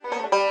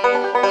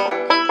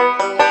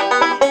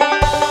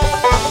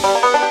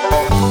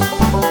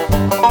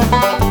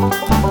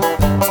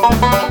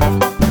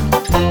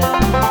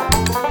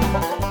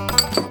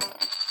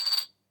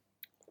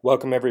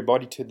Welcome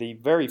everybody to the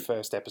very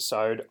first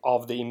episode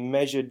of the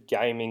Measured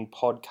Gaming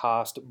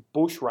podcast,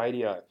 Bush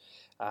Radio.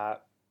 I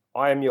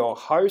am your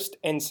host,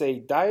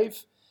 NC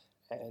Dave,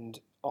 and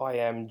I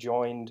am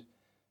joined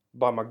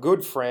by my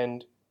good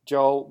friend,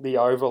 Joel the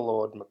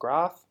Overlord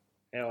McGrath.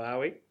 How are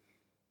we?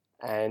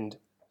 And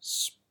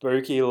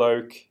Spooky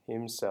Luke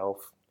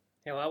himself.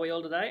 How are we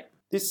all today?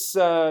 This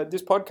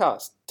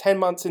podcast, 10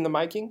 months in the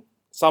making.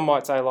 Some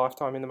might say a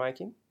lifetime in the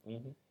making.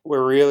 Mm-hmm.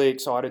 We're really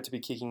excited to be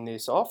kicking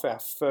this off. Our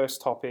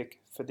first topic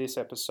for this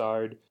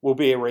episode will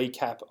be a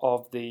recap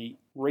of the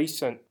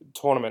recent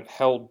tournament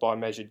held by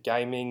Measured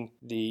Gaming,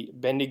 the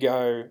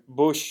Bendigo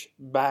Bush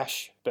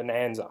Bash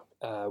Bonanza,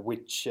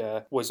 which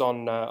was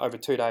on over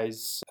 2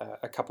 days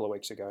a couple of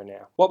weeks ago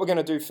now. What we're going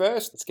to do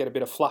first, let's get a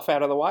bit of fluff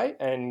out of the way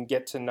and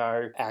get to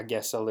know our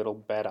guests a little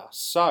better.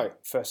 So,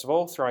 first of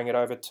all, throwing it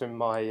over to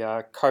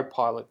my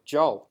co-pilot,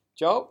 Joel.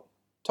 Joel,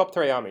 top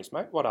three armies,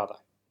 mate. What are they?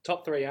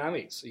 Top three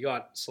armies. You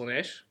got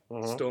Slaanesh,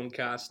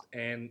 Stormcast,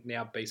 and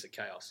now Beast of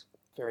Chaos.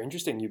 Very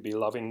interesting. You'd be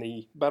loving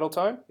the battle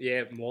tone.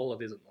 Yeah,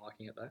 Morlov isn't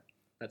liking it though.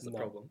 That's the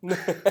problem.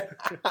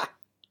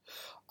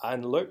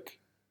 And Luke,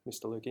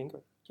 Mr. Luke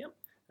Ingram. Yep.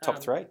 Top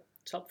three.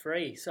 Top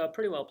three. So I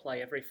pretty well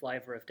play every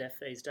flavour of death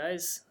these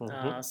days.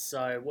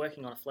 So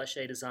working on a Flesh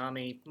Eater's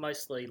army,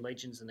 mostly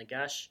Legions and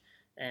Nagash,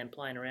 and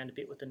playing around a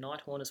bit with the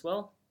Nighthorn as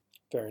well.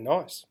 Very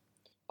nice.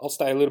 I'll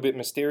stay a little bit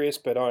mysterious,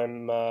 but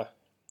I'm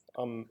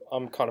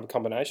kind of a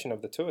combination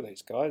of the two of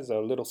these guys. A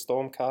little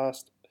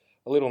Stormcast,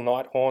 a little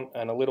Nighthaunt,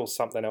 and a little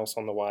something else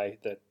on the way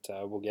that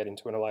we'll get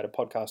into in a later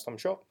podcast, I'm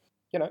sure.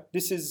 You know,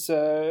 this is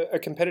a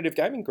competitive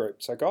gaming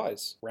group. So,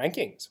 guys,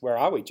 rankings. Where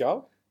are we,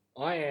 Joel?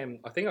 I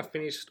think I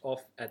finished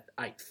off at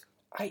 8th.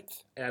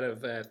 8th? Out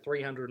of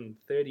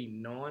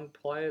 339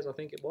 players, I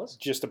think it was.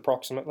 Just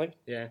approximately.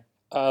 Yeah.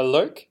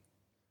 Luke?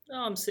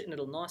 Oh, I'm sitting at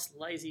a nice,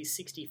 lazy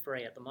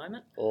 63 at the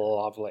moment.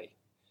 Lovely.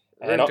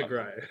 Room to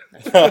grow.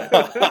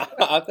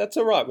 That's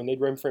all right. We need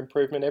room for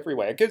improvement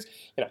everywhere. Because,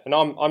 you know, and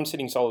I'm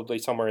sitting solidly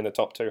somewhere in the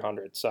top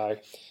 200. So,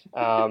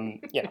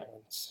 you know,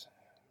 it's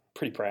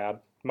pretty proud.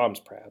 Mum's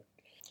proud.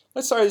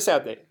 Let's throw this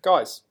out there.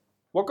 Guys,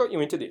 what got you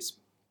into this?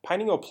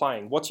 Painting or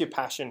playing? What's your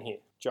passion here?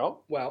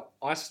 Joel? Well,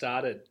 I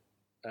started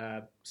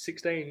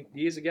 16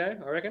 years ago,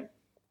 I reckon.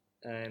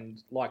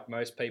 And like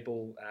most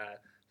people,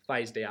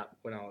 phased out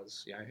when I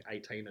was,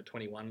 18 or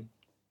 21.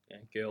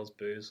 Girls,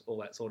 booze, all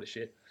that sort of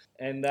shit.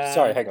 And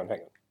sorry, hang on.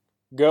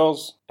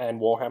 Girls and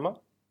Warhammer,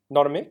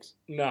 not a mix?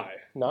 No,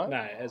 No,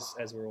 as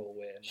we're all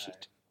aware. No.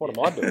 Shit. What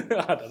am I doing?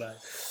 I don't know.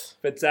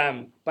 But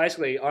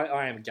basically,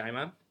 I am a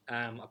gamer.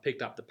 I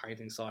picked up the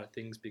painting side of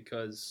things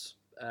because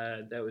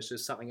there was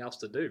just something else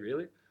to do,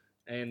 really.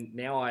 And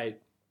now I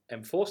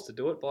am forced to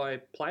do it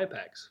by player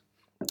packs.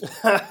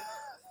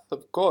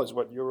 Of course,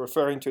 what you're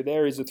referring to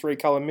there is a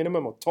 3-colour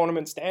minimum or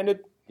tournament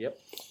standard. Yep,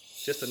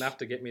 just enough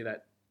to get me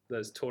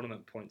those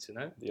tournament points,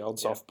 The old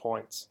soft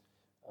points.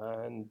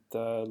 And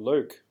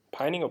Luke,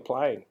 painting or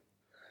playing?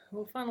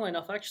 Well, funnily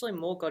enough, I actually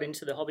more got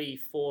into the hobby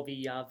for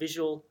the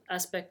visual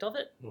aspect of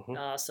it.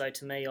 So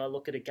to me, I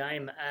look at a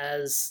game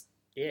as,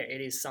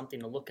 it is something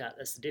to look at.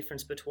 That's the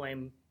difference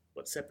between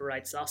what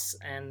separates us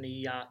and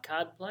the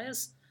card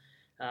players.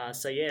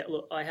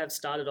 Look, I have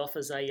started off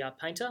as a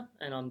painter,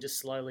 and I'm just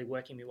slowly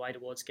working my way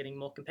towards getting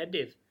more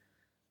competitive.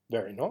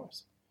 Very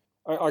nice.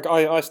 I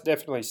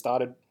definitely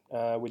started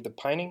with the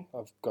painting.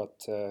 I've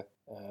got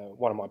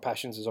one of my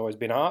passions has always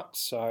been art,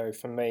 so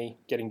for me,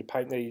 getting to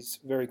paint these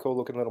very cool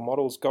looking little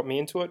models got me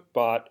into it.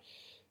 But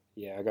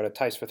yeah, I got a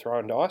taste for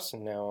throwing dice,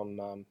 and now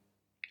I'm.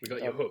 We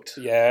got you hooked.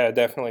 Yeah,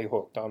 definitely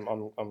hooked.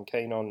 I'm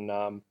keen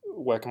on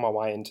working my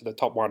way into the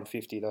top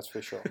 150. That's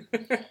for sure.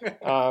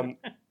 All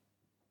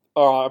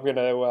right, I'm going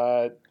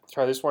to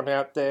throw this one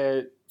out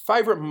there.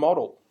 Favorite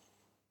model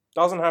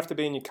doesn't have to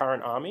be in your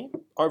current army.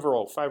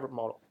 Overall, favorite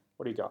model.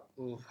 What do you got?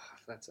 Ooh,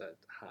 that's a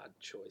hard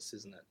choice,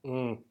 isn't it?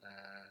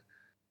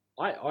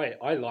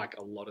 I like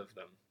a lot of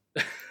them.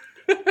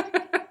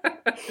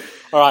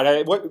 All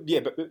right, but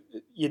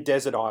your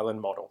desert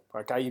island model,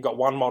 okay? You've got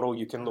one model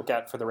you can look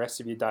at for the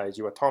rest of your days.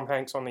 You are Tom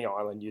Hanks on the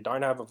island. You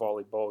don't have a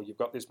volleyball. You've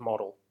got this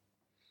model.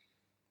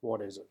 What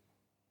is it?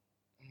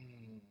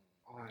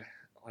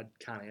 I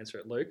can't answer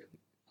it, Luke.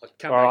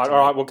 All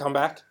right, we'll come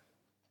back.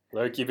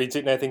 Luke, you've been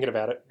sitting there thinking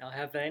about it. I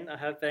have been.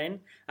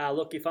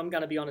 Look, if I'm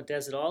going to be on a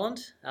desert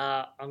island,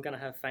 I'm going to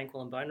have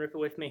Thanquol and Bone Ripper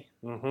with me.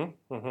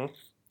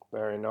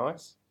 Very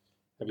nice.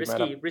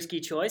 Risky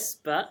choice,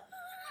 but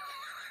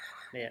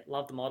yeah,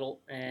 love the model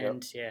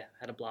and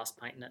had a blast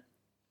painting it.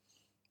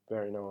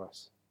 Very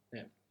nice.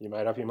 Yeah. You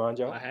made up your mind,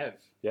 Joe? I have.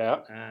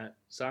 Yeah.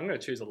 So I'm going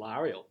to choose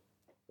Alariel.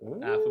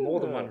 For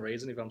more than one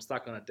reason. If I'm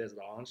stuck on a desert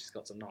island, she's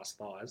got some nice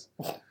thighs.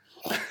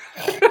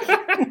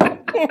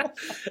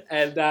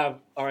 And I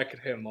reckon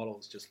her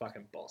model's just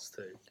fucking boss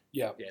too.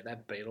 Yeah. Yeah,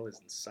 that beetle is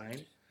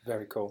insane.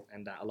 Very cool.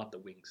 And I love the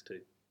wings too.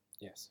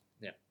 Yes.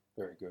 Yeah.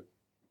 Very good.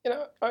 You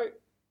know,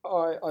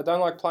 I don't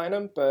like playing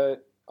them,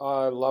 but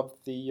I love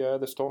the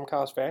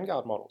Stormcast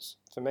Vanguard models.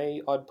 For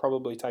me, I'd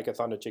probably take a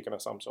Thunder Chicken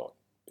of some sort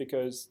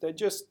because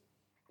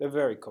they're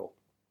very cool.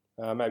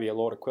 Maybe a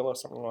Lord Aquila,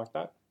 something like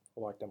that.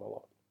 I like them a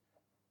lot.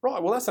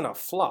 Right, well, that's enough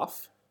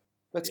fluff.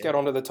 Let's get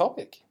on to the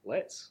topic.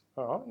 Let's.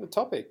 All right, the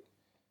topic.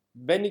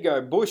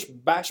 Bendigo Bush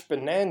Bash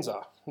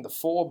Bonanza, the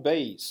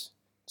 4Bs.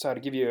 So to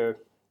give you a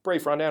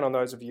brief rundown on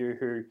those of you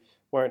who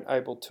weren't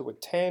able to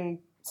attend,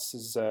 this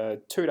is a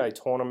 2-day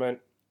tournament,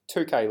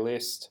 2K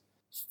list,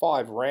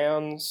 5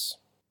 rounds.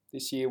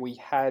 This year we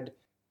had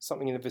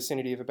something in the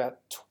vicinity of about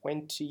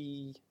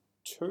 22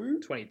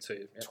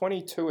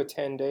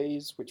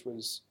 attendees, which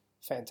was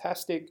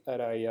fantastic at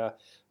a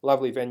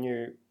lovely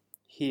venue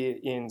here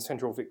in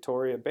Central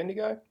Victoria,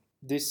 Bendigo.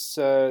 This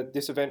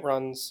event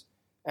runs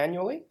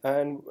annually,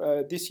 and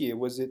this year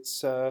was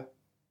its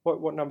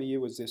what number year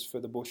was this for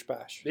the Bush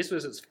Bash? This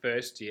was its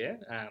first year.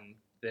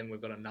 Then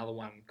we've got another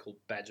one called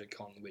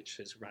BadgerCon, which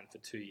has run for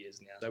 2 years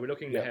now. So we're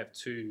looking to have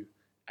 2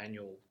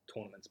 annual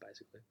tournaments,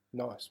 basically.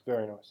 Nice,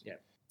 very nice. Yeah.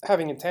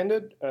 Having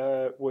attended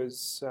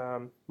was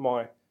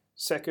my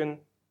second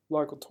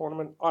local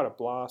tournament. I had a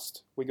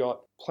blast. We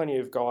got plenty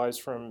of guys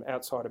from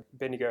outside of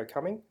Bendigo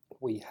coming.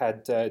 We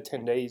had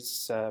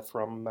attendees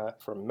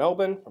from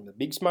Melbourne, from the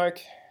Big Smoke,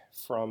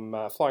 from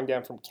flying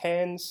down from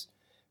Cairns.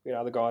 We had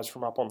other guys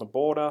from up on the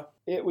border.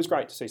 It was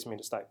great to see some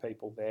interstate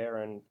people there,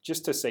 and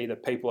just to see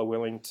that people are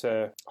willing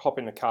to hop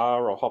in a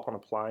car or hop on a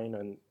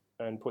plane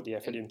and put the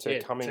effort into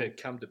coming. To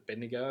come to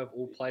Bendigo, of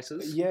all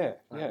places. Yeah,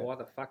 like, why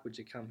the fuck would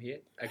you come here?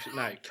 Actually,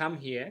 no, come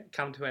here.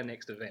 Come to our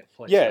next event,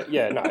 please.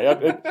 Yeah, no.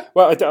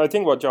 I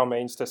think what John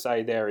means to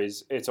say there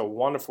is it's a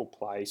wonderful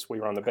place. We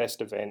run the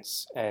best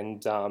events,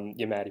 and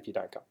you're mad if you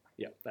don't come.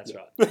 Yeah, that's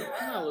right.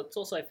 No, it's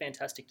also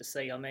fantastic to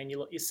see. I mean,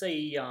 you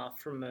see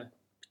from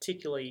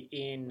particularly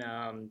in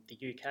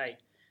the UK,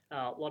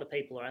 a lot of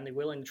people are only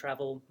willing to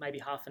travel maybe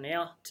half an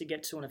hour to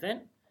get to an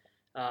event,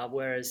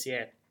 whereas,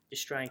 the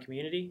Australian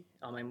community,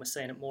 I mean, we're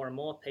seeing it more and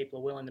more. People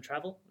are willing to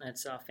travel, and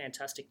it's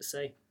fantastic to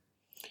see.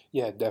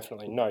 Yeah,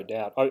 definitely, no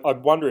doubt. I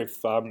wonder if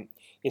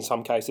in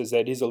some cases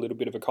that is a little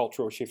bit of a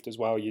cultural shift as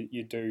well.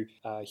 You do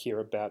hear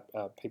about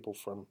people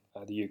from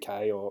the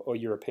UK or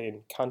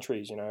European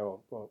countries,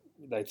 or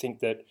they think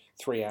that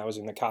 3 hours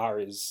in the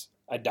car is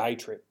a day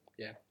trip.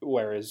 Yeah.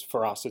 Whereas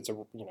for us, it's a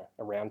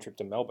round trip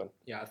to Melbourne.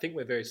 Yeah, I think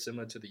we're very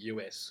similar to the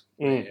US,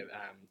 where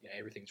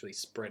everything's really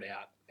spread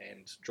out,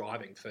 and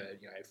driving for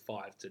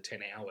 5 to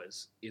 10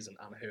 hours isn't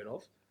unheard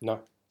of.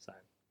 No. So.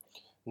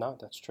 No,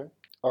 that's true.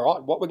 All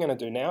right, what we're going to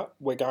do now,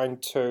 we're going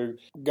to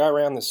go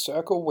around the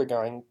circle. We're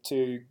going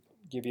to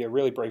give you a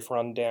really brief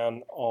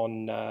rundown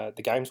on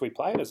the games we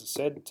played. As I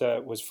said,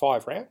 it was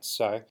 5 rounds.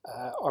 So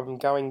I'm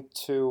going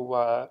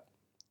to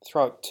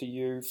throw it to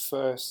you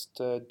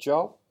first,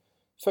 Joel.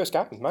 First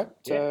game, mate.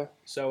 Yeah.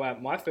 So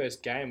my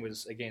first game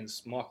was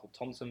against Michael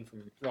Thompson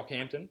from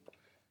Rockhampton.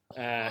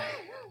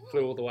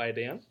 Flew all the way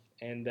down,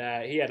 and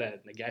he had a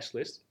Nagash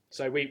list.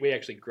 So we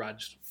actually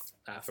grudged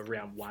for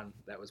round 1.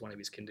 That was one of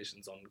his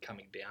conditions on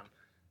coming down.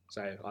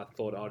 So I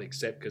thought I'd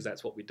accept because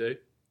that's what we do.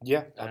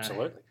 Yeah,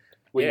 absolutely.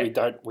 We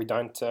don't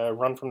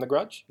run from the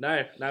grudge.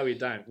 No, we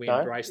don't. We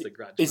embrace the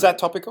grudge. Is that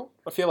topical?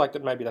 I feel like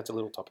maybe that's a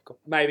little topical.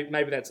 Maybe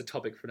that's a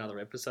topic for another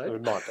episode.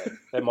 It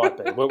might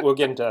be. We'll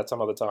get into that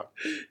some other time.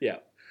 Yeah.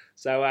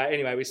 So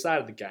anyway, we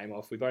started the game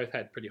off. We both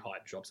had pretty high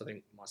drops. I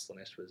think my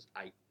Slaanesh was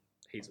 8.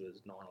 His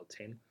was 9 or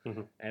 10.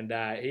 Mm-hmm. And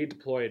he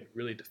deployed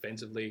really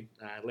defensively.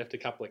 Left a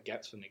couple of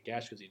gaps for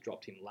Nagash because he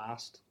dropped him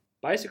last.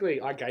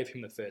 Basically, I gave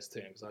him the first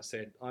turn because I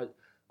said,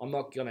 I'm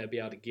not going to be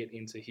able to get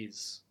into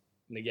his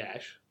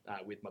Nagash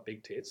with my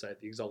big tits, so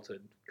the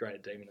Exalted Greater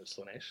Demon of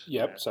Slaanesh.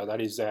 Yep, so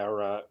that is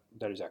our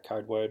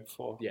code word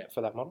for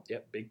that model.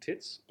 Yep, big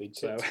tits. Big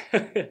tits.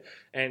 So,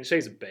 and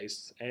she's a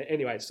beast.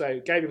 Anyway, so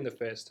gave him the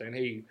first turn.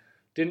 He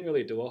didn't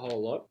really do a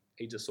whole lot.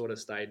 He just sort of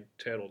stayed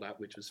turtled up,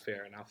 which was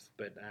fair enough.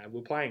 But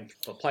we're playing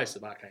for Place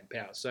of Arcane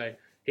Power, so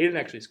he didn't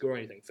actually score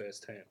anything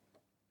first turn.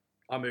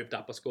 I moved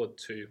up. I scored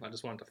 2. I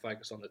just wanted to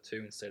focus on the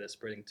 2 instead of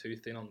spreading too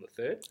thin on the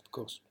third. Of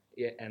course.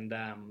 Yeah, and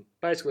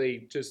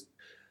basically just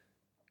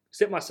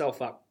set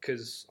myself up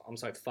because I'm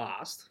so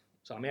fast.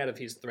 So I'm out of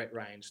his threat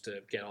range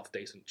to get off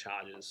decent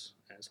charges.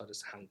 And so I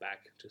just hung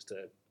back just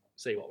to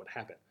see what would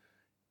happen.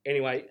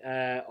 Anyway,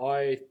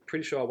 I'm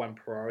pretty sure I won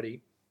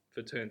priority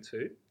for turn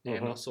 2.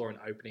 And I saw an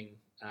opening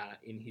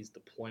in his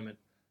deployment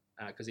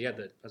because he had,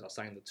 as I was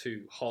saying, the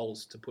 2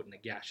 holes to put in a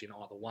gash in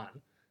either one.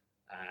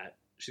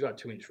 She's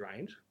got a 2-inch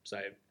range. So,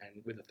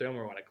 and with the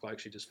Thermal Rider cloak,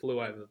 she just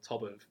flew over the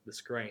top of the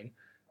screen,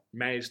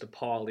 managed to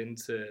pile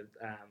into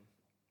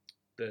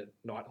the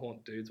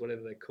Nighthaunt dudes,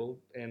 whatever they're called,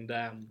 and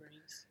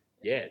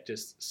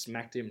just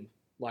smacked him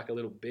like a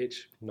little bitch.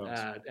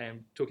 Nice.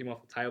 And took him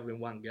off the table in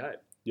one go.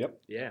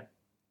 Yep. Yeah.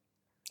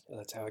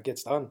 That's how it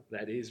gets done.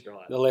 That is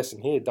right. The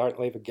lesson here: don't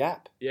leave a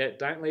gap. Yeah,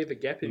 don't leave a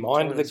gap in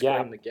Mind the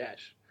gap. The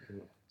gash.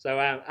 Mm. So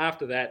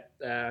after that,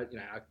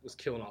 I was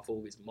killing off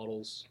all his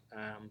models.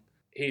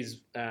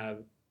 His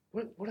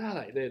what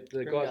are they?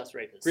 The Grimghast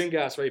Reapers.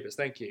 Grimghast Reapers.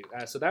 Thank you.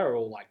 So they were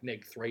all like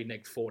neg 3,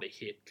 neg 4 to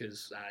hit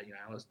because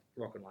I was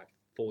rocking like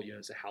 4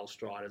 units of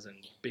Hellstriders,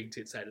 and Big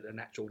Tits had a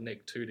natural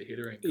neg 2 to hit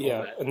her in combat.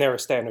 Yeah, and they're a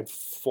standard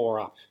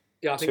 4 up.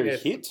 Yeah, I think to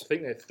hit. I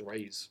think they're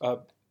 3s.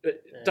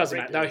 It doesn't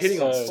matter. They were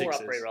hitting on 6s. 4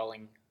 up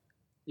re-rolling.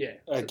 Yeah.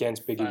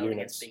 against bigger Failing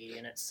units. against bigger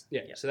units.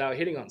 Yeah, Yep. so they were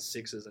hitting on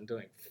 6s and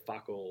doing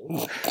fuck all.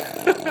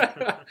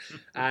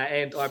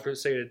 And I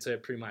proceeded to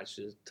pretty much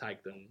just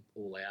take them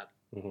all out.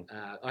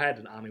 Mhm. I had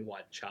an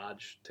army-wide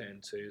charge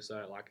turn 2,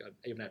 so like I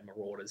even had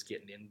Marauders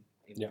getting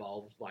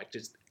involved, like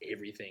just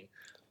everything.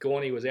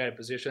 Gorney was out of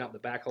position up the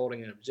back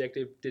holding an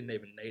objective, didn't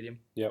even need him.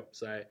 Yep.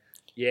 So,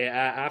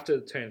 yeah,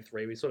 after turn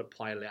 3, we sort of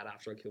played it out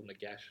after I killed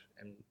Nagash,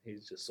 and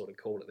he's just sort of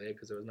called it there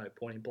because there was no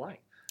point in playing.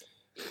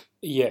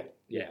 Yeah.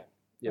 Yeah,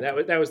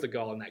 that was the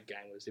goal in that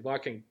game, was if I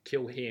can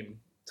kill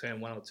him turn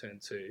 1 or turn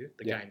 2,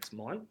 the game's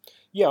mine.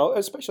 Yeah,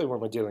 especially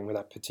when we're dealing with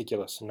that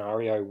particular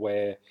scenario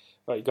where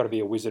you've got to be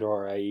a wizard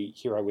or a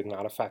hero with an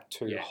artifact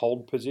to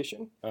hold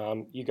position.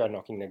 You go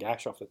knocking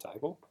Nagash off the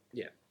table.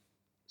 Yeah.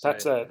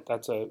 So,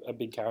 that's a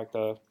big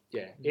character.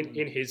 Yeah,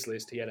 in his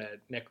list, he had a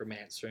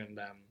Necromancer and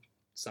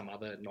some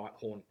other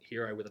Nighthaunt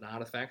hero with an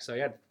artifact. So he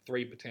had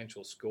 3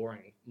 potential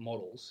scoring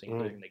models,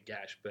 including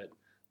Nagash, but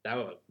they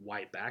were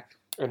way back.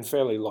 And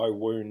fairly low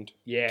wound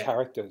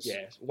characters.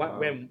 Yeah,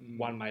 when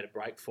one made a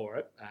break for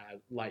it,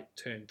 late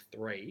turn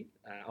 3,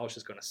 I was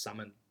just going to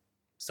summon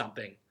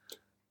something,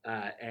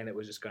 and it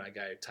was just going to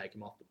go take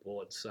him off the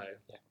board. So,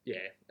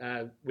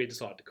 we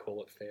decided to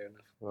call it fair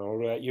enough. All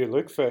right, you,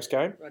 Luke, first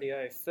game?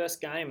 Rightio,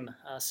 first game.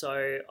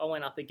 So I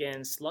went up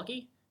against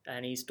Lockie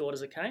and his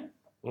Daughters of Cain.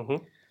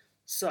 Mm-hmm.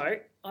 So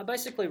I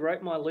basically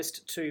wrote my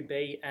list to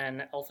be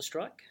an Alpha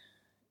Strike.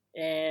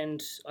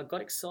 And I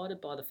got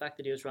excited by the fact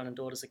that he was running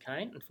Daughters of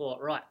Cain and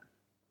thought, right,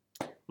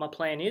 my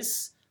plan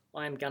is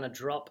I am going to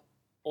drop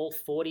all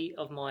 40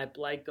 of my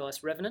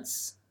Bladegeist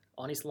Revenants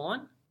on his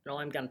line, and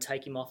I'm going to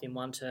take him off in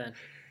one turn.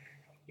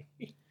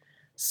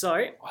 So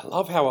I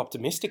love how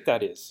optimistic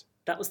that is.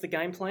 that was the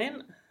game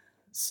plan.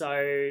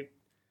 So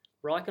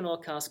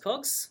Reikenor cast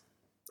Cogs,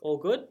 all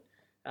good.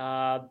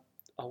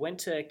 I went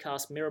to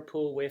cast Mirror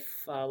Pool with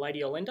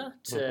Lady Olinda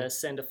to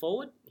send her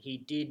forward. He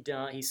did.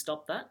 He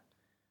stopped that.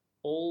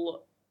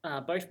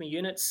 Both my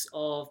units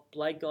of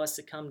Bladegeist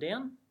to come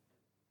down.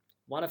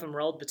 One of them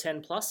rolled the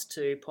 10 plus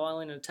to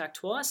pile in and attack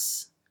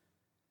twice.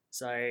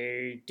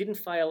 So didn't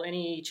fail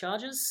any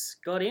charges.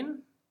 Got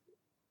in.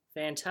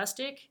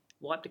 Fantastic.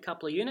 Wiped a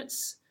couple of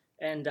units.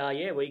 And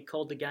we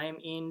called the game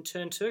in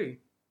turn 2.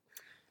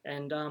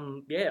 And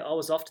I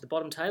was off to the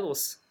bottom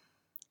tables.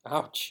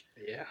 Ouch.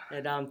 Yeah.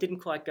 It didn't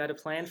quite go to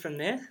plan from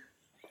there.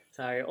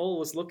 So all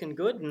was looking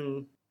good,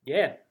 and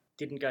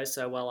didn't go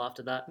so well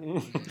after that.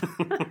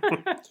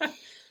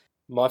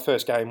 My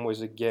first game was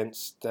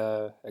against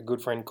a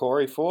good friend,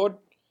 Corey Ford,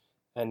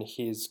 and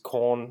his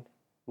Khorne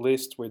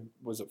list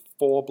was it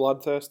 4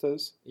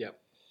 Bloodthirsters? Yep.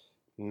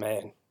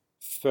 Man,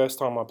 first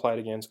time I played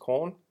against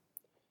Khorne,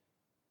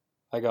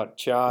 I got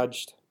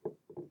charged.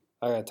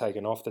 I got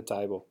taken off the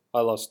table.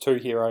 I lost 2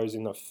 heroes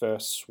in the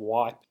first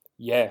swipe.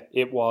 Yeah,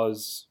 it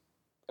was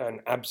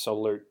an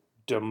absolute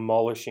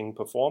demolishing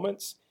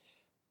performance.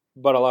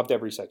 But I loved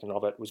every second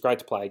of it. It was great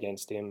to play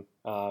against him.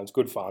 It was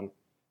good fun.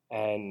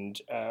 And,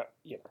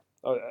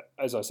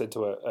 as I said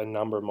to a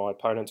number of my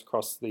opponents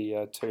across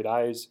the 2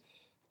 days,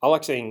 I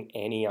like seeing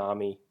any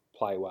army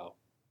play well,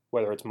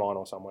 whether it's mine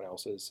or someone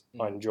else's.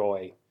 I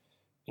enjoy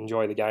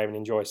the game and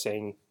enjoy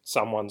seeing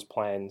someone's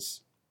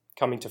plans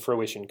coming to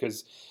fruition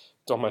because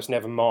it's almost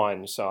never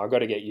mine. So I've got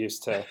to get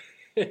used to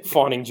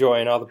finding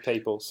joy in other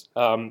people's.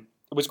 It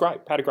was great.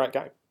 Had a great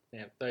game.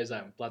 Yeah, those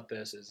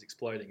Bloodthirsters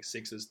exploding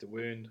 6s to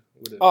wound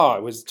would have. Oh,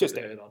 it was just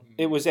hurt on.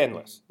 it was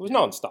endless. It was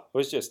non-stop. It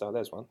was just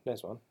there's one.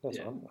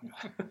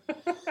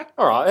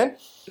 All right then.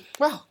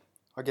 Well,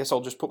 I guess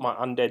I'll just put my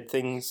undead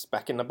things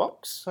back in the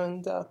box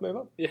and move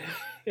on. Yeah.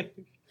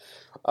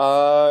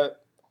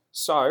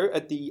 So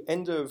at the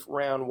end of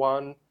round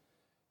 1,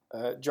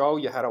 Joel,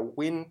 you had a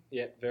win.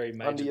 Yeah, very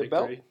major under your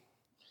victory.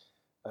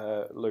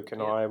 belt. Luke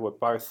and I were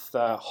both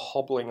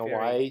hobbling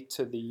away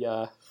to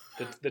the.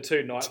 The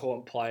 2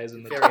 Nighthaunt players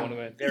in the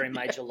tournament. Very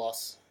major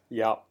loss.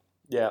 Yeah,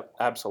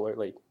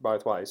 absolutely,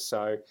 both ways.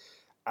 So,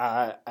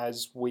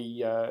 as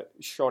we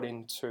shot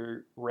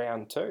into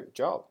round 2,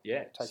 Joel,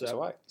 take us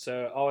away.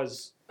 So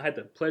I had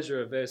the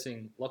pleasure of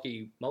versing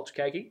Lockie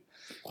Mulchcakey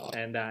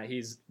and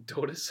his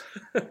daughters,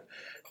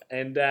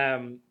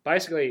 and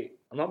basically,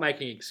 I'm not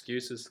making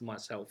excuses for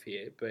myself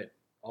here, but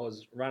I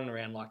was running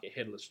around like a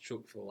headless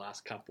chook for the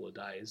last couple of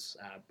days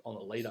on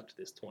the lead up to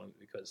this tournament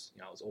because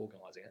I was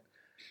organising it.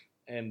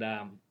 And,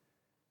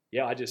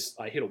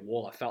 I hit a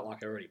wall. I felt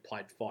like I already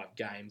played 5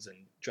 games and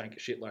drank a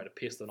shitload of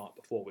piss the night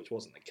before, which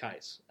wasn't the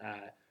case.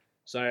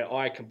 So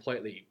I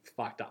completely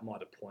fucked up my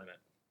deployment.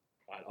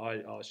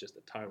 Right? I was just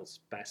a total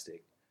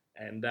spastic.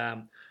 And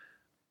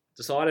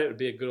decided it would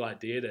be a good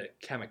idea to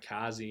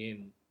kamikaze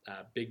in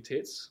Big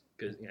Tits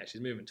because,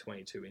 she's moving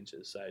 22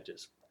 inches. So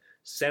just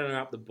sent her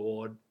up the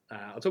board.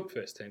 I took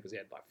first turn because he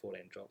had like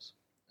 14 drops.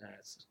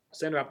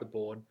 Sent her up the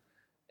board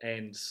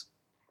and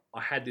I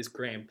had this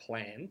grand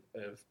plan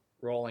of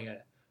rolling a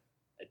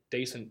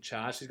decent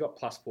charge. She's got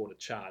 +4 to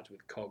charge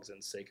with Cogs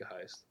and Seeker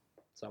Host.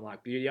 So I'm like,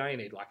 you only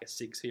need like a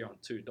 6 here on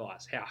 2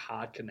 dice. How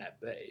hard can that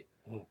be?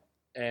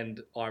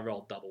 And I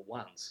rolled double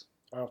 1s.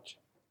 Ouch.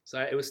 So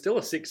it was still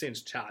a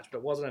 6-inch charge, but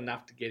it wasn't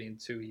enough to get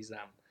into his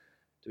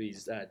to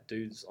his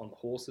dudes on the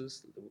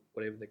horses,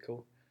 whatever they're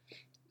called.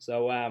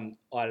 So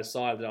I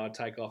decided that I'd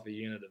take off a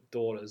unit of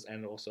daughters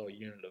and also a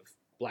unit of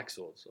black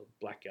swords or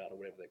blackguard or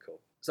whatever they're called.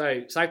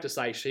 So safe to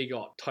say she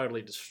got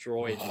totally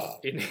destroyed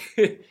in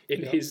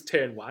his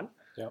turn 1.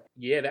 Yep.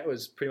 Yeah, that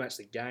was pretty much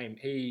the game.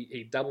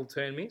 He double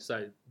turned me,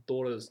 so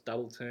daughter's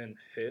double turn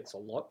hurts a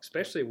lot,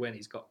 especially when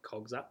he's got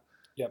cogs up.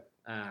 Yep.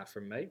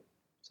 From me.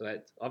 So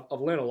that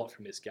I've learned a lot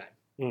from this game.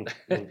 Mm.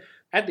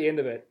 At the end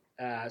of it,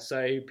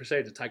 so he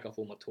proceeded to take off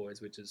all my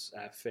toys, which is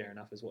fair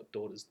enough, is what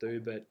daughters do.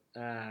 But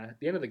at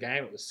the end of the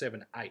game, it was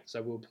 7-8.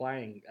 So we were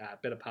playing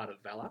better part of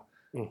Valor.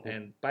 Mm-hmm.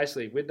 And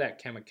basically, with that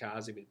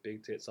kamikaze with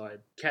Big Tits, I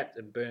capped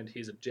and burned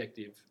his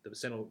objective, the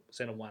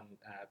center 1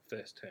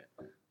 first turn.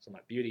 So my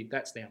beauty,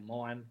 that's now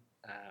mine.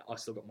 I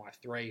still got my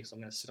 3, so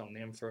I'm going to sit on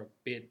them for a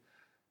bit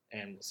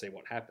and we'll see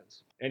what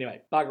happens.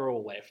 Anyway, bugger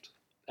all left.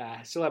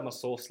 Still have my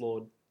Source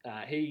Lord.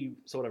 He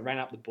sort of ran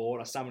up the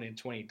board. I summoned in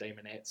 20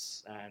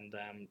 Demonettes and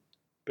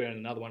burned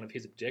another one of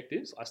his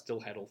objectives. I still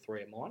had all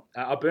 3 of mine.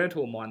 I burned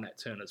all mine that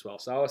turn as well,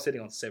 so I was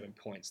sitting on 7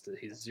 points to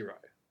his 0.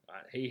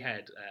 He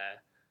had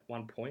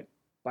 1 point.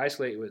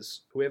 Basically, it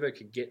was whoever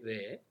could get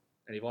there,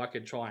 and if I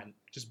could try and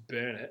just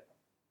burn it,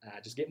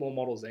 just get more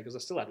models there, because I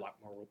still had like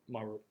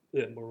my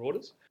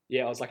Marauders.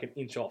 Yeah, I was like an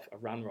inch off a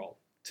run roll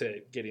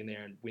to get in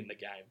there and win the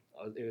game.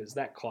 It was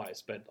that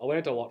close, but I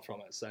learned a lot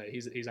from it. So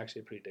he's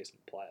actually a pretty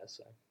decent player.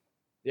 So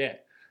yeah,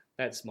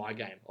 that's my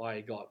game.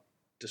 I got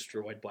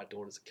destroyed by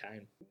Daughters of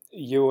Cain.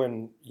 You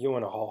and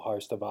a whole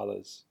host of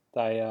others.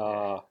 They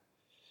are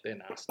they're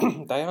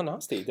nasty. they are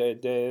nasty.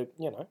 They're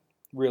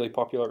really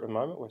popular at the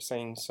moment. We're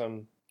seeing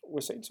some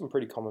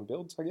pretty common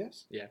builds, I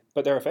guess. Yeah,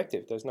 but they're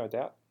effective. There's no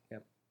doubt. Yeah.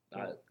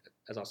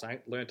 As I was saying,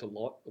 learnt a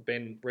lot. I've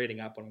been reading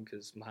up on them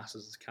because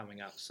Masters is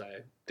coming up, so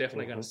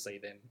definitely going to see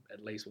them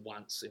at least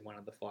once in one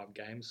of the 5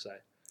 games. So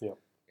yeah,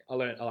 I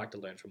like to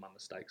learn from my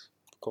mistakes.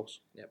 Of course.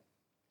 Yep.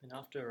 And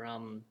after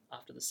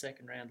the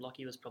second round,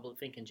 Lockie was probably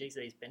thinking, geez,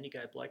 these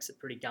Bendigo blokes are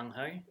pretty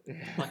gung-ho.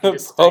 I can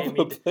just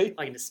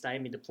stay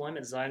in my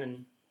deployment zone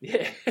and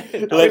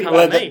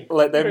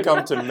let them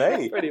come to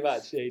me. Pretty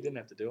much, yeah. You didn't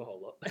have to do a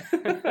whole lot.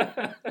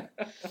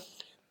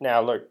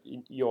 Now, look,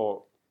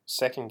 your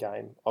second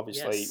game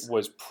obviously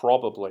was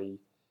probably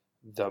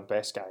the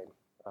best game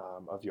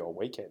of your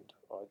weekend,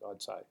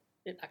 I'd say.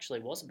 It actually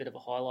was a bit of a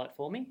highlight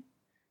for me.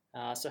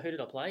 So who did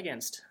I play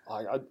against?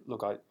 I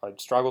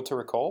struggled to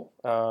recall.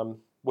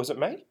 Was it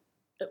me?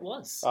 It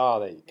was. Oh,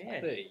 there you go.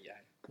 Yeah. There you go.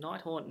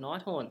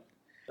 Nighthaunt.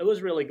 It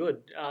was really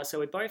good. So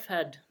we both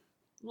had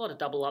a lot of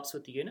double ups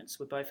with the units.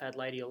 We both had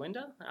Lady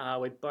Olinda.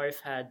 We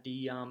both had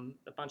a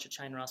bunch of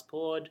Chain Rasp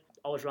Horde.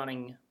 I was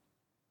running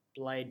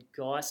Blade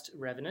Geist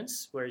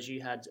Revenants, whereas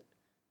I had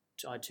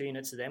 2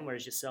 units of them,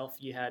 whereas yourself,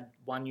 you had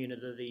 1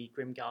 unit of the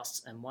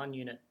Grimghasts and 1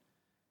 unit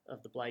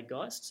of the Blade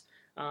Geists.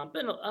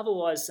 But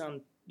otherwise,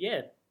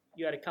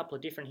 you had a couple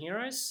of different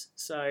heroes,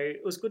 so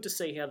it was good to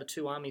see how the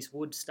 2 armies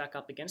would stack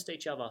up against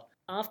each other.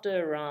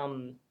 After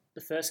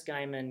the first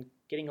game and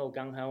getting all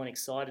gung-ho and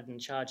excited and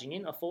charging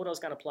in, I thought I was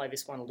going to play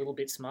this one a little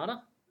bit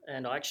smarter,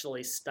 and I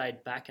actually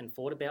stayed back and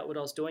thought about what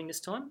I was doing this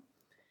time,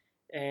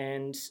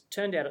 and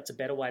turned out it's a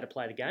better way to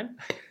play the game.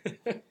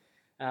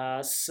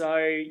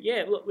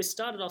 Look, we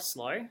started off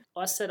slow.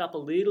 I set up a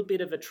little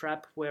bit of a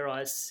trap where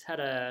I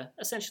had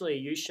essentially a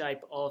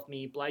U-shape of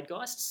me Blade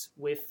Geists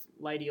with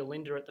Lady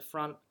Olinda at the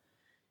front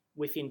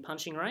within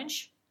punching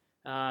range.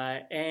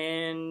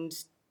 Dave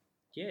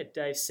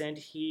sent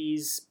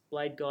his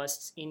Blade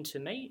Geists into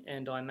me,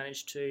 and I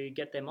managed to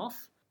get them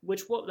off.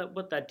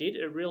 What that did,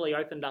 it really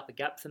opened up a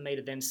gap for me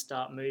to then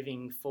start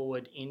moving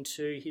forward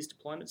into his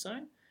deployment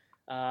zone.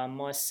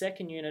 My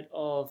second unit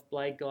of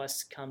Blade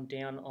Geists come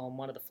down on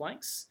one of the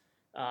flanks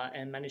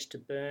and managed to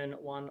burn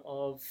one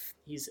of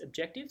his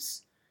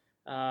objectives.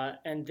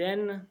 And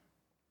then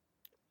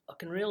I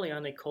can really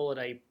only call it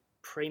a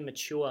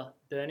premature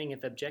burning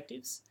of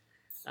objectives.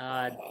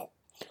 I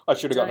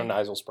should have gotten a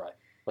nasal spray.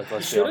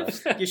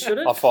 You should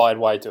have. I fired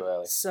way too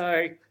early.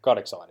 So got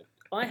excited.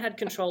 I had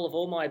control of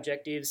all my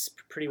objectives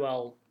pretty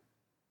well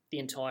the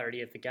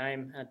entirety of the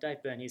game.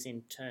 Dave burned his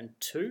in turn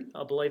 2,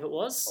 I believe it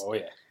was. Oh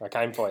yeah, I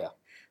came for you.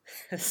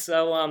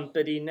 So,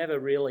 but he never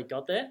really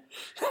got there.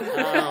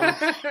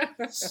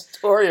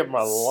 Story of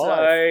my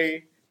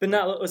life. But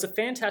no, it was a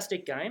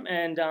fantastic game,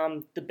 and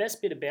the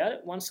best bit about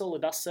it, once all the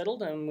dust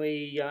settled and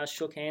we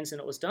shook hands and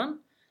it was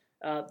done,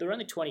 there were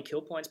only 20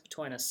 kill points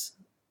between us.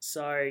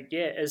 So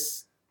yeah,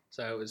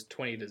 So it was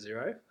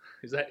 20-0.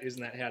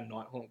 Isn't that how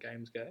Nighthaunt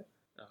games go?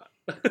 No,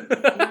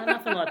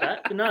 nothing like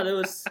that. But no, there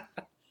was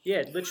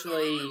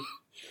literally.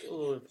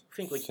 I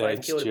think we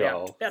both killed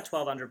about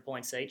 1,200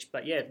 points each,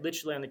 but yeah,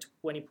 literally only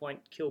 20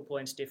 kill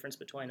points difference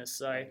between us.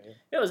 So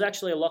it was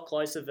actually a lot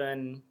closer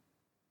than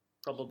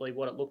probably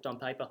what it looked on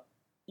paper.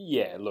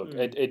 Yeah, look,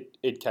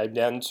 it came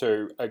down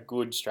to a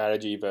good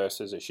strategy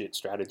versus a shit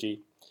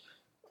strategy.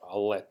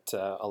 I'll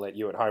let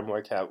you at home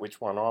work out which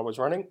one I was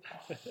running.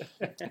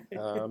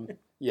 And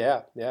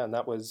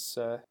that was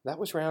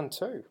round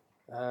 2.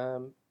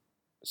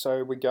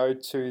 So we go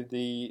to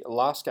the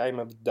last game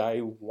of day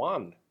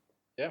 1.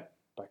 Yeah.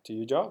 Back to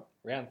you, Joel.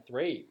 round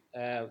 3,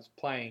 I was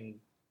playing.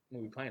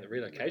 We were playing the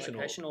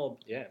relocation. Orb.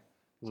 Yeah,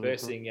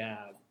 versing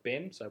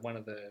Ben, so one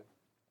of the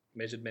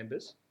measured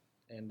members,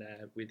 and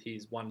with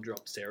his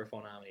 1-drop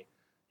Seraphon army,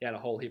 he had a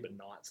whole heap of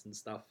knights and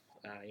stuff.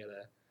 He had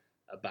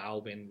a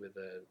Balbin with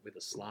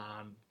a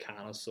Slann,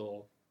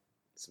 Carnosaur,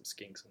 some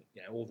skinks, and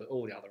all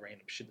the other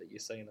random shit that you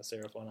see in a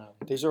Seraphon army.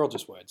 These are all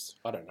just words.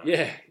 I don't know.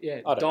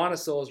 Yeah.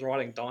 Dinosaurs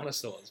riding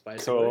dinosaurs,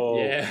 basically. Cool.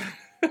 Yeah.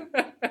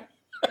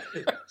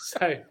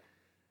 So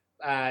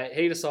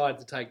he decided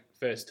to take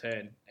first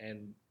turn,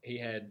 and he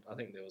had, I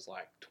think there was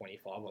like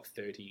 25 or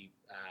 30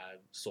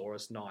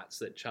 Saurus Knights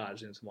that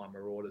charged into my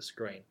Marauder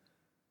screen.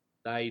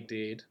 They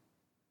did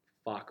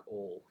fuck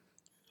all.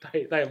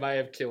 They may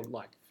have killed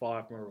like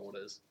 5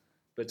 Marauders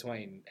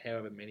between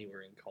however many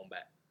were in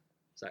combat.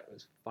 So it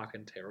was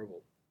fucking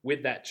terrible.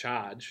 With that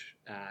charge,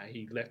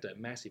 he left a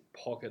massive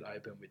pocket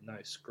open with no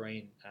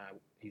screen.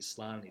 His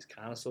Slann and his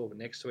Carnosaur were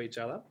next to each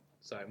other.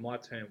 So my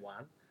turn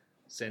 1,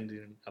 send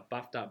in a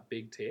buffed up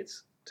Big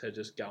Tits to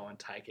just go and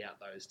take out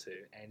those 2,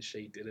 and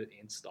she did it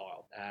in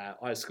style.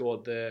 I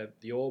scored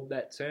the orb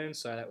that turn,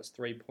 so that was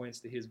 3 points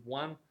to his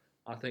 1.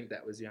 I think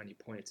that was the only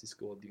points he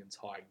scored the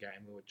entire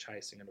game. We were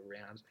chasing it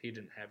around. He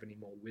didn't have any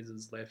more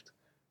wizards left.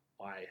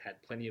 I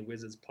had plenty of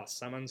wizards plus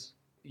summons.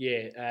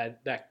 Yeah,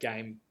 that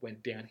game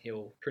went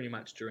downhill pretty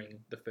much during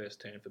the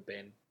first turn for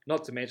Ben.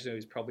 Not to mention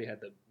he's probably had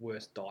the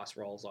worst dice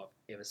rolls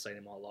I've ever seen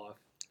in my life.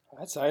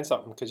 That's saying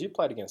something because you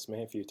played against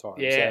me a few times.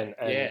 Yeah,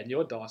 and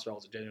your dice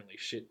rolls are genuinely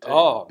shit too.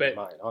 Oh, but,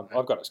 mate,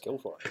 I've got a skill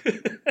for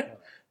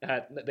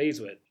it. These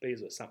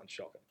were something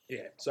shocking.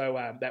 Yeah,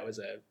 so that was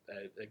a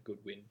good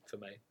win for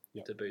me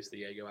to boost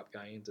the ego up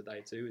going into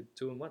day 2 with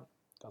 2 and 1.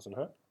 Doesn't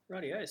hurt.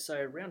 Rightio.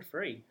 So round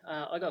 3,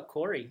 I got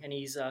Corey and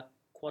his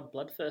quad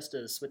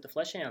Bloodthirsters with the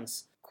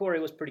Fleshhounds. Corey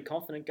was pretty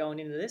confident going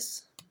into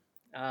this.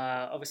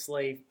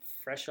 Obviously,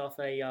 fresh off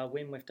a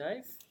win with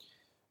Dave.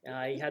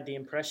 He had the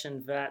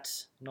impression that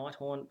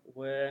Nighthaunt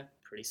were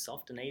pretty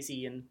soft and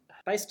easy, and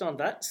based on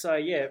that, so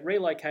yeah,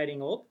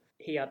 relocating Orb,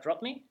 he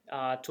outdropped me,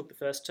 took the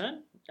first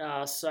turn.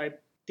 So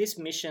this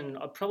mission,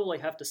 I'd probably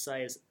have to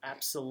say, is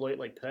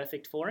absolutely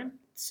perfect for him.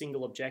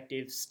 Single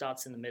objective,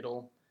 starts in the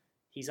middle.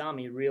 His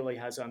army really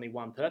has only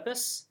one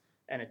purpose,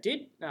 and it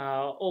did.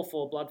 All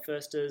 4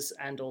 Bloodthirsters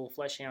and all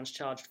Fleshhounds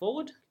charged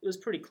forward. It was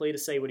pretty clear to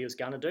see what he was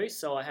going to do,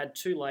 so I had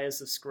 2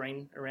 layers of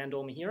screen around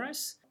all my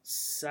heroes.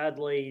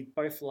 Sadly,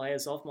 both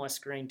layers of my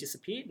screen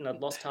disappeared, and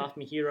I'd lost half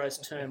my heroes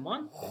turn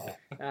 1.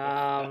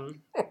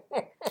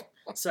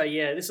 So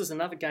yeah, this was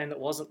another game that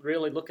wasn't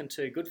really looking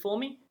too good for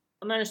me.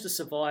 I managed to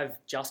survive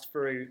just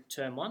through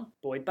turn 1.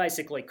 But we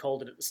basically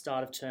called it at the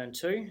start of turn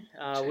 2.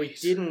 We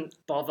didn't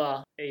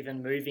bother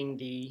even moving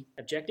the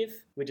objective.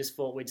 We just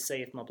thought we'd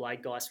see if my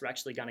Blade Geist were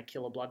actually going to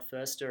kill a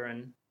Bloodthirster,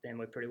 and then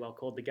we pretty well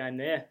called the game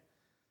there.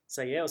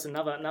 So yeah, it was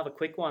another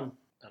quick one.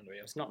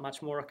 Unreal. There's not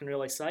much more I can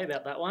really say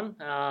about that one.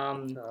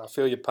 I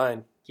feel your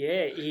pain.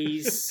 Yeah,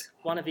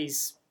 one of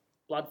his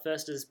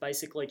Bloodthirsters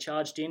basically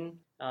charged in,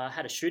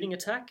 had a shooting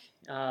attack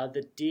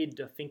that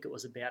did, I think it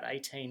was about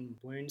 18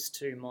 wounds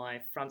to my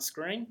front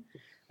screen,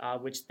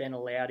 which then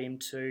allowed him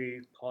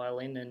to pile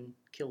in and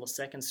kill the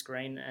second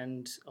screen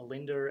and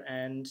Alinda,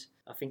 and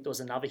I think there was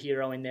another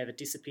hero in there that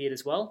disappeared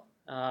as well.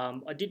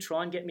 I did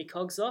try and get me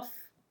cogs off,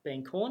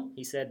 being Khorne.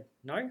 He said,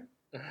 no,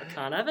 I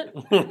can't have it.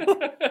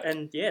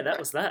 And yeah, that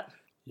was that.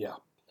 Yeah.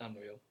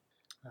 Unreal.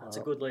 It's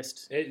a good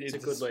list. It's a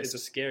good list. It's a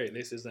scary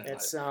list, isn't it?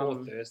 It's, like 4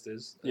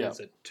 Thirsters. Yeah. It's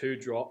a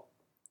 2-drop.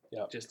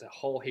 Yeah. Just a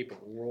whole heap of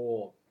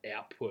raw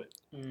output.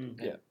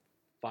 Yeah.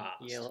 Fast.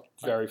 Yeah,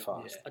 Very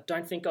fast. I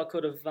don't think I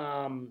could have.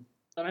 I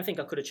don't think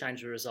I could have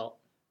changed the result.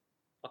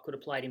 I could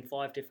have played him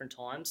 5 different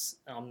times,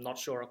 and I'm not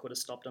sure I could have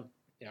stopped him.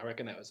 Yeah, I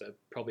reckon that was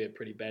probably a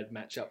pretty bad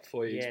matchup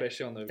for you,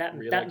 especially on the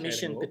that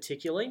mission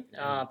particularly.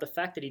 The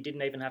fact that he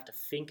didn't even have to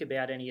think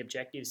about any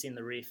objectives in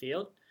the rear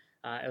field.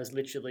 It was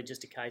literally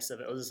just a case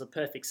of it was a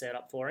perfect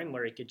setup for him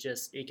where he could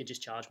just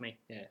charge me.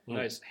 Yeah,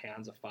 those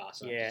hounds are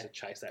fast. Just to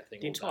chase that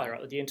thing.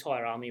 The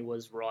entire army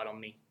was right on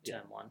me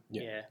turn 1.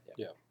 Yeah.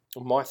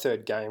 Well, my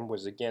third game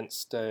was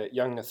against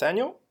young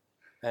Nathaniel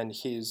and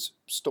his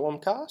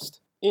Stormcast.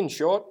 In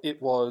short, it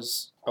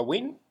was a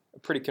win, a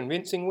pretty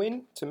convincing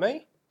win to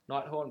me.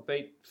 Nighthaunt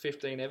beat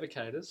 15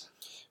 Evocators.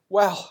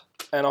 Well,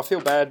 and I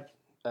feel bad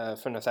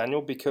for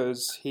Nathaniel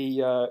because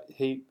he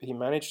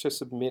managed to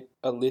submit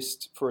a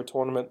list for a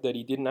tournament that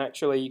he didn't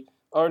actually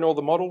own all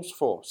the models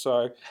for.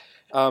 So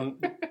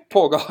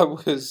poor guy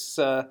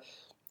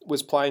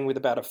was playing with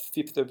about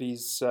 1/5 of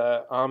his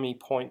army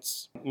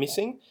points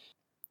missing.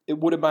 It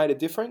would have made a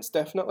difference,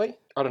 definitely.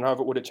 I don't know if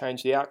it would have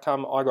changed the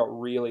outcome. I got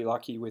really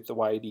lucky with the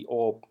way the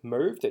orb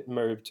moved. It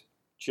moved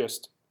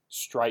just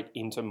straight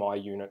into my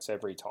units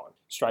every time,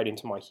 straight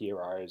into my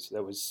heroes.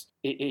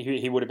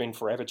 He would have been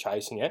forever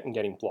chasing it and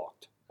getting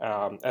blocked.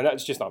 And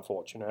that's just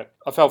unfortunate.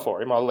 I fell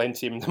for him. I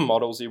lent him the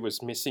models he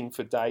was missing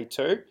for day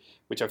 2,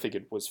 which I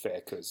figured was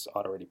fair because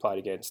I'd already played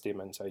against him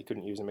and so he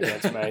couldn't use them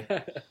against me.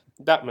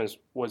 That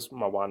was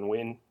my one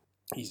win.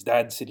 His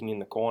dad sitting in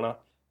the corner,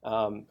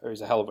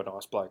 who's a hell of a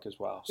nice bloke as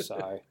well.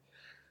 So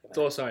It's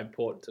also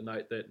important to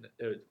note that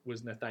it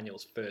was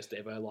Nathaniel's first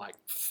ever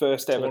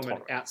First ever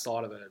tournament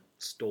outside of a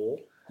store.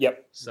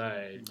 Yep.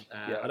 So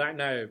I don't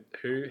know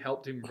who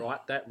helped him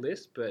write that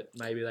list, but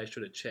maybe they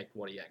should have checked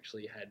what he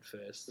actually had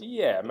first.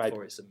 Yeah, before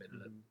maybe. he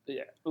submitted it.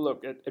 Yeah,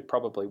 look, it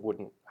probably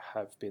wouldn't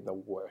have been the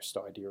worst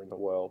idea in the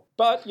world.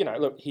 But,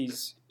 look,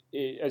 as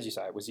you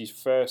say, it was his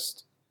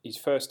first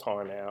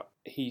time out.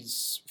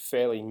 He's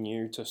fairly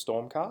new to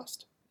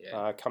Stormcast,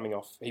 coming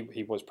off,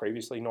 he was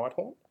previously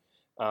Nighthorn.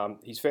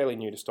 He's fairly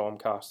new to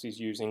Stormcast. He's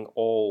using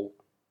all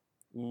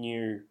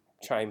new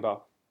chamber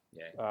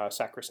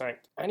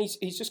Sacrosanct. And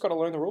he's just got to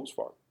learn the rules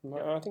for it.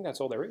 I think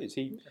that's all there is.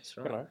 That's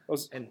right.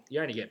 And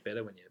you only get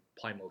better when you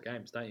play more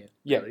games, don't you?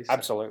 Yeah, really?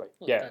 absolutely.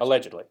 Look,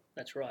 Allegedly.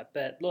 That's right.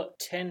 But look,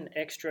 10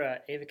 extra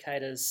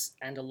Evocators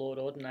and a Lord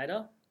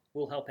Ordinator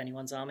will help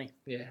anyone's army.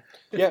 Yeah.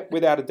 Yeah,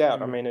 without a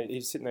doubt. I mean,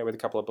 he's sitting there with a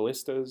couple of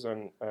ballistas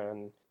and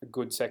a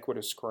good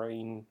Sequitur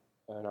screen,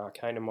 an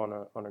Arcanum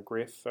on a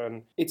Griff,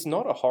 and it's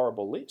not a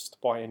horrible list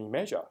by any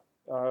measure.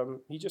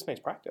 He just needs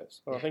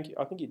practice. And I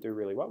think he'd do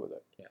really well with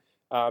it. Yeah.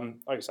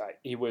 Like I say,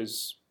 he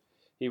was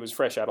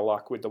fresh out of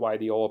luck with the way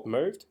the orb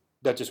moved.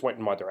 That just went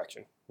in my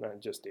direction. No,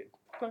 it just did.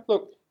 But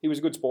look, he was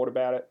a good sport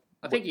about it.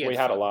 I think we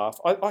had a laugh.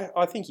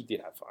 I think he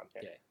did have fun.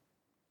 Yeah.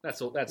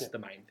 That's all. That's the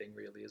main thing,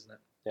 really, isn't it?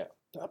 Yeah.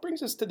 That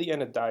brings us to the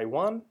end of day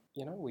one.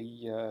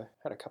 We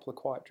had a couple of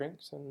quiet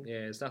drinks and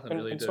there's nothing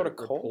really to sort of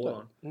report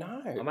on.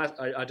 No.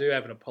 I do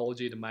have an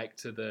apology to make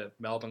to the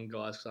Melbourne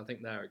guys because I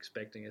think they were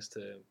expecting us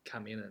to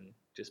come in and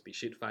just be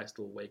shit-faced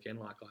all weekend,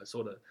 like I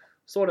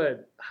sort of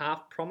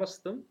half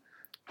promised them.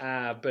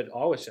 But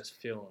I was just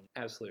feeling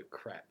absolute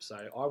crap. So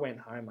I went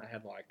home. I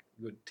had like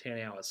a good 10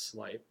 hours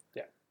sleep.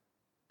 Yeah.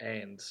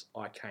 And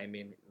I came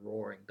in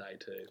roaring day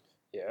two.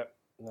 Yeah,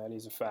 that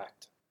is a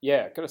fact.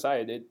 Yeah, got to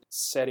say,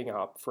 setting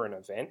up for an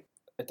event,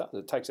 it does.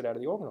 It takes it out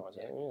of the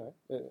organiser.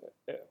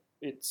 Yeah.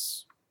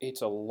 It's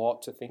a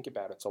lot to think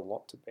about. It's a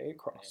lot to bear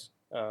across.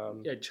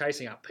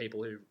 Chasing up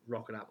people who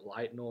rocking up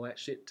late and all that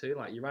shit too.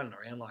 Like you're running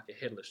around like a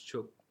headless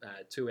chook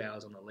 2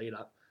 hours on the lead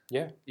up.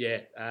 Yeah.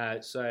 Yeah.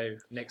 So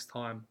next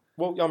time.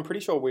 Well, I'm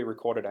pretty sure we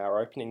recorded our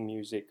opening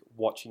music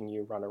watching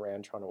you run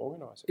around trying to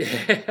organise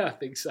it. Yeah, I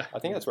think so. I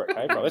think that's where it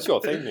came from. That's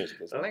your theme music,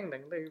 isn't it? Ding,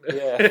 ding, ding.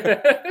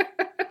 Yeah.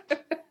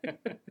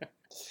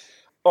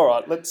 All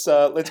right, let's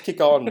kick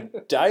on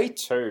day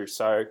two.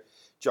 So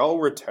Joel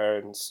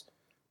returns,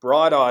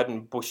 bright-eyed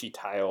and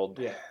bushy-tailed.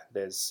 Yeah.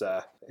 There's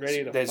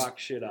ready to fuck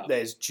shit up.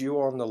 There's dew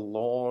on the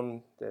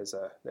lawn. There's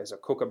a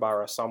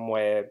kookaburra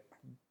somewhere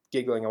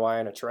giggling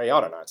away in a tree.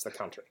 I don't know. It's the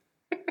country.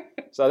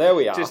 So there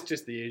we are.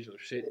 Just the usual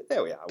shit.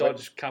 There we are.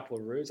 Dodged a couple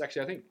of roos.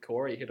 Actually, I think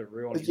Corey hit a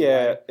roo on his way.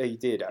 Yeah, he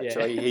did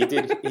actually. Yeah.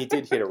 He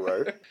did hit a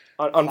roo.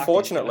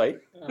 Unfortunately,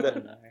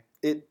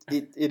 it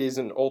is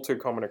an all too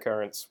common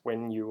occurrence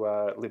when you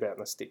live out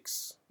in the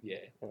sticks. Yeah.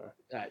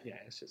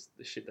 It's just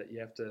the shit that you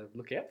have to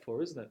look out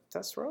for, isn't it?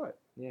 That's right.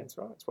 Yeah. That's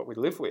right. It's what we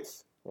live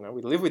with.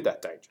 We live with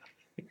that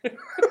danger.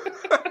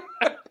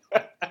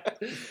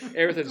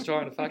 Everything's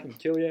trying to fucking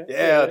kill you.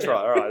 Yeah, that's right.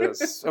 All right.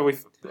 So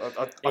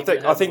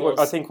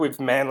I think we've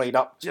manlied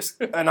up just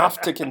enough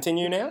to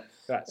continue now.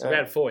 Right. So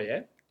round four,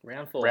 yeah.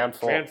 Round four. Round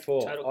four.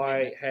 Total I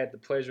commitment. had the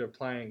pleasure of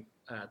playing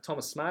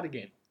Thomas Smart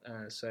again.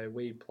 So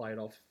we played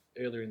off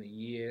earlier in the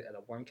year at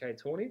a 1K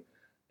tourney,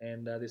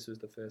 and this was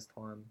the first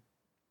time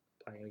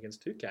playing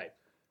against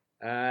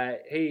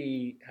 2K.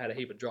 He had a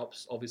heap of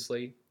drops,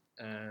 obviously.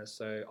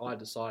 So I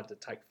decided to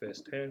take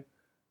first turn.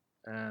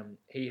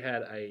 He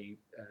had a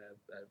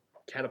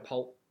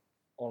catapult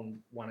on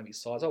one of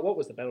his sides. Oh, what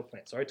was the battle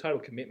plan? Sorry, total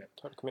commitment.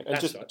 Total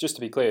commitment. And just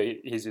to be clear,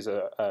 his is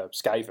a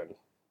Skaven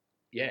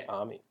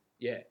army.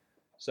 Yeah.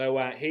 So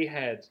he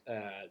had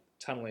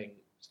tunneling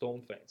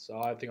Stormfiends.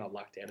 So I think I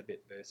lucked out a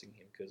bit versing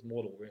him because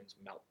mortal wounds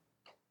melt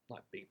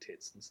like big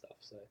tits and stuff.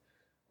 So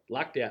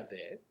lucked out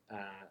there.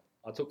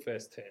 I took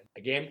first turn.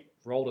 Again,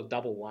 rolled a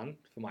double one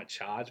for my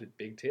charge with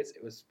big tits.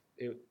 It was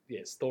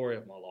story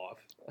of my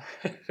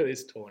life for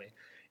this tourney.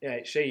 Yeah,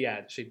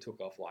 she took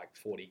off like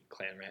 40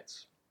 clan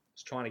rats.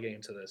 Was trying to get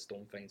into the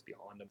storm fiends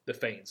behind them. The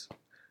fiends,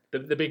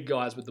 the big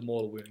guys with the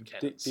mortal wound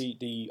cannons.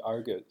 The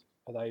ogres,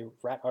 are they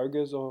rat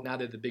ogres or? No,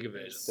 they're the bigger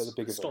versions. They're the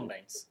bigger Storm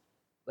versions. Fiends.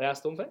 They are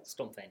storm fiends.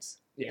 Storm Fiends.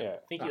 Yeah. I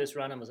think you just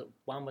run them. Was it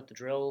one with the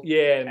drill?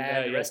 Yeah,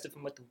 and the rest of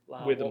them with the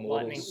with the warp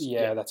mortals. lightning.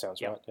 Yeah, that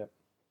sounds right. Yeah.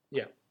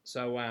 Yeah.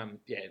 So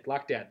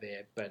lucked out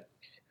there, but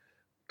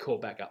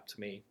caught back up to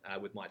me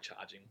with my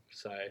charging.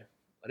 So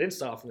I didn't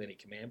start off with any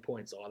command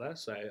points either.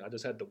 So I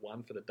just had the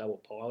one for the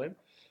double pile-in.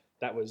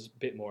 That was a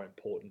bit more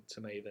important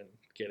to me than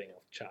getting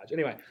off charge.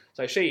 Anyway,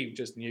 so she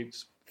just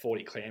nukes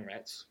 40 clan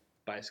rats,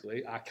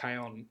 basically.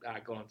 Archaon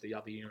got onto the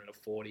other unit of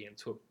 40 and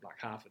took like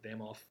half of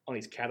them off. On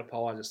his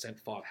catapult, I just sent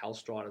 5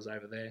 Hellstriders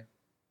over there.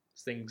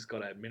 This thing's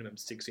got a minimum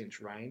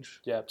 6-inch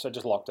range. Yeah, so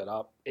just locked it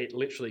up. It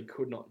literally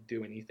could not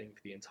do anything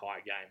for the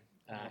entire game.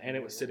 And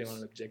it was sitting on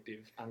an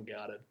objective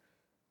unguarded.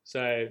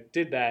 So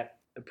did that,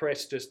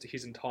 oppressed just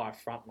his entire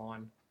front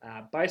line.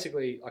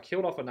 Basically, I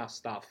killed off enough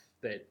stuff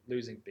that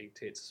losing big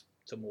tits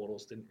to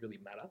mortals didn't really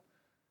matter.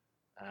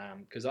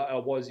 Because I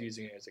was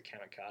using it as a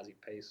kamikaze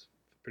piece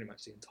pretty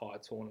much the entire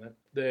tournament.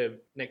 The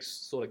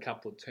next sort of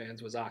couple of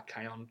turns was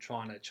Archaon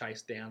trying to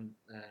chase down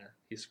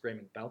his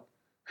Screaming Bell.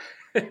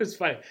 It was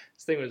funny.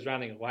 This thing was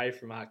running away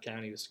from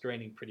Archaon. He was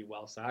screening pretty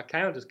well. So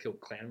Archaon just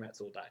killed clan rats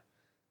all day.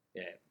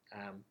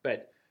 Yeah.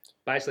 But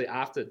basically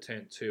after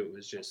turn 2, it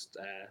was just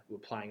we're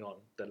playing on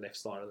the left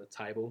side of the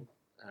table.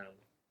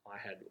 I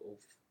had all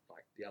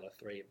like the other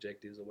 3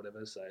 objectives or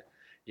whatever. So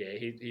yeah,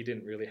 he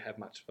didn't really have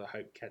much of a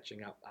hope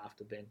catching up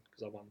after then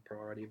because I won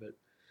priority. But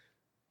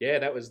yeah,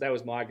 that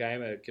was my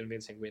game, a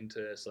convincing win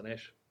to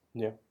Slaanesh.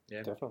 Yeah,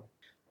 definitely.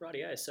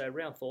 Rightio. So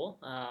round 4,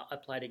 I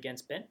played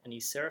against Bent and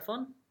his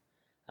Seraphon.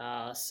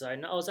 I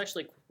was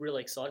actually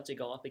really excited to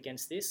go up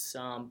against this.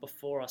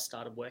 Before I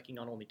started working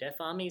on all my Death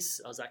armies,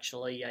 I was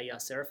actually a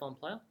Seraphon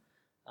player,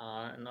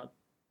 and I've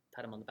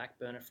had him on the back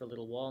burner for a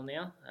little while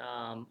now.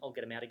 I'll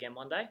get him out again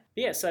one day.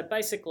 But yeah, so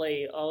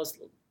basically I was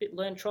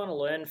trying to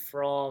learn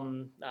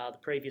from the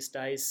previous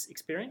day's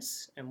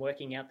experience and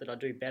working out that I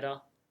do better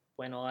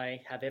when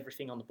I have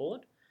everything on the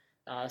board.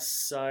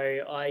 So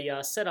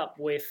I set up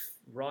with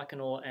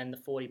Reikenor and the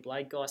 40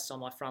 Blade Geist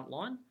on my front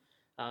line.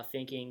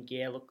 Thinking,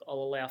 yeah, look, I'll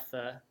allow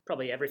for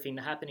probably everything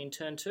to happen in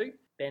turn 2.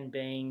 Ben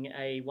being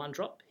a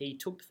 1-drop, he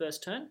took the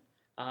first turn,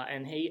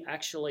 and he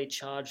actually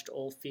charged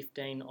all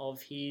 15 of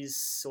his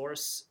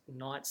Saurus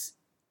Knights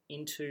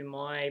into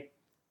my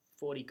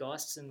 40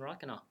 Geists and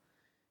Reikenor,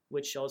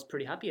 which I was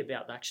pretty happy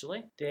about,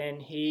 actually. Then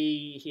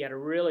he had a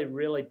really,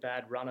 really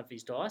bad run of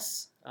his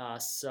dice,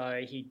 so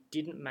he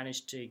didn't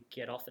manage to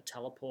get off a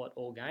teleport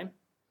all game.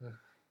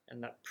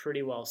 And that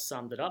pretty well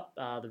summed it up.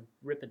 The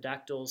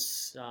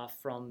Ripperdactyls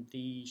from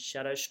the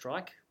Shadow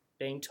Strike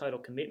being total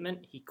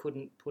commitment, he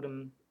couldn't put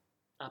them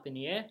up in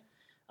the air,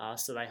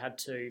 so they had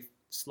to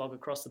slog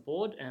across the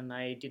board, and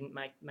they didn't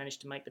manage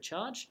to make the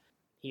charge.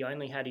 He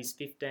only had his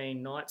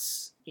 15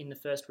 Knights in the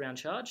first round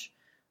charge,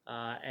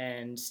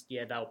 and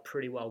yeah, they were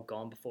pretty well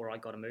gone before I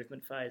got a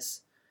movement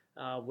phase,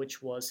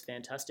 which was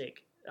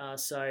fantastic.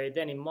 So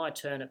then in my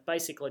turn, it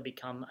basically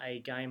become a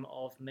game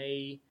of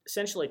me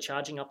essentially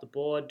charging up the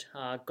board,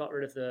 got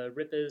rid of the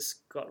Rippers,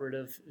 got rid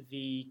of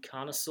the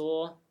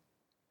Carnosaur,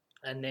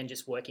 and then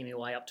just working my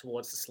way up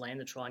towards the Slan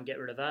to try and get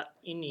rid of that.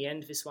 In the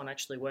end, this one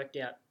actually worked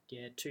out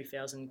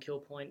 2,000 kill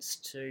points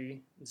to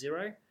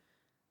 0.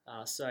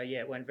 So yeah,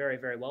 it went very,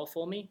 very well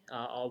for me.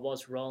 I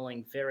was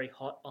rolling very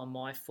hot on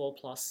my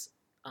 4+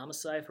 armor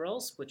save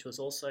rolls, which was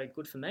also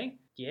good for me.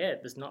 Yeah,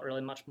 there's not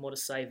really much more to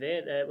say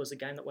there. It was a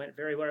game that went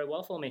very, very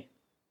well for me.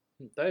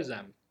 Those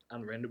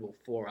unrenderable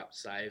 4-up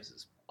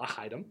saves, I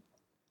hate them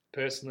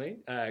personally,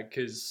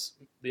 because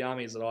the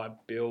armies that I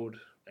build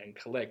and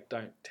collect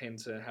don't tend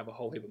to have a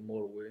whole heap of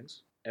mortal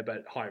wounds,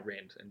 but high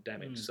rend and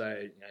damage.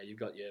 So you've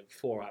got your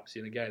 4-ups,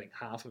 you're negating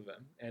half of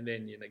them, and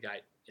then you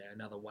negate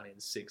another 1 in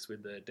 6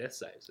 with the death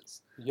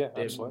saves. They're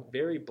absolutely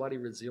very bloody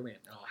resilient.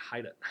 And I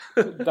hate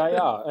it. They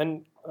are,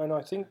 and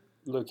I think,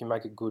 Luke, you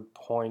make a good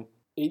point.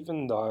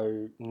 Even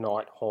though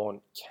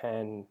Nighthaunt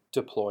can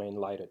deploy in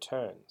later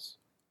turns,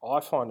 I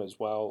find as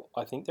well,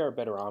 I think they're a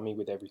better army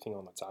with everything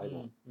on the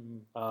table.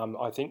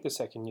 I think the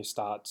second you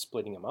start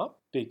splitting them up,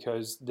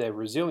 because they're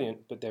resilient,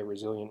 but they're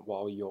resilient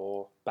while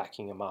you're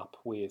backing them up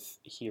with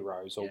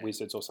heroes or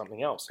wizards or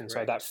something else. And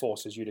so that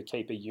forces you to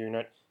keep a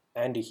unit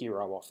and a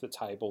hero off the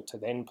table to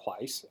then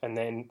place, and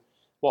then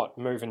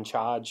move and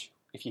charge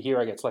if your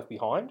hero gets left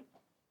behind,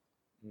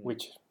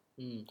 which...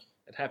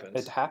 It happens.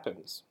 It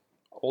happens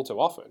all too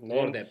often. A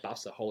lot of their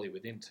buffs are wholly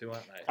within too,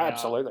 aren't they?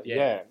 Absolutely,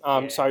 yeah.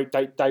 So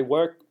they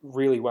work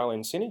really well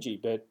in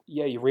synergy, but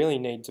yeah, you really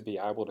need to be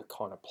able to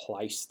kind of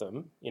place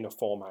them in a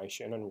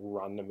formation and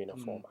run them in a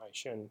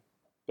formation,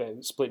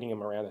 but splitting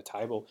them around the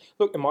table.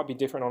 Look, it might be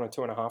different on a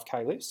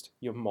 2.5K list.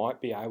 You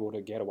might be able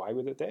to get away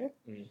with it there.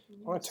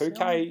 On a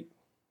 2K,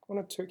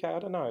 I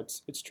don't know.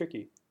 It's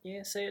tricky.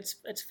 Yeah, so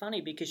it's funny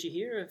because you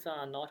hear of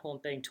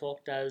Nighthaunt being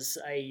talked as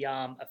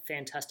a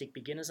fantastic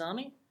beginner's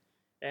army.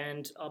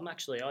 And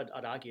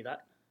I'd argue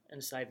that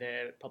and say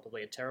they're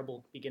probably a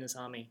terrible beginner's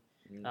army.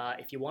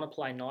 If you want to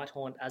play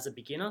Nighthaunt as a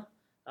beginner,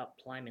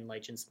 play him in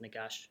Legions of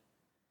Nagash.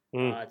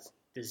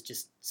 There's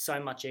just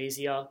so much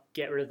easier.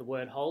 Get rid of the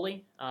word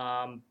holy.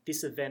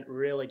 This event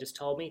really just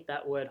told me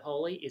that word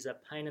holy is a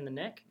pain in the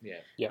neck.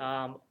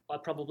 I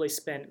probably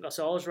I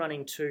was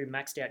running 2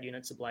 maxed out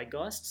units of Blade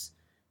Geists,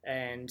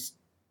 and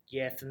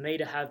yeah, for me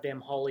to have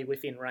them wholly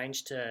within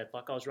range I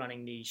was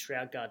running the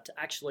Shroud Guard to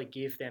actually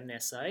give them their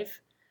save.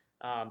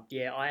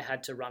 I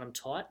had to run them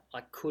tight.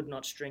 I could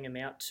not string them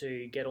out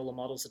to get all the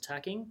models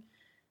attacking.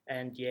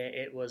 And yeah,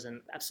 it was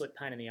an absolute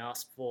pain in the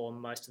ass for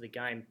most of the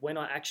game. When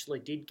I actually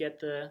did get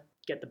the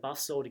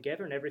buffs all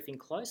together and everything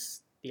close,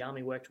 the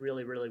army worked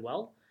really, really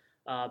well.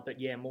 But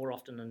yeah, more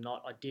often than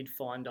not, I did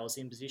find I was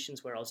in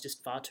positions where I was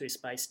just far too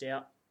spaced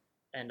out.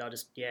 And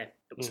it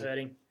was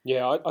hurting.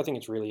 Yeah, I think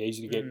it's really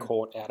easy to get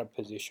caught out of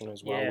position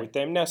as well with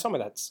them. Now, some of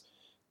that's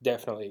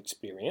definitely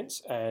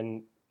experience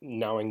and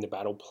knowing the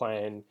battle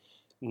plan,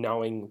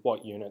 knowing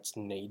what units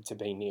need to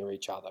be near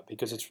each other,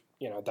 because it's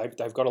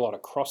they've got a lot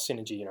of cross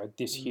synergy.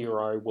 This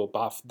hero will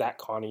buff that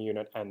kind of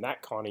unit and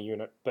that kind of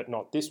unit, but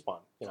not this one.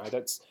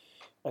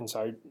 And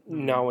so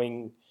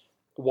knowing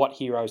what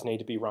heroes need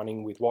to be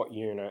running with what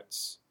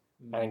units,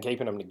 Mm. and then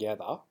keeping them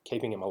together,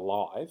 keeping them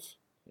alive.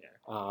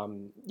 Yeah.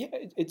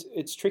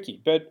 It's tricky,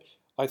 but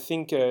I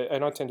think,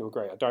 and I tend to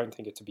agree. I don't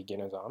think it's a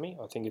beginner's army.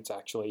 I think it's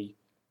actually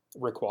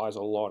requires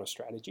a lot of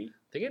strategy.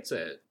 I think it's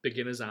a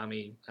beginner's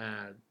army.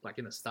 Like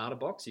in the starter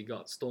box, you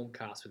got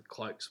Stormcast with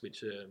cloaks,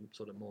 which are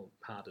sort of more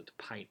harder to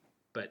paint.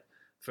 But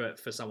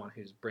for someone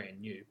who's brand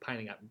new,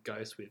 painting up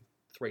Ghost with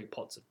 3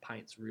 pots of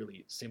paint's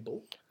really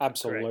simple.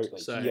 Absolutely. Correct.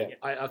 So yeah.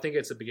 I think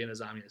it's a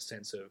beginner's army in the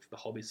sense of the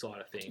hobby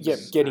side of things. Yeah,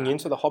 getting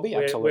into the hobby,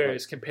 absolutely.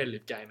 Whereas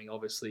competitive gaming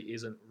obviously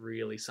isn't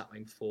really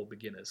something for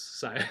beginners.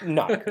 So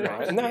No,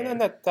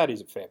 that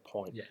is a fair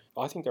point. Yeah.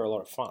 I think they're a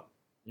lot of fun.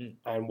 Mm.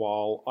 And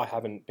while I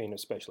haven't been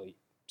especially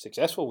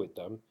successful with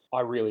them,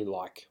 I really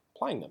like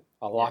playing them.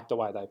 I like the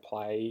way they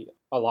play.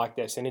 I like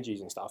their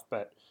synergies and stuff.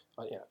 But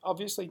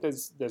obviously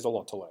there's a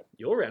lot to learn.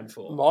 Your round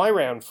 4. My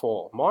round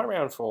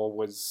four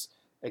was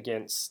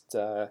against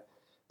the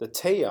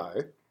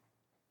TO,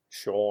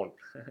 Sean.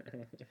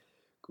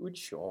 Good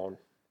Sean.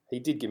 He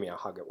did give me a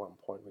hug at one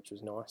point, which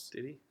was nice.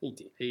 Did he? He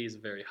did. He is a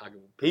very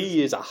huggable person.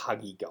 He is a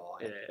huggy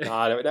guy. Yeah.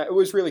 No, it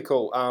was really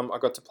cool. I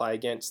got to play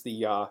against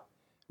the, am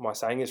I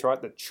saying this right?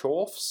 The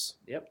Chorfs,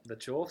 Yep, the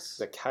Chorfs.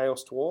 the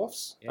Chaos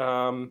Dwarfs.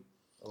 Yeah.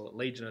 Or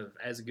Legion of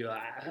Azagul.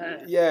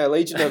 Yeah,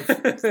 Legion of,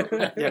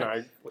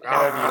 Yeah.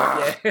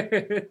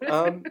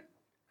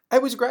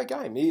 it was a great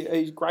game.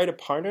 He's a great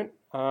opponent.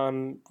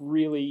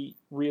 Really,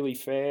 really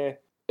fair.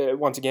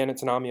 Once again,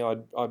 it's an army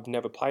I've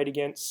never played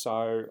against,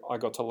 so I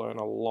got to learn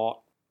a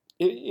lot.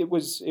 It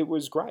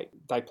was great.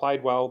 They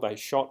played well. They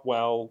shot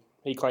well.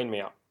 He cleaned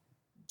me up,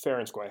 fair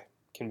and square,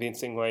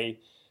 convincingly,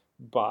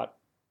 but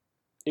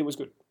it was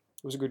good.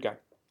 It was a good game.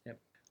 Yep.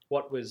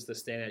 What was the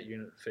standout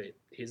unit for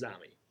his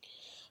army?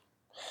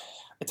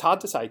 It's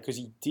hard to say because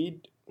he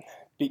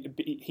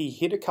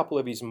hit a couple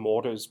of his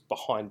mortars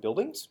behind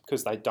buildings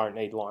because they don't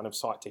need line of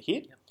sight to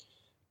hit. Yep.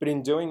 But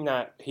in doing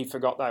that, he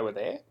forgot they were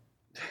there.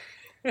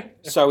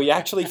 So he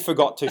actually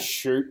forgot to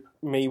shoot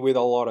me with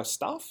a lot of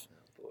stuff.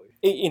 Oh, boy.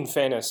 In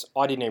fairness,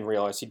 I didn't even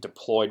realise he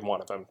deployed one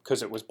of them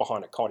because it was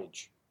behind a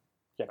cottage.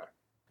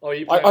 Oh,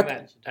 you played I- on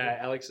that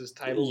Alex's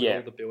table Yeah.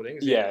 with all the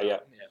buildings? Yeah.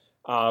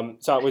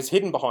 So it was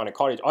hidden behind a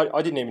cottage.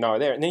 I didn't even know it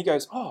there. And then he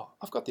goes, "Oh,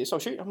 I've got this. I'll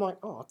shoot." I'm like,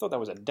 "Oh, I thought that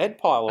was a dead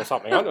pile or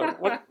something. I don't,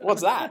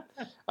 what's that?"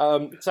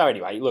 So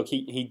anyway, look,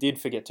 he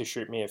did forget to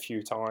shoot me a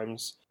few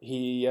times.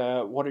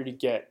 What did he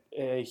get?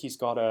 He's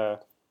got a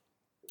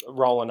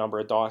roll a number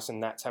of dice,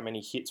 and that's how many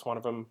hits one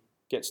of them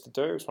gets to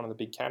do. It's one of the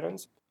big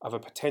cannons. Of a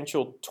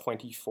potential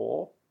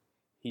 24,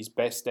 his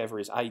best ever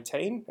is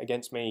 18.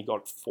 Against me, he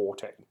got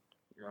 14.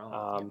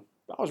 Right.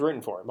 I was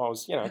rooting for him. I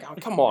was, going,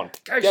 come on,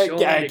 Go, get Sean,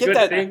 you get good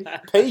that thing.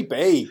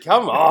 PB.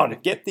 Come on,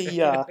 get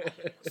the.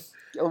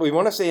 We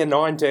want to see a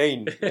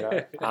 19.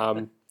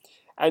 And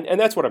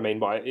that's what I mean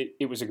by it.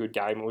 It was a good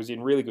game. It was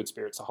in really good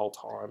spirits the whole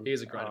time. He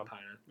is a great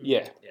opponent.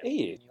 Yeah, Yeah.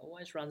 he is. He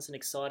always runs an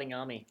exciting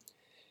army.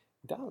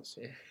 He does.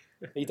 Yeah.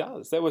 He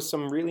does. There was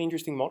some really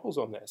interesting models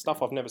on there,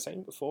 stuff I've never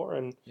seen before,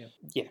 and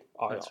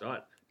That's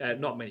right.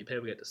 Not many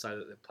people get to say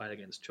that they've played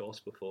against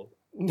Chorfs before.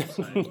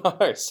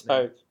 no.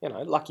 So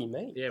lucky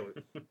me. Yeah,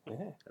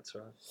 Yeah. that's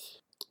right.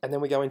 And then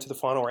we go into the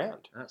final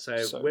round.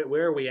 So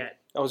where are we at?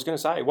 I was going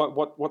to say,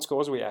 what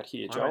scores are we at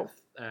here, I'm Joel?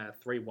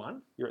 at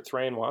 3-1. You're at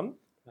 3-1.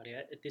 Rightio.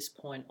 At this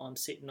point, I'm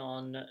sitting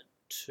on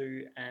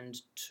 2-2.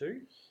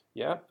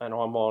 Yeah, and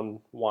I'm on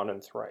 1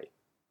 and 3.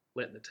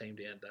 Letting the team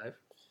down, Dave.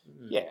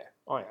 Yeah,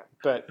 I am.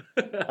 But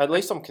at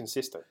least I'm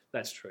consistent.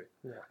 That's true.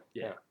 Yeah.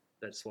 Yeah.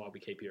 That's why we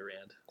keep you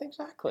around.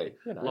 Exactly.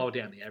 Lower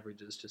down the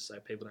averages just so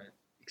people don't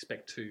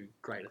expect too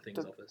greater things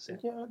of us.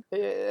 Yeah.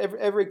 Yeah,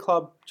 every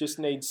club just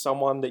needs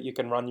someone that you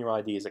can run your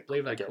ideas I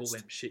believe they call against.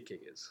 them shit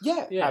kickers.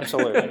 Yeah, Yeah.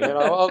 absolutely.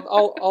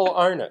 I'll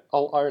own it.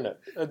 I'll own it.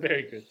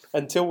 Very good.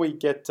 Until we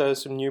get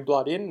some new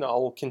blood in,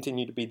 I'll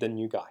continue to be the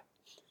new guy.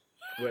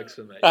 Works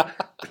for me.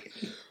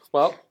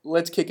 Well,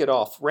 let's kick it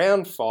off.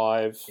 Round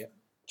 5. Yep.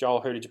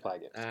 Joel, who did you play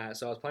against?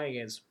 So I was playing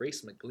against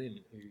Reese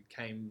McGlynn, who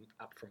came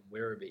up from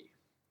Werribee.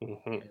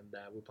 Mm-hmm. And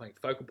we're playing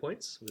Focal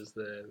Points, was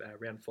the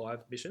round 5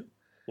 mission.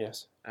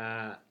 Yes.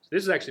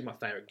 This is actually my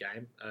favourite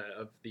game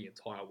of the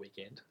entire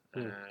weekend.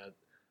 Mm.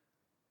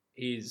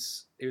 He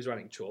was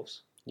running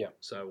Chorfs. Yeah.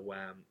 So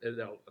they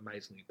were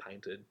amazingly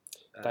painted.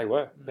 They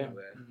were. They Yeah.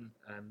 were.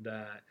 And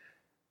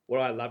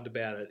what I loved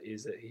about it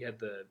is that he had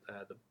the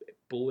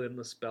bull in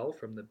the spell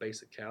from the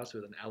Beast of Chaos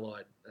with an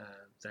allied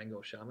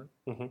Zangor Shaman.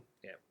 Mm-hmm.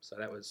 Yeah. So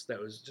that was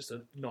just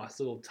a nice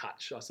little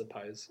touch, I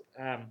suppose.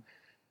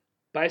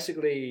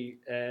 Basically,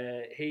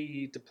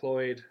 he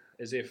deployed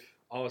as if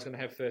I was going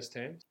to have first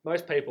turn.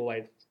 Most people,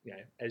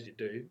 as you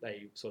do,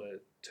 they sort of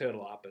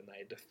turtle up and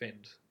they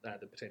defend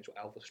the potential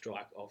alpha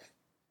strike of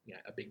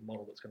a big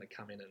model that's going to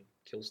come in and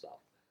kill stuff.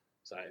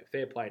 So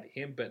fair play to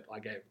him, but I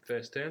gave him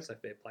first turn, so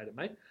fair play to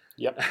me.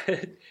 Yep. He,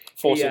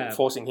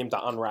 Forcing him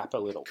to unwrap a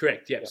little.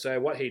 Correct, yep. Yep. So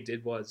what he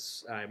did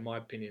was, in my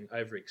opinion,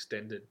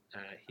 overextended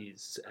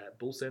his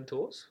Bull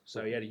Centaurs.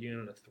 So he had a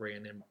unit of 3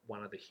 and then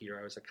one of the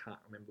heroes. I can't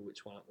remember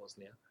which one it was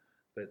now.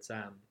 But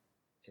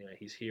anyway,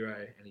 his hero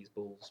and his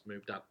bulls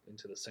moved up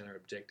into the center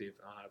objective.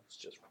 I was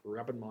just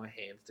rubbing my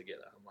hands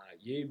together. I'm like,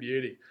 you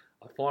beauty.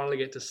 I finally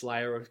get to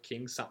Slayer of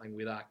Kings something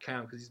with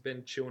Archaon because he's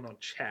been chewing on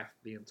chaff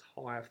the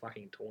entire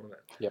fucking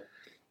tournament. Yep.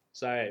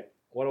 So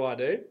what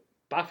do?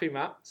 Buff him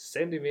up,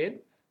 send him in,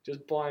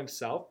 just by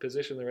himself,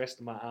 position the rest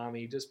of my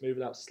army, just move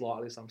it up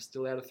slightly so I'm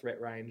still out of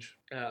threat range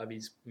of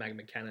his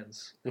magma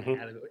cannons,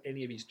 out of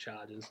any of his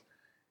charges.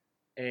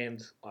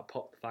 And I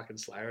popped the fucking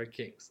Slayer of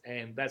Kings.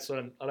 And that's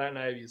when, I don't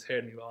know if you've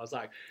heard me, but I was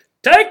like,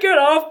 take it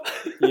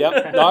off!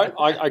 Yep. No,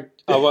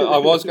 I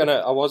was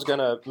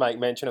gonna make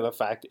mention of the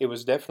fact it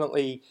was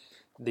definitely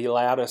the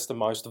loudest and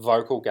most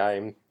vocal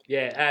game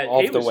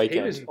of the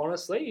weekend.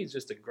 Honestly, he's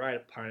just a great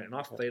opponent, and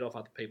I feed off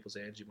other people's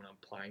energy when I'm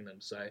playing them.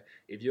 So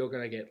if you're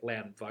going to get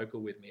loud and vocal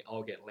with me,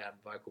 I'll get loud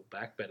and vocal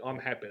back. But I'm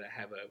happy to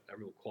have a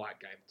real quiet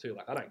game too.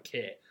 Like, I don't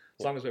care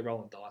as long as we're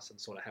rolling dice and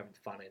sort of having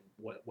fun in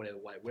whatever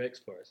way works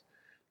for us.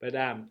 But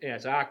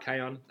so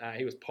Archaon,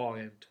 he was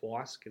piling in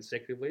twice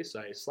consecutively.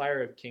 So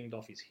Slayer of Kinged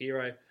off his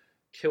hero,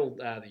 killed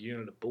the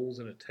unit of bulls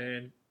in a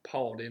turn,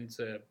 piled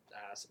into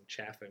some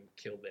chaff and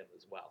killed them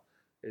as well.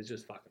 It was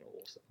just fucking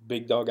awesome.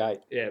 Big Dog 8.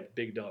 Yeah,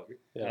 Big Dog.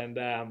 Yeah.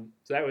 And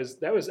so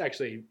that was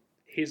actually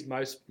his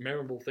most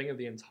memorable thing of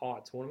the entire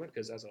tournament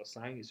because, as I was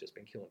saying, he's just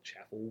been killing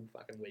chaff all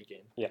fucking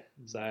weekend. Yeah.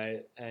 So,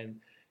 and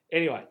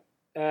anyway,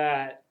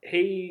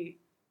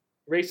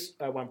 Reese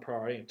won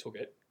priority and took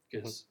it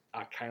because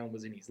Archaon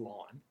was in his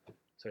line.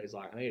 So he's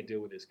like, I need to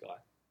deal with this guy.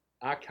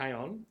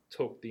 Archaon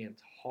took the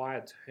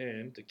entire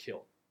turn to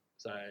kill.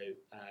 So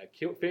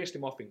finished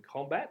him off in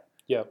combat.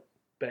 Yep.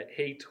 But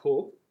he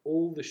took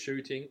all the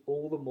shooting,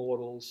 all the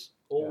mortals,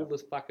 all the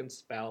fucking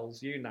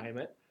spells, you name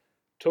it.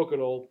 Took it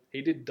all.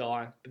 He did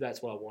die, but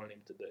that's what I wanted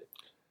him to do.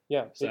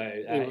 Yeah. So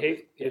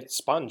it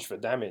sponged for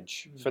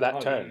damage for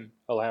that turn,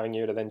 allowing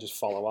you to then just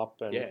follow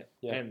up. And,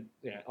 And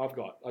I've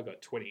got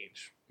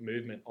 20-inch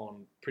movement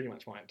on pretty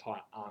much my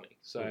entire army.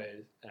 So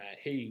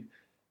he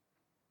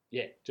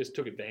just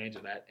took advantage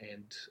of that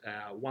and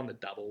won the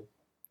double.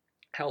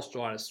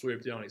 Hellstrider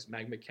swooped in on his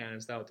magma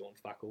cannons. They were doing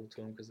fuck all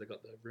to him because they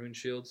got the rune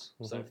shields,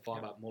 so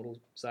 5-up mortal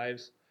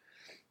saves.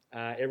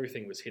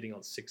 Everything was hitting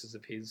on 6s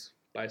of his,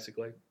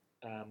 basically.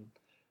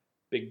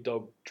 Big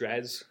Dog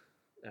Draz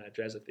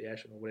of the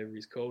Ashen or whatever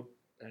he's called,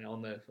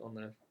 on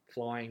the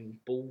flying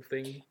bull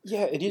thing.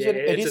 Yeah, it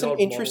is an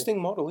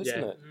interesting model,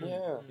 isn't it?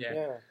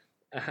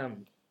 Yeah.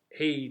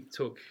 He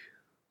took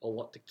a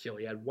lot to kill.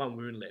 He had 1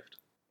 wound left.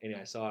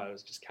 Anyway, so I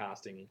was just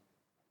casting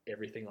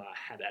everything I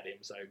had at him.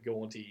 So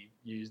Gaunty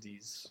used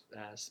his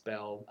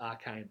spell,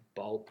 Arcane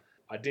Bolt.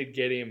 I did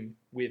get him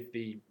with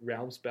the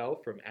Realm spell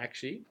from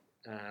Akshi,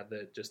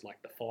 just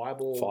like the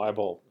Fireball.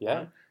 Fireball,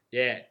 yeah.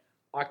 Yeah.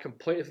 I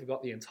completely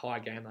forgot the entire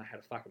game I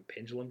had a fucking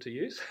pendulum to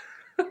use.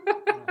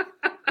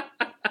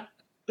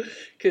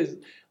 Because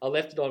I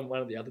left it on one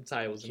of the other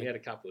tables and we had a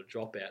couple of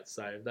dropouts,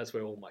 so that's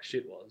where all my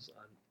shit was.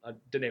 I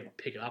didn't even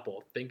pick it up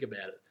or think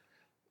about it.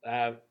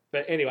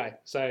 But anyway,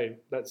 so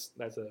that's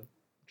a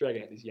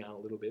dragging out this yarn a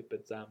little bit,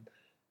 but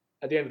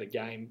at the end of the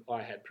game,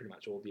 I had pretty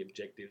much all the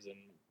objectives and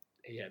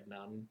he had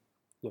none.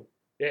 Yep.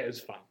 Yeah, it was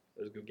fun.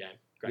 It was a good game.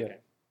 Great game.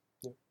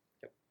 Yep.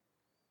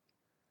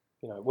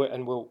 You know,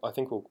 and I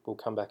think we'll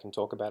come back and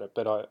talk about it,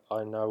 but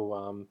I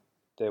know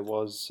there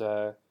was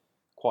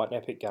quite an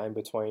epic game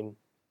between,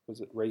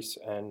 was it Reese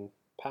and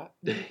Pat?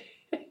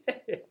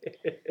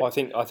 Well,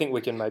 I think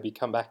we can maybe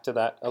come back to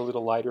that a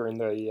little later in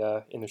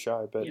the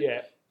show, but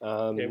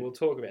we'll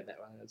talk about that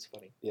one. That's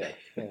funny. Yeah,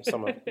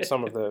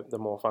 some of the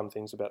more fun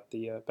things about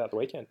the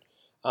weekend.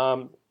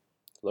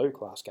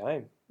 Luke, last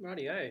game.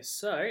 Rightio.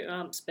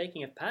 So,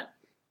 speaking of Pat,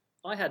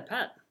 I had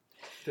Pat,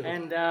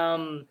 and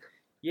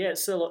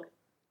so look,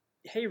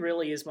 he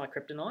really is my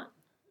kryptonite.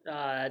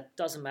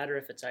 Doesn't matter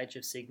if it's Age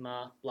of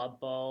Sigmar, Blood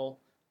Bowl.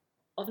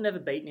 I've never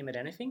beaten him at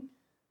anything.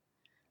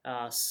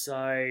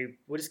 So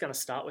we're just going to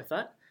start with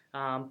that.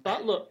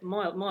 But look,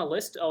 my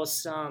list, I was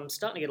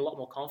starting to get a lot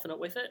more confident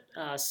with it.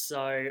 So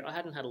I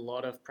hadn't had a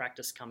lot of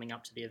practice coming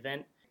up to the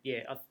event. Yeah,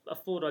 I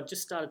thought I'd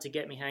just started to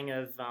get me hang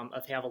of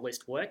how the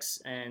list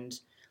works. And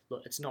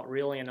look, it's not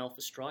really an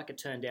Alpha Strike. It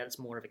turned out it's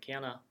more of a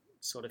counter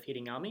sort of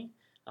hitting army.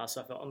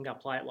 So I thought I'm going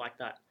to play it like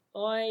that.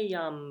 I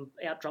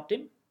outdropped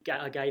him.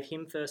 I gave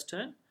him first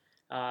turn.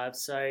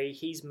 So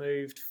he's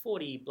moved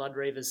 40 Blood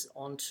Reavers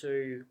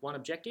onto one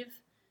objective.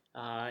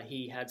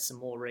 He had some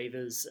more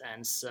Reavers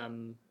and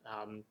some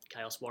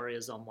Chaos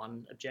Warriors on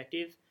one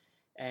objective.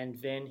 And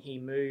then he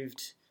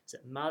moved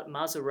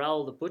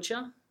Mazarel the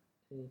Butcher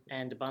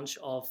and a bunch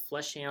of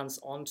Fleshhounds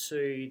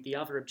onto the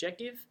other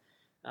objective,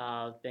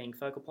 being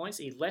focal points.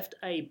 He left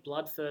a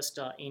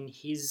Bloodthirster in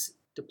his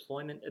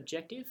deployment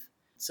objective.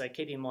 So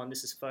keep in mind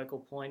this is focal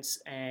points.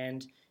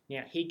 And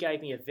now he gave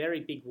me a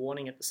very big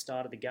warning at the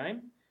start of the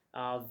game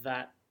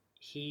that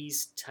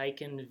he's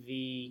taken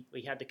he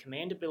had the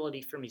command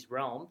ability from his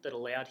realm that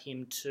allowed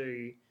him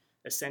to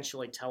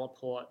essentially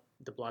teleport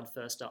the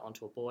Bloodthirster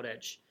onto a board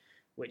edge,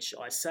 which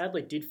I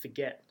sadly did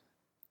forget.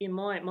 In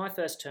my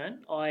first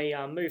turn,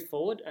 I moved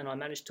forward and I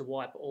managed to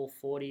wipe all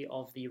 40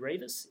 of the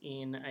Reavers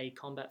in a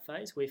combat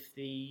phase with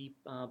the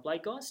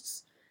Blade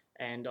Geists.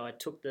 and I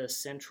took the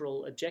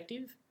central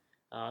objective.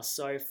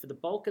 So for the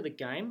bulk of the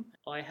game,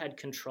 I had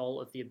control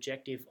of the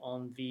objective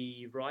on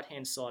the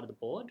right-hand side of the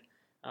board.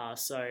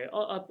 So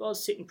I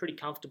was sitting pretty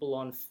comfortable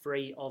on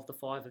 3 of the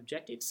 5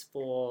 objectives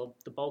for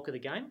the bulk of the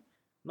game.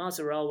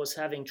 Mazarel was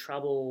having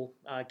trouble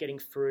getting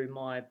through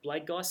my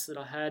Blade Geist that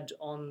I had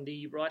on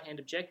the right-hand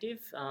objective.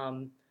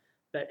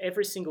 But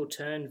every single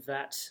turn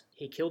that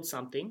he killed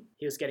something,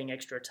 he was getting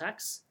extra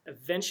attacks.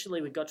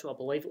 Eventually we got to, I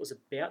believe it was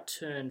about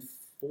turn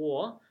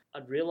 4,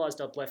 I'd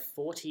realised I'd left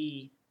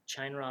 40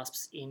 chain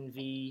rasps in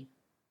the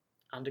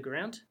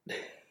underground.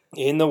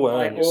 In the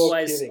worms.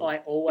 I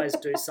always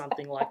do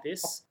something like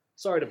this.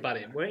 Sorry to butt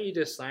in. Weren't you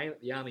just saying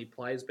that the army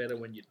plays better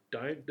when you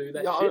don't do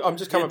that Yeah, shit? I'm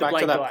just coming back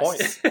to that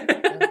point.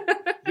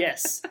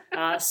 Yes.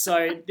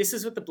 So this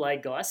is with the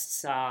Blade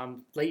Geists.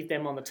 Leave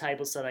them on the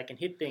table so they can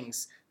hit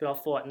things. But I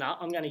thought, no,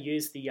 I'm going to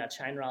use the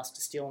Chain Rasps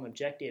to steal an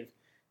objective.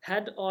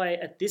 Had I,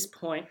 at this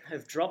point,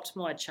 have dropped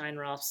my Chain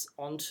Rasps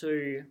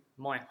onto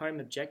my home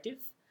objective,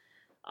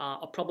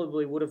 I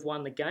probably would have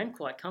won the game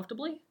quite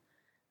comfortably.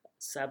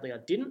 Sadly, I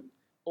didn't.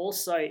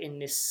 Also, in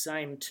this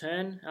same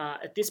turn,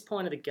 at this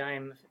point of the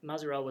game,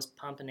 Mazarel was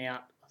pumping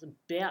out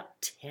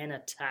about 10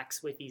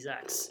 attacks with his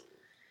axe.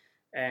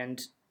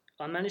 And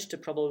I managed to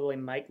probably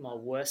make my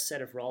worst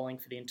set of rolling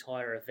for the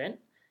entire event.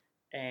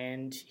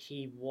 And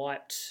he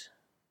wiped,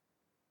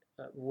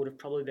 would have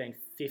probably been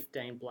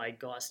 15 Blade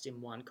Geist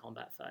in one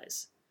combat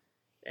phase.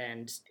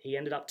 And he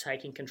ended up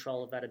taking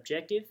control of that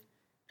objective.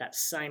 That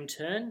same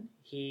turn,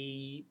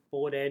 he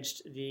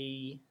board-edged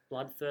the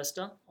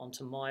Bloodthirster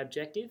onto my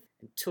objective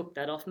and took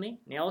that off me.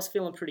 Now, I was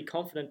feeling pretty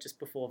confident just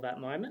before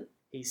that moment.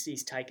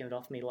 He's taken it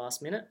off me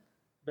last minute.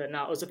 But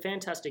no, it was a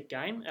fantastic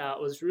game.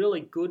 It was really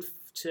good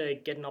to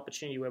get an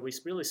opportunity where we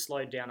really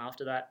slowed down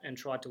after that and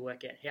tried to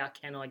work out how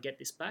can I get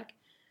this back?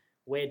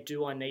 Where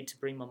do I need to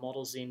bring my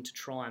models in to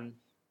try and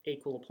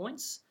equal the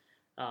points?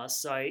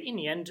 So in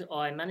the end,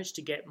 I managed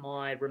to get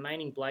my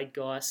remaining Blade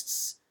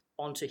Geists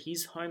onto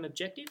his home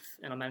objective,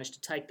 and I managed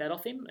to take that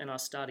off him, and I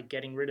started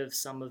getting rid of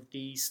some of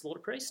the Slaughter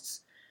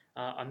Priests.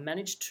 I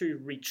managed to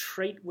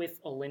retreat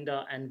with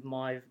Olinda and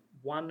my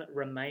one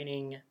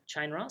remaining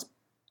Chain Rasp,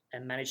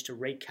 and managed to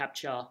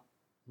recapture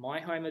my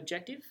home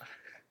objective.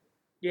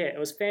 Yeah, it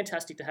was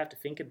fantastic to have to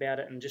think about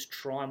it and just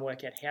try and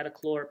work out how to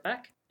claw it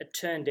back. It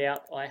turned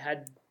out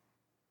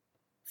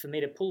for me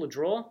to pull a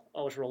draw,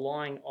 I was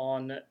relying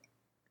on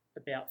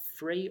about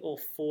 3 or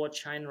 4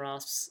 Chain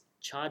Rasps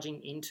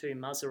charging into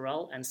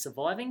Mazarel and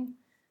surviving,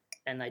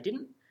 and they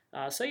didn't.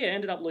 So yeah,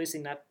 ended up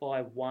losing that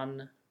by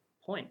 1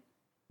 point,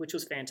 which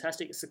was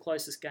fantastic. It's the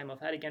closest game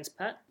I've had against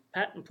Pat.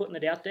 Pat, I'm putting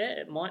it out there.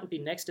 It mightn't be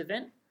next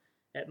event.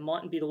 It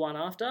mightn't be the one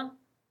after,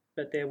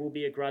 but there will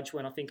be a grudge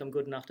when I think I'm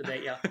good enough to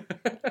beat you.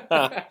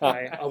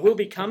 I will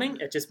be coming.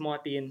 It just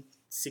might be in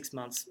 6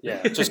 months.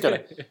 Yeah, just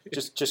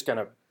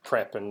gonna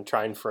prep and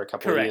train for a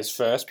couple of years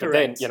first. But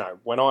Correct. then,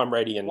 when I'm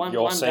ready and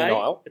you're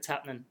senile, day, it's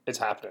happening. It's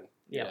happening.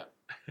 Yeah.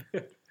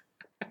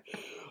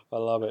 I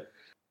love it.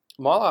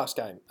 My last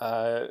game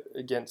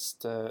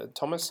against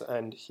Thomas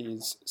and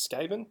his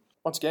Skaven.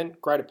 Once again,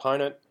 great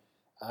opponent.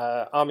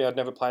 Army I'd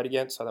never played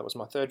against, so that was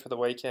my third for the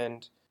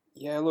weekend.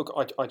 Yeah, look,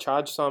 I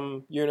charged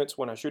some units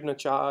when I shouldn't have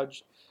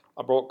charged.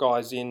 I brought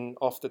guys in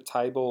off the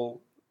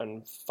table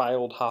and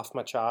failed half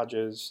my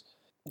charges.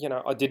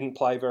 I didn't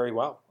play very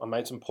well. I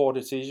made some poor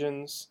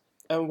decisions.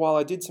 And while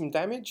I did some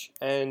damage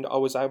and I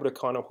was able to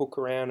kind of hook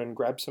around and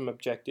grab some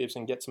objectives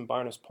and get some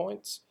bonus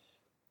points,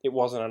 it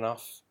wasn't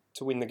enough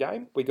to win the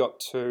game. We got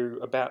to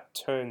about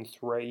turn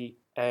 3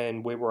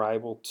 and we were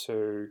able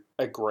to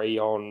agree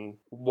on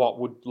what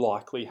would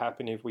likely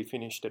happen if we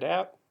finished it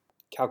out.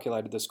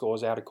 Calculated the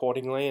scores out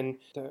accordingly,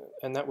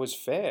 and that was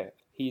fair.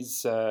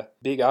 His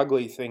big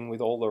ugly thing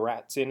with all the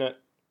rats in it,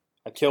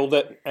 I killed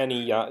it, and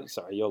he...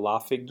 sorry, you're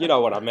laughing. You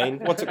know what I mean.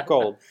 What's it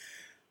called?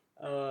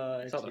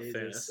 It's not the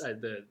furnace.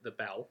 The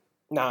bell.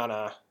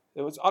 Nah.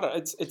 It was.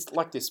 It's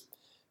like this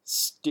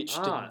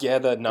stitched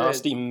together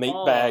nasty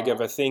meat bag of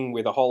a thing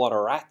with a whole lot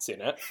of rats in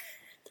it.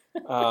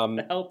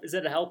 Is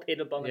it a Hell Pit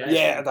Abomination?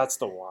 Yeah, that's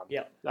the one.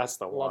 Yep. That's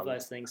the one. Love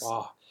those things.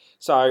 Oh.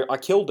 So I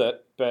killed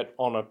it, but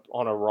on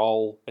a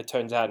roll, it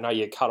turns out, no,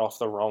 you cut off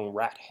the wrong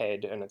rat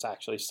head and it's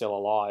actually still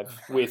alive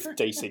with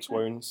D6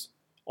 wounds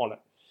on it.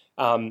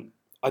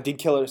 I did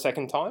kill it a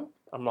second time.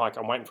 I'm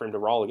waiting for him to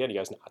roll again. He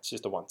goes, no, it's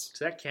just a once. Does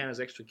that count as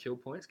extra kill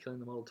points, killing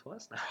the model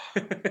twice? No.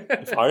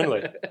 If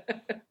only.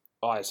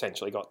 I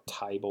essentially got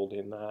tabled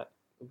in that.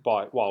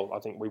 I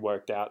think we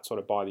worked out sort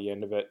of by the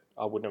end of it,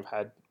 I wouldn't have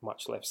had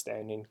much left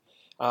standing.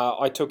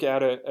 I took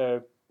out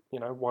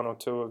one or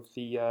two of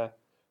the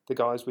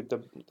guys with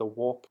the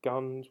warp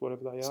guns,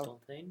 whatever they are. Storm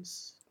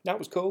Fiends. That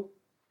was cool.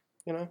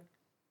 I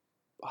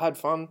had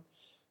fun.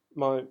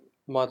 My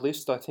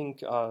list, I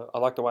think, I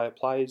like the way it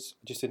plays.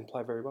 I just didn't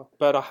play very well.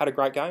 But I had a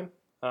great game.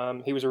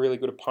 He was a really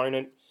good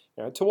opponent.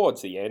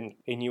 Towards the end,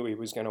 he knew he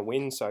was going to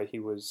win, so he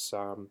was,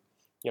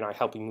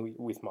 helping me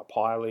with my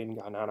piling,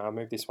 going, no,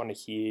 move this one to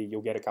here,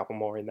 you'll get a couple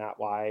more in that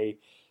way.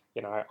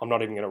 I'm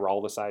not even going to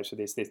roll the saves for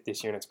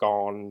this unit's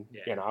gone,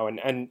 yeah.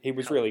 And he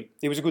was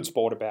a good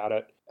sport about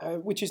it.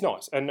 which is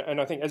nice. And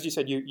I think, as you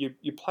said, you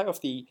play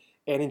off the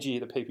energy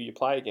of the people you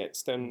play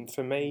against. And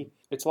for me,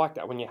 it's like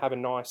that when you have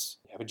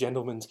a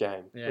gentleman's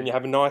game. Yeah. When you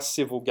have a nice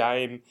civil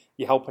game,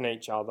 you're helping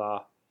each other,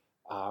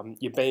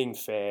 you're being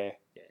fair.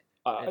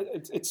 Yeah.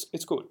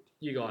 It's good.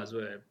 You guys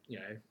were,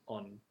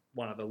 on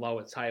one of the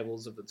lower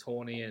tables of the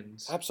tourney,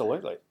 and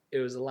Absolutely. it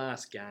was the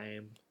last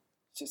game.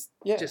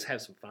 Just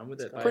have some fun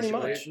with it. Pretty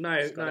basically.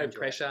 much. No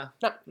pressure.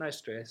 No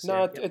stress.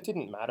 No, Yeah. it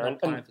didn't matter.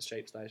 Not playing for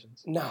sheep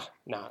stations. No.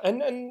 And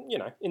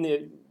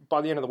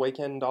by the end of the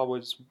weekend, I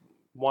was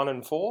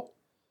 1-4,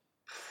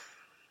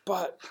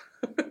 but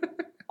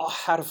I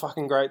had a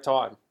fucking great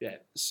time. Yeah.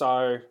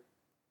 So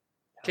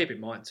keep in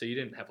mind, so you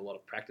didn't have a lot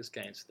of practice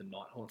games for the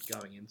Nighthawk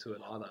going into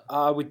it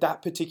either. With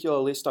that particular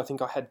list, I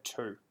think I had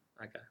 2.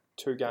 Okay.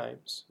 2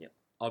 games. Yep.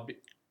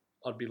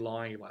 I'd be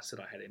lying if I said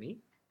I had any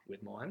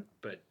with mine,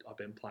 but I've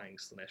been playing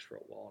Slaanesh for a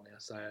while now,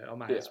 so I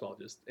may as well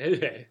just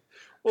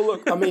Well,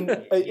 look, I mean,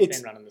 You've it's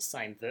been running the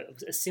same,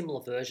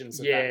 similar versions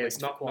of yeah, that it's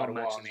list not for quite a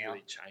much while has now.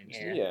 really changed.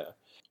 Yeah.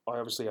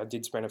 I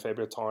did spend a fair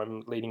bit of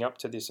time leading up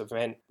to this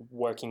event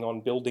working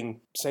on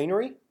building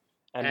scenery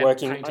and And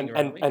working painting your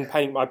and army.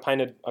 painting. I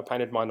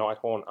painted my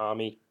Nighthorn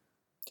army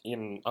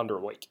in under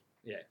a week.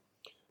 Yeah.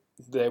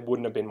 There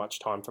wouldn't have been much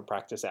time for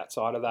practice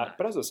outside of that. No.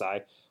 But as I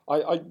say,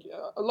 I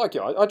like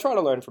you. I try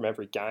to learn from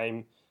every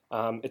game.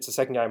 It's the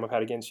second game I've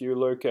had against you,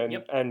 Luke,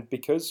 and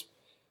because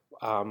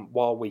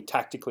while we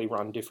tactically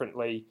run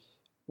differently,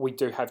 we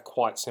do have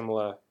quite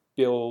similar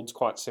builds,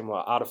 quite similar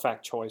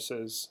artifact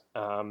choices,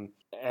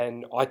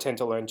 and I tend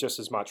to learn just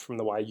as much from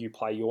the way you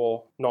play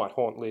your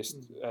Nighthaunt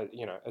list,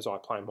 as I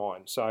play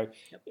mine. So,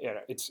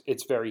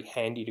 it's very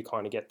handy to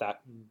kind of get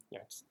that.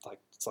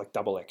 It's like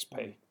double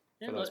XP.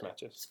 For those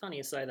matches. It's funny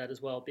you say that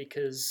as well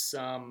because,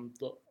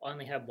 look, I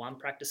only had one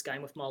practice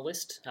game with my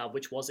list,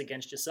 which was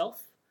against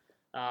yourself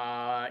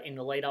in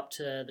the lead up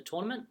to the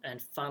tournament.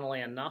 And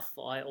funnily enough,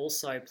 I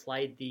also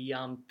played the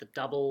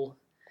double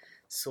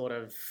sort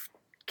of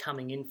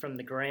coming in from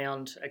the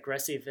ground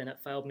aggressive, and it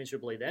failed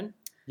miserably then.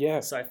 Yeah.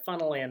 So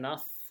funnily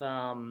enough,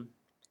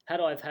 had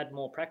I have had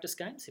more practice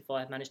games, if I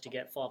had managed to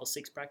get 5 or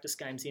 6 practice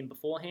games in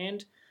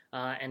beforehand,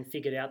 and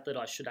figured out that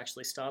I should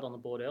actually start on the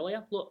board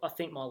earlier. Look, I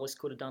think my list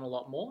could have done a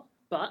lot more.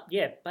 But,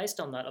 yeah, based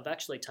on that, I've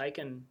actually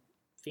taken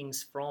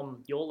things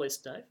from your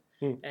list,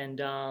 Dave.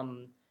 And,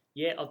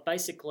 I've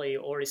basically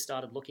already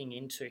started looking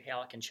into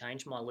how I can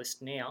change my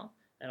list now.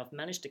 And I've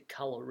managed to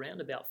cull around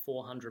about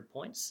 400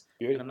 points.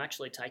 Beauty. And I'm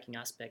actually taking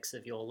aspects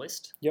of your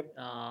list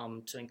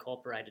to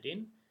incorporate it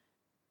in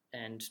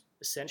and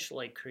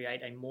essentially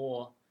create a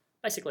more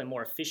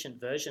efficient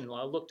version.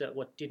 I looked at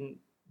what didn't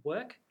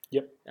work.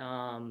 Yep.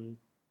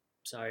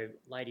 So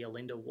Lady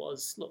Olinda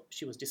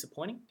she was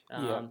disappointing.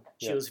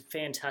 She was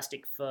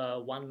fantastic for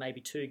 1,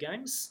 maybe 2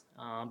 games,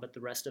 but the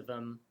rest of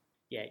them,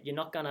 you're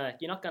not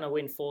gonna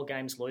win 4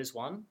 games, lose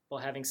 1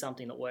 by having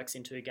something that works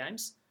in 2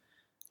 games.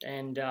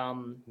 And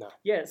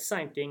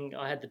same thing.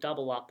 I had the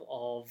double up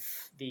of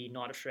the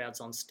Knight of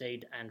Shrouds on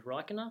Steed and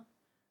Rykena,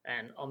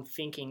 and I'm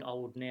thinking I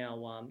would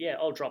now,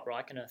 I'll drop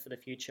Rykena for the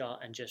future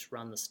and just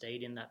run the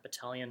Steed in that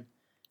battalion.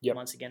 Yep.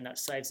 Once again, that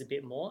saves a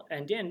bit more,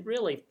 and then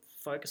really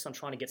focus on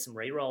trying to get some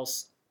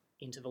rerolls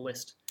into the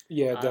list.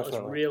 Yeah, It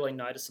definitely. was really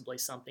noticeably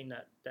something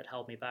that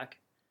held me back.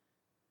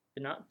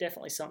 But no,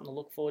 definitely something to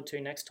look forward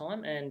to next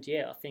time. And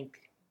I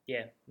think,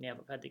 now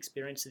I've had the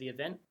experience of the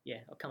event,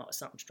 I'll come up with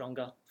something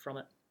stronger from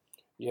it.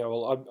 Yeah,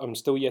 well, I'm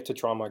still yet to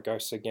try my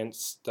ghosts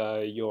against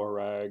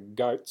your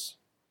goats.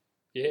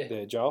 Yeah.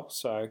 There, Joel.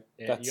 So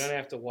You're that's going to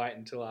have to wait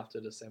until after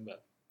December.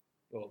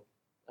 Well,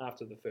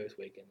 after the first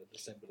weekend of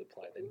December to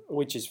play them.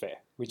 which is fair.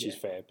 Which is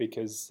fair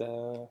because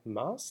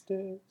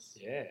Masters.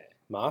 Yeah,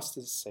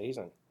 Masters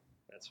season.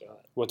 that's right.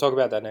 We'll talk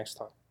about that next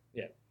time.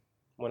 Yeah.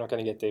 We're not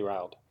going to get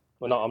derailed.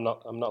 I'm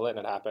not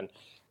letting it happen.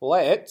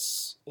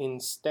 Let's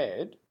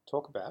instead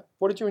talk about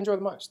what did you enjoy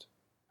the most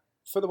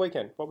for the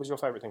weekend? What was your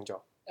favourite thing,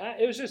 Joel?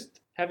 It was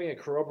just having a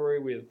corroboree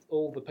with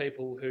all the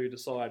people who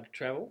decide to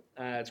travel.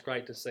 It's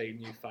great to see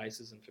new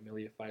faces and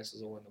familiar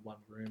faces all in the one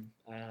room.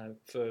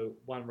 For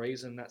one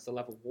reason, that's the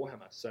love of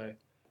Warhammer. So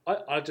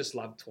I just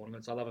love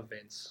tournaments. I love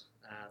events.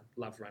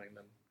 Love running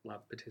them.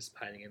 Love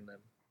participating in them.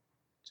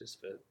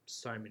 Just for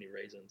so many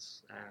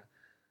reasons.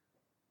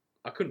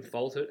 I couldn't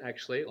fault it,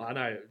 actually. I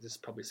know this is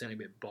probably sounding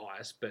a bit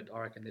biased, but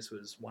I reckon this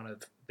was one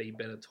of the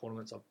better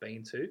tournaments I've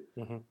been to.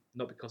 Mm-hmm.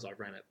 Not because I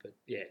ran it, but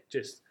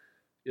just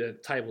the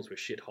tables were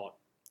shit hot.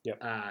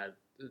 Yep.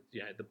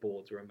 The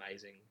boards were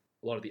amazing.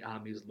 A lot of the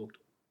armies looked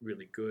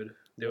really good.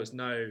 There was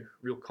no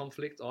real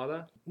conflict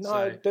either.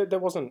 No, there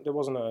wasn't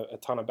a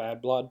ton of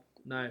bad blood.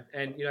 No,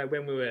 and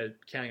when we were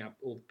counting up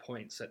all the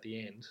points at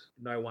the end,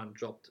 no one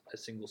dropped a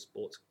single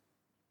sports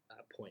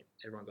point.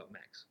 Everyone got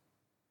max.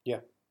 Yeah.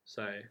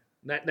 So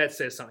that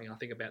says something, I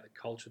think, about the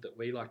culture that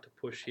we like to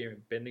push here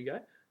in Bendigo,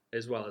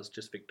 as well as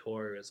just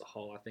Victoria as a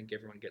whole. I think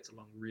everyone gets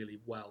along really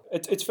well.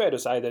 It's fair to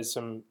say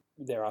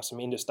there are some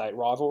interstate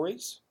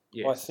rivalries.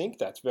 Yes. I think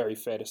that's very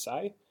fair to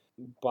say.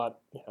 But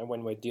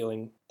when we're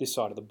dealing this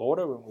side of the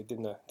border, when we're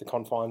within the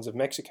confines of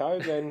Mexico,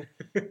 then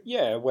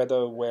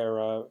whether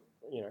we're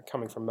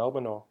coming from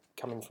Melbourne or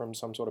coming from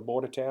some sort of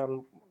border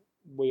town,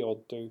 we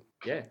all do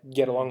Yeah.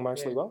 get along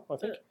mostly Yeah. well, I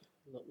think.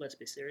 Look, let's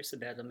be serious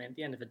about it. I mean, at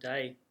the end of the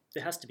day,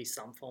 there has to be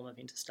some form of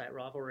interstate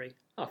rivalry.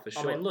 Oh, for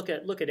sure. I mean, look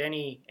at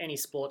any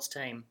sports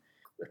team.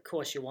 Of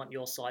course, you want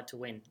your side to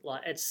win.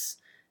 Like it's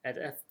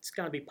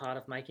going to be part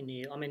of making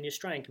you. I mean, the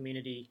Australian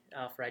community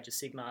for Age of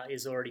Sigmar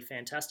is already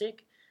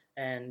fantastic,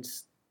 and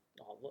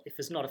if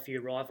there's not a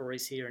few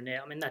rivalries here and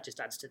there, I mean, that just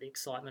adds to the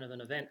excitement of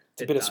an event.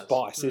 It's a bit of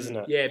spice, isn't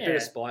it? Yeah, a bit Yeah.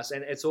 of spice,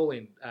 and it's all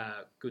in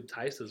good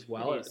taste as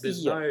well. It is.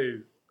 There's Yeah.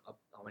 no,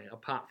 I mean,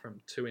 apart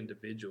from two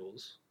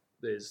individuals,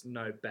 there's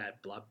no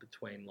bad blood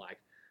between like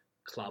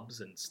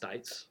clubs and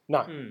states. No,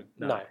 Mm.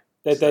 no.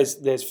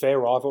 There's fair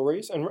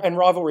rivalries, and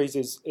rivalries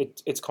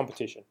it's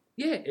competition.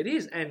 Yeah, it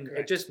is, and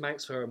Correct. it just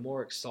makes for a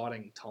more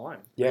exciting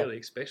time, Yeah. really,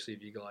 especially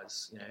if you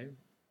guys,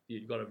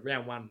 you've got a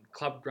round one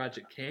club grudge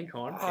at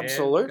CanCon.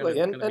 Absolutely,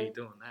 yeah, and- going to be and-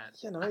 doing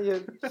that. You know,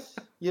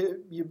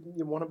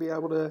 you want to be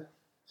able to.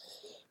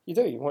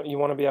 You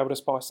want to be able to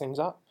spice things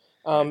up.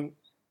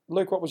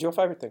 Luke, what was your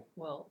favourite thing?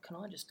 Well, can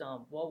I just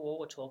while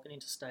we're talking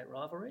interstate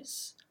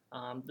rivalries,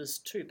 there's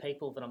two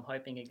people that I'm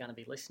hoping are going to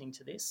be listening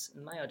to this,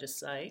 and may I just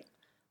say,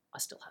 I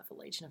still have a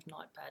Legion of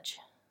Night badge.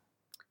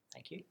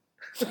 Thank you.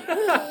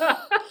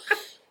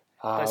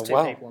 Those two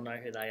Well, people know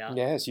who they are.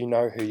 yes, you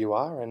know who you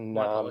are, and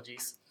My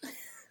apologies.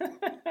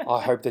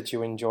 I hope that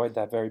you enjoyed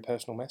that very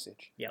personal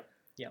message. Yep.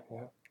 Yeah.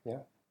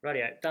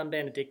 Rightio, done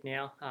Benedict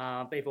now.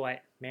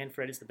 Beaverweight,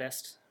 Manfred is the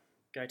best.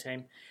 Go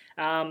team.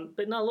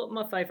 But no, look,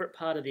 my favourite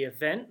part of the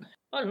event,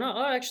 I don't know,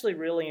 I actually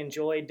really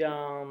enjoyed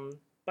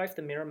both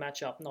the mirror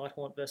matchup,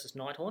 Nighthaunt versus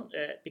Nighthaunt.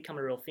 It become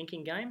a real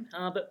thinking game.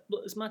 But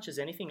look, as much as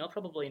anything, I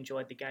probably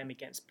enjoyed the game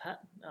against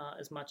Pat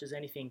as much as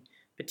anything,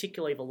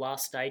 particularly the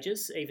last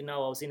stages, even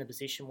though I was in a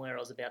position where I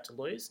was about to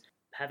lose.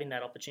 Having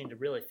that opportunity to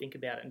really think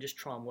about it and just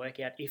try and work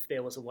out if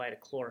there was a way to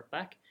claw it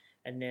back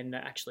and then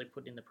actually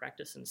put it into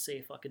practice and see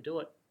if I could do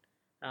it.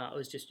 It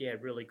was just,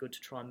 really good to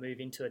try and move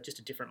into just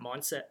a different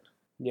mindset.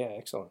 Yeah,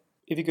 excellent.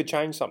 If you could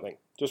change something,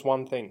 just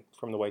one thing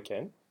from the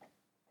weekend,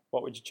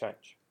 what would you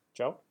change,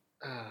 Joel?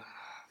 Fuck.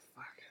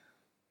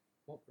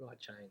 What would I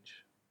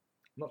change?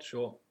 I'm not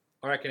sure.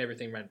 I reckon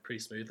everything ran pretty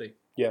smoothly.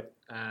 Yep.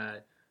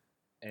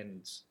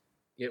 And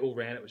yeah, all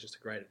round it was just a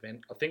great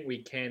event. I think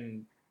we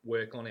can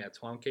work on our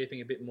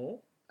timekeeping a bit more.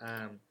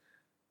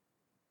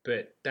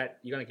 But that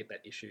you're going to get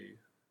that issue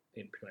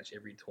in pretty much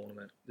every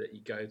tournament that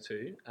you go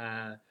to.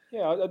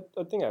 Yeah,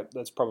 I think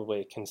that's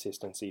probably a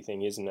consistency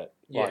thing, isn't it?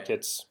 Yeah. Like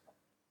it's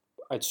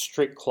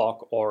strict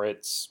clock or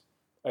it's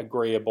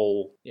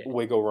agreeable Yeah.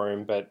 wiggle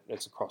room, but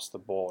it's across the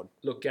board.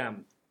 Look,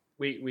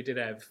 we did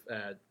have,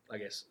 I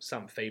guess,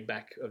 some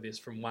feedback of this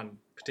from one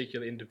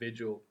particular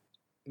individual,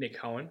 Nick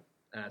Hohen.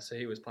 So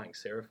he was playing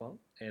Seraphon,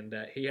 and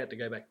he had to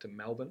go back to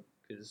Melbourne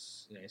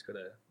because he's got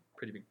a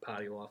pretty big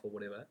party life or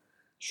whatever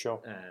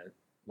Sure.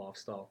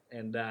 lifestyle,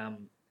 and that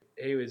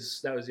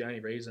was the only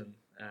reason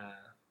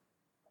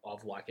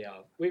of like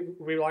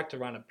we like to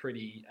run a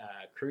pretty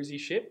cruisy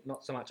ship,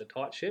 not so much a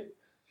tight ship.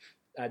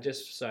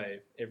 Just so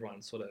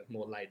everyone's sort of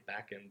more laid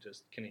back and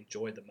just can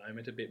enjoy the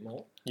moment a bit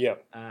more. Yeah.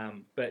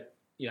 But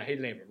he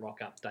didn't even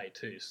rock up day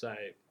 2, so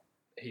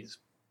his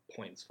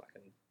points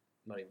fucking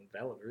not even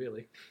valid,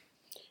 really.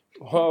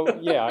 Well,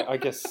 yeah, I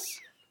guess.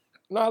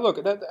 No,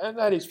 look,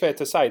 that is fair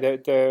to say.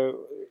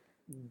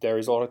 There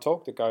is a lot of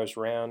talk that goes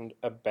around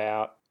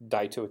about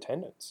day 2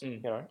 attendance.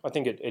 Mm. I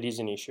think it is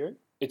an issue.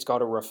 It's got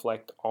to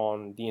reflect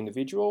on the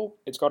individual.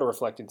 It's got to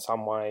reflect in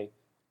some way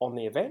on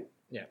the event.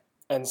 Yeah.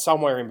 And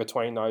somewhere in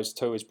between those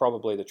two is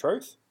probably the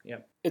truth. Yeah.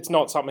 It's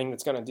not something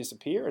that's going to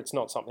disappear. It's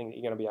not something that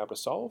you're going to be able to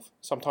solve.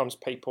 Sometimes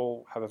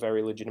people have a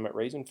very legitimate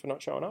reason for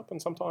not showing up, and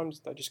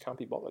sometimes they just can't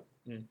be bothered.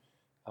 Mm.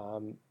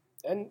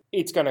 And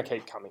it's going to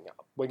keep coming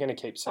up. We're going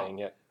to keep seeing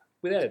it.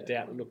 Without a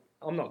doubt, look,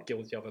 I'm not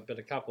guilty of it, but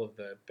a couple of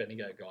the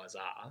Bendigo guys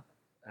are,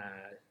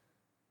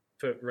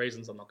 for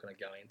reasons I'm not going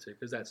to go into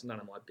because that's none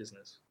of my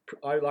business.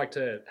 I like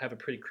to have a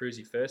pretty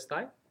cruisy first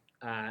day,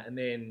 and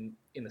then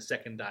in the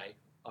second day,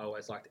 I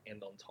always like to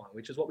end on time,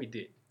 which is what we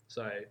did.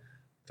 So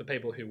for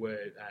people who were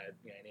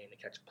needing to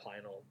catch a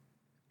plane or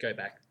go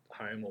back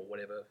home or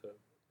whatever for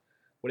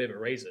whatever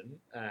reason,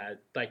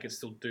 they could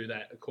still do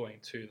that according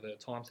to the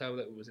timetable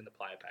that was in the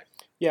player pack.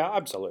 Yeah,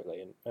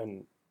 absolutely.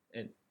 And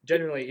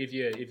Generally, if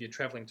you're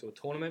travelling to a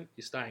tournament,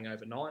 you're staying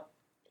overnight,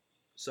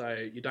 so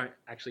you don't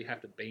actually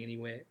have to be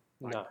anywhere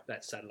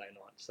that Saturday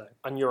night. So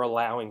and you're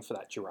allowing for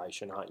that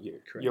duration, aren't you?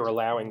 Correct. You're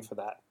allowing for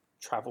that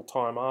travel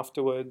time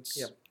afterwards.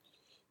 Yep.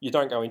 You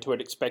don't go into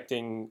it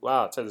expecting,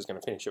 it says it's going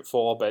to finish at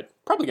 4, but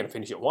probably going to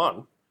finish at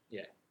 1.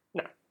 Yeah.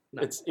 No.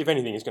 No. It's, if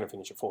anything, it's going to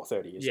finish at 4:30,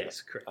 isn't it?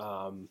 yes, correct.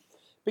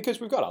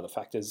 Because we've got other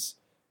factors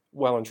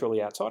well and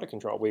truly outside of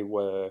control. We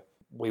were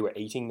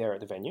eating there at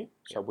the venue,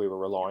 so we were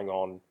relying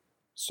on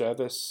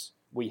service.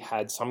 We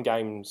had some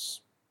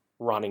games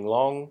running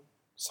long,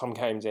 some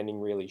games ending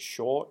really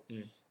short,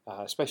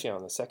 especially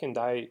on the second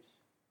day.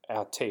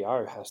 Our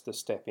TO has to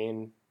step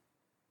in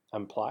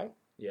and play.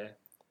 Yeah.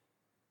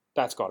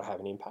 That's got to have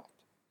an impact.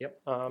 Yep.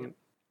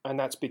 And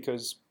that's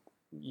because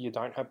you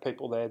don't have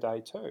people there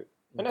day 2.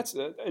 And that's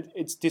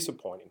it's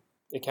disappointing.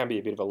 it can be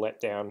a bit of a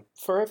letdown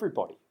for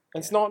everybody.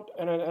 It's not,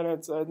 and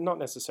it's not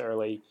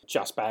necessarily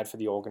just bad for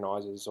the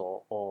organisers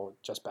or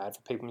just bad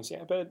for people missing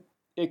out, but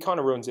it kind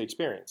of ruins the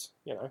experience.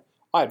 You know,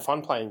 I had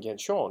fun playing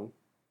against Sean,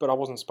 but I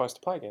wasn't supposed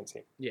to play against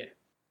him. Yeah.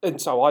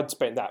 And so I'd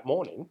spent that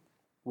morning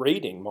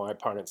reading my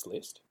opponent's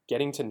list,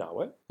 getting to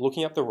know it,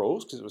 looking up the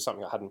rules because it was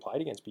something I hadn't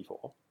played against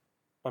before,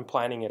 and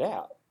planning it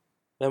out.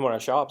 Then when I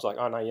show up, it's like,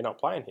 oh no, you're not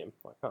playing him.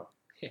 I'm like, oh.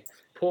 Yeah.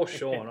 Poor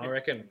Sean, I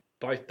reckon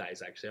both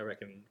days actually. I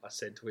reckon I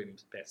said to him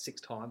about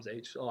 6 times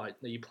each, "Oh, are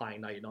you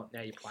playing? No, you're not.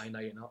 Now you're playing. No,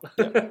 you're not."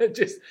 Yep.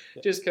 just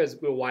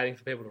because we were waiting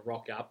for people to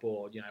rock up,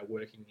 or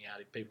working out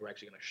if people were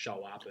actually going to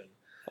show up,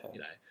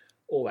 and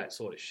all that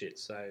sort of shit.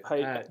 So,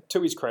 Hey,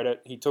 to his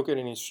credit, he took it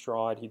in his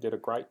stride. He did a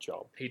great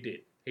job. he did.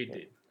 He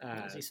did.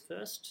 That was his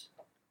first.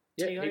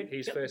 Yeah, TO.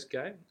 his Yep. first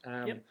go.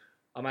 Yep.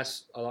 I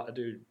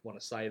do want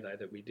to say though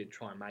that we did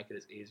try and make it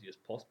as easy as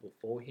possible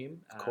for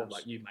him. Of course.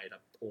 Like you made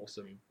up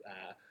awesome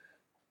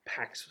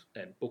packs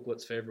and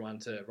booklets for everyone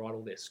to write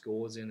all their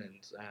scores in,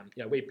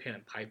 and we pen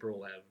and paper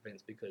all our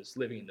events because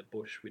living in the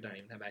bush, we don't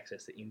even have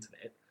access to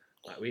internet.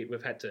 Like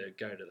we've had to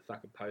go to the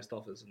fucking post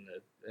office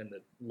and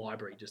the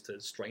library just to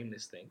stream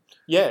this thing.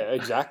 Yeah,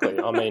 exactly.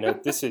 I mean,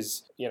 this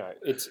is,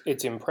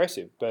 it's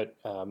impressive, but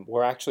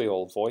we're actually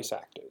all voice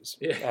actors,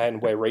 Yeah.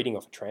 and we're reading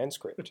off a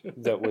transcript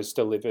that was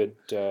delivered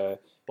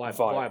By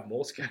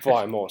Morse code.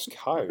 via Morse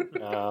code.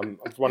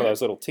 One of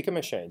those little ticker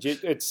machines.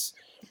 It's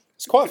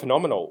quite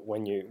phenomenal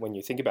when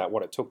you think about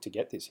what it took to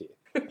get this here.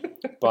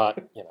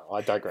 But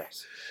I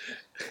digress.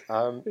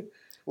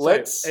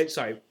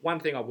 Sorry, one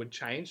thing I would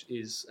change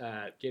is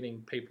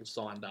getting people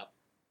signed up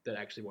that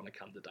actually want to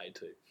come to day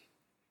 2.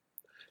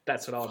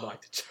 That's what I would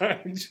like to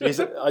change.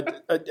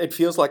 It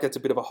feels like it's a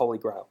bit of a holy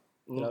grail.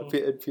 Mhm.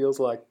 It feels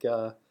like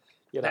that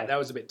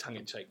was a bit tongue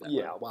in cheek.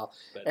 Yeah, well,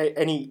 But-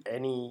 any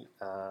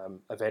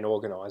event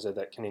organizer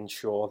that can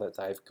ensure that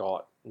they've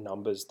got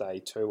numbers day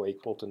 2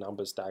 equal to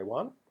numbers day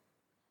 1,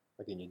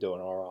 I think you're doing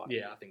all right.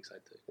 Yeah, I think so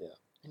too. Yeah.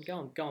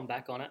 And going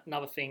back on it,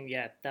 another thing,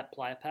 that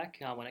player pack,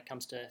 when it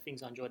comes to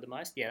things I enjoyed the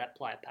most, that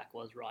player pack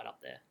was right up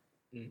there.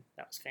 Mm.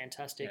 That was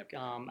fantastic.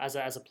 As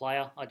a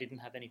player, I didn't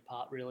have any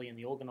part really in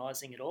the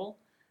organising at all,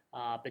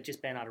 but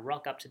just being able to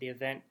rock up to the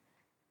event,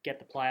 get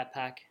the player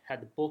pack,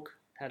 had the book,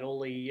 had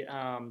all the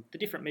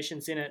different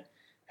missions in it,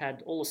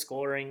 had all the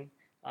scoring,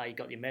 you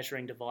got your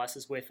measuring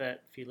devices with it,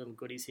 a few little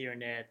goodies here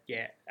and there.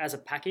 Yeah, as a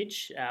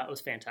package, it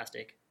was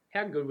fantastic.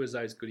 How good was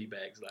those goodie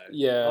bags though?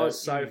 Yeah. I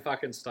was so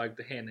fucking stoked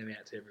to hand them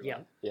out to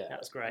everyone. Yeah. That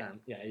was great.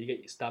 You get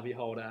your stubby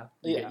holder,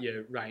 you Yeah. get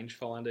your range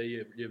finder,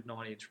 your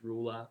 9-inch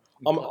ruler.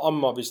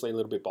 I'm obviously a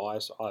little bit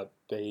biased.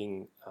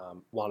 Being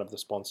one of the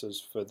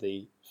sponsors for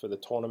the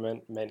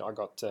tournament meant I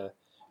got to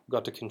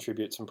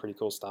contribute some pretty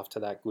cool stuff to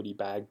that goodie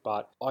bag.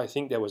 But I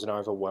think there was an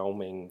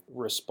overwhelming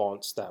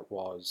response that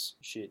was,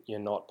 shit, you're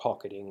not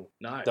pocketing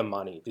No. the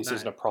money. This No.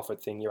 isn't a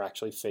profit thing. You're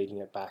actually feeding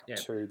it back Yeah.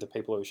 to the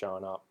people who are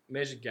showing up.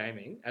 Measured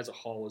Gaming as a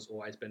whole has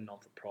always been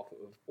non-for-profit.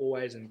 We've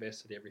always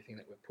invested everything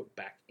that we've put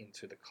back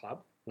into the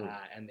club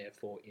and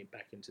therefore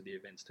back into the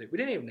events too. We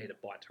didn't even need to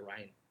buy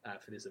terrain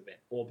for this event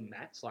or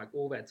mats. Like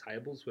all of our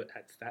tables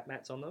had fat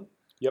mats on them.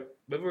 Yep.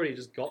 We've already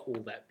just got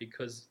all that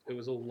because it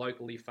was all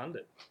locally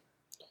funded.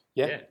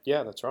 Yeah,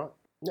 that's right.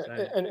 Yeah,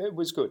 So- and it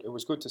was good. It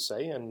was good to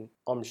see, and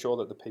I'm sure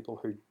that the people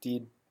who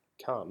did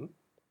come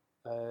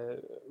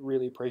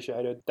really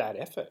appreciated that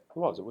effort.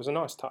 It was a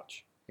nice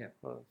touch. Yeah.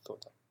 I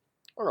thought that.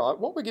 All right,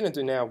 what we're going to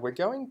do now, we're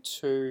going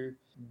to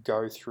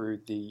go through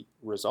the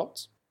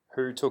results.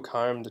 Who took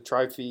home the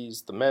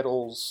trophies, the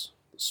medals,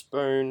 the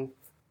spoon,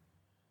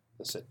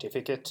 the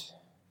certificate.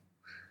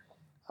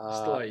 Still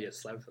owe you a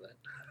slab for that.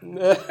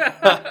 We'll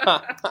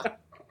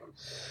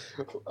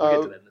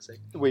get to that in a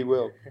second. We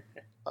will.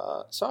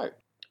 So,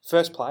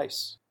 first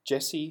place,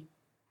 Jesse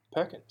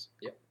Perkins.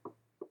 Yep.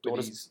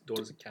 Daughters,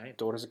 Daughters of Cain.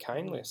 Daughters of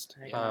Cain list.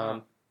 There you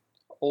go.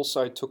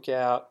 Also took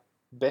out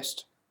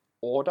Best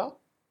Order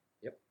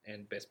Yep.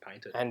 And Best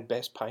Painted. and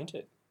Best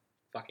Painted.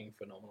 Fucking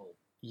phenomenal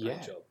Yeah,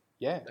 paint job.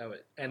 yeah.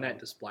 And that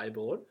display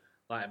board,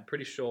 I'm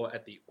pretty sure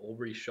at the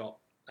Albury shop,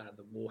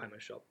 the Warhammer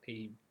shop,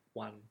 he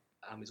won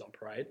Armies on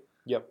Parade.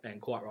 Yep.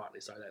 And quite rightly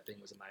so, that thing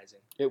was amazing.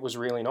 It was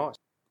really nice.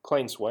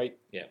 Clean sweep.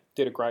 Yeah.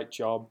 Did a great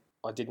job.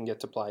 I didn't get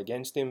to play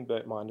against him,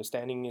 but my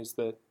understanding is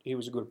that he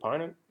was a good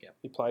opponent. Yeah.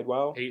 He played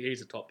well.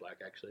 He's a top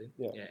bloke, actually.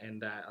 Yeah.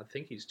 And I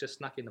think he's just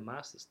snuck in the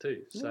Masters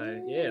too. So,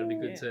 yeah, it'll be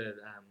good to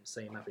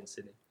see him up in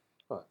Sydney.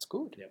 Oh, that's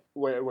good. Yep.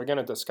 We're going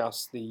to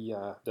discuss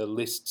the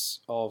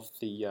lists of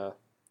the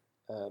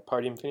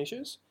podium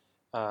finishers.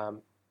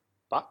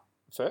 But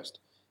first,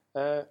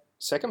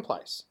 second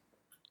place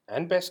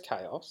and Best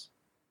Chaos,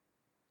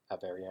 our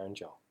very own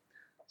Joel.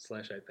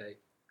 /OP.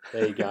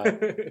 There you go.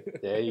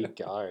 There you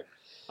go.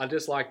 I'd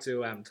just like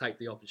to take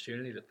the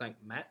opportunity to thank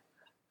Matt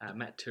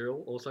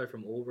Tyrrell, also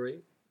from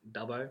Albury,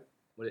 Dubbo,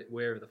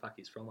 wherever the fuck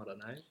he's from, I don't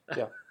know.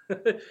 Yeah.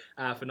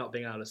 For not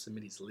being able to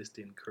submit his list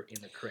in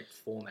the correct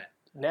format.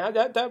 Now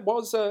there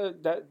was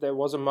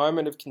a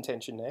moment of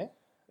contention there.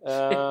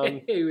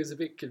 He was a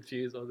bit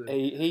confused, wasn't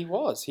he?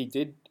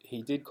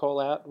 He did call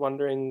out,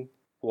 wondering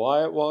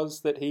why it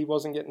was that he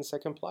wasn't getting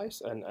second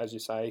place. And as you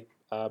say,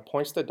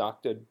 points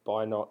deducted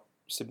by not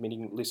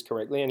submitting lists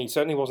correctly. And he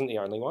certainly wasn't the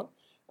only one.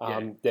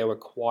 There were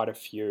quite a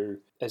few.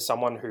 As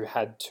someone who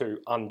had to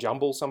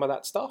unjumble some of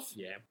that stuff.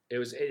 Yeah, it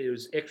was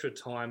extra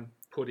time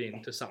put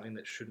into something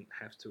that shouldn't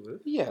have to have.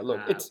 Yeah, look,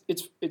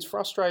 it's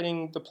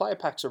frustrating. The player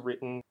packs are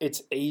written.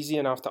 It's easy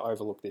enough to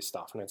overlook this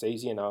stuff, and it's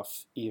easy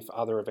enough if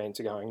other events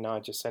are going, no,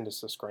 just send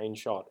us a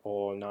screenshot,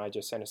 or no,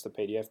 just send us the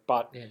PDF.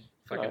 But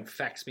fucking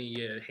fax me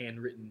your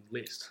handwritten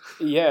list.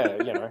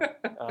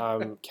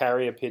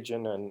 Carrier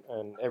pigeon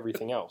and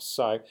everything else.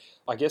 So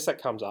I guess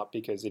that comes up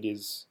because it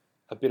is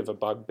a bit of a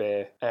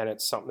bugbear, and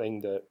it's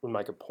something that we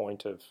make a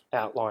point of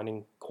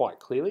outlining quite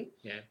clearly.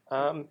 Yeah.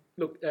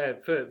 Look,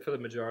 for the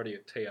majority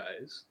of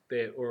TOs,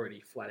 they're already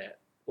flat out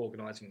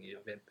organising the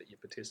event that you're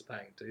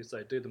participating to,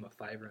 so do them a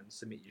favour and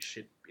submit your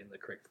shit in the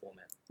correct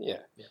format. Yeah.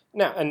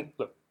 Now, and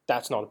look,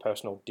 that's not a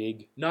personal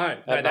dig. No,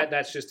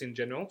 that's just in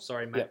general.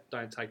 Sorry, mate,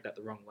 don't take that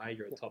the wrong way.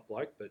 You're a top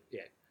bloke, but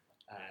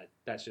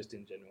that's just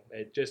in general.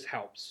 It just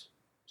helps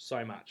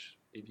so much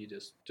if you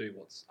just do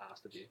what's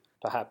asked of you.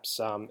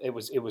 Perhaps it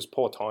was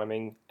poor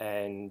timing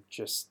and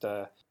just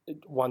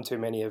one too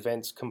many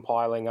events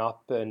compiling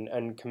up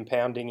and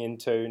compounding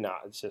into,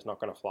 it's just not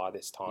going to fly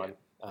this time.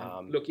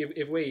 Yeah. Look,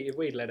 if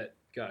we let it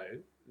go,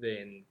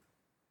 then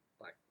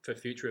like for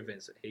future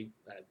events that he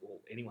or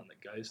anyone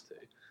that goes to,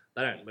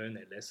 they don't learn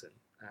their lesson.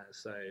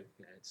 So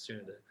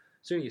sooner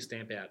you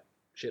stamp out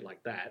shit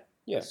like that,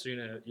 the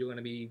sooner you're going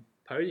to be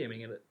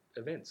podiuming at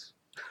events.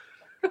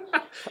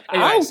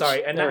 Anyway, Ouch!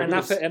 Sorry,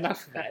 enough of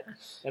that.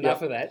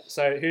 Enough of that.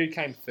 So who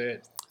came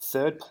third?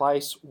 Third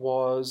place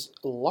was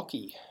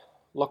Lockie.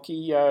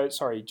 Lockie,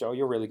 sorry, Joel,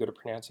 you're really good at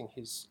pronouncing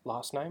his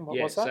last name. What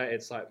was that? So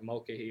it's like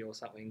Mulcahy or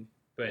something,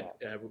 but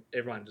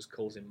everyone just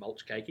calls him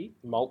Mulch Cakey.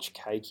 Mulch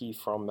Cakey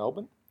from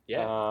Melbourne.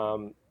 Yeah.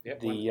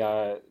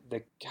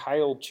 The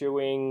kale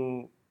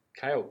chewing...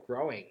 Kale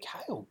growing.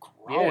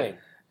 Yeah.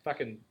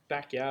 Fucking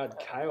backyard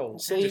kale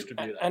See,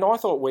 distributor. And I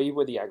thought we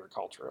were the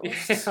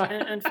agriculturalists.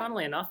 and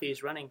funnily enough,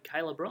 he's running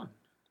Caleb Ron.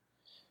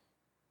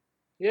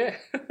 Yeah.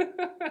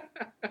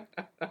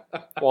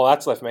 Well,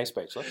 that's left me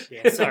speechless.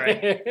 Yeah,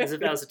 sorry.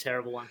 That was a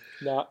terrible one.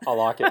 No, I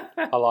like it.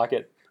 I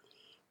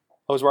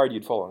was worried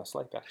you'd fallen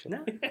asleep, actually.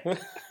 No.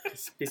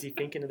 Just busy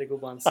thinking of the good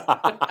ones.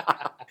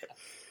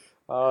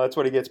 That's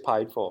what he gets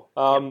paid for.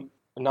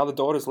 Another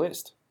daughter's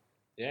list.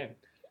 Yeah.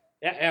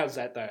 How's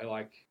that, though?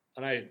 Like,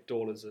 I know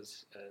daughters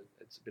is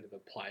it's a bit of a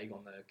plague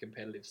on the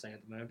competitive scene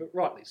at the moment, but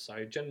rightly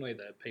so. Generally,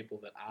 the people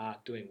that are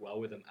doing well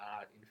with them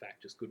are, in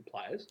fact, just good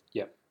players.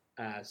 Yep.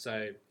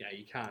 So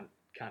you can't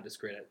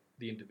discredit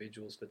the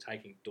individuals for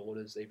taking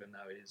daughters, even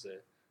though it is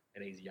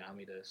an easy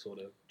army to sort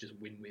of just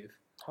win with.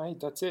 Hey,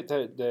 that's it.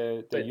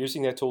 They're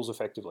using their tools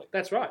effectively.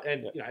 That's right,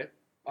 and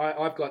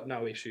I've got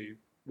no issue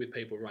with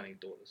people running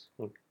daughters.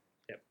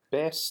 Yep.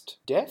 Best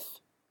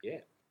death. Yeah.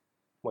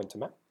 Went to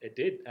Matt. It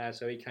did.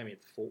 So he came in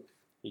fourth.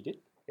 He did.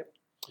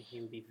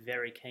 He would be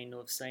very keen to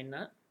have seen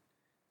that.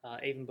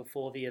 Even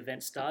before the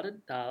event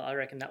started, I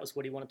reckon that was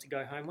what he wanted to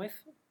go home with.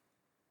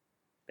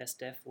 Best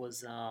Def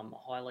was a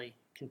highly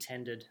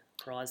contended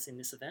prize in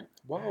this event.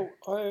 Well,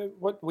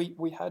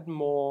 we had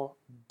more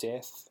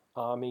death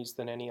armies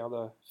than any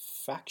other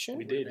faction.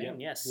 We did,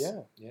 yes.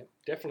 Yeah,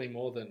 definitely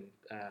more than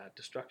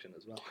Destruction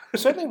as well. It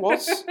certainly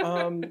was.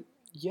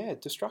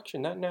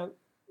 Destruction.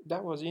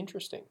 That was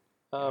interesting.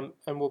 And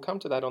we'll come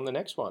to that on the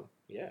next one.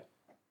 Yeah.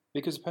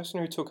 Because the person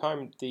who took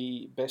home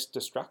the Best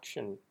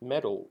Destruction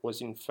medal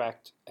was, in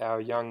fact, our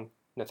young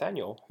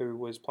Nathaniel, who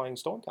was playing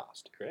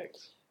Stormcast.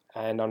 Correct.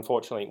 And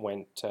unfortunately, it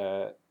went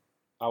 0-5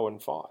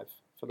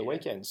 for the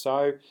weekend.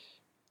 So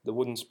the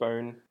Wooden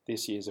Spoon,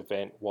 this year's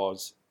event,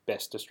 was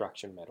Best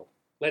Destruction medal.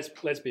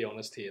 Let's be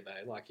honest here,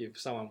 though. Like, if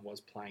someone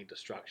was playing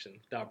Destruction,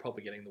 they were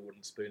probably getting the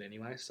Wooden Spoon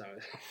anyway, so...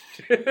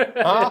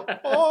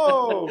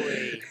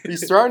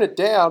 He's thrown it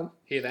down.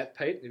 Hear that,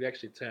 Pete? You've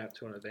actually turned up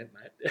to an event,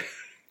 mate.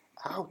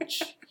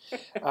 Ouch.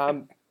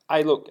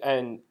 Hey, look,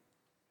 and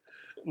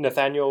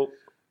Nathaniel,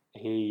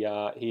 he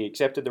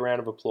accepted the round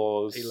of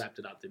applause. He lapped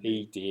it up, didn't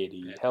he? He did.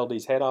 He held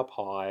his head up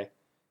high.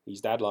 His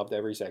dad loved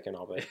every second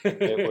of it.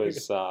 It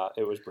was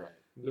brilliant.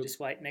 You just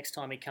wait. Next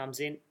time he comes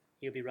in,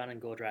 he'll be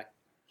running Gordrak.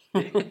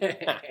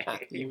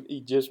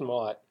 he just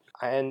might.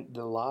 And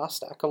the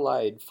last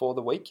accolade for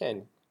the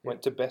weekend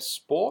went to Best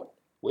Sport,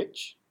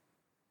 which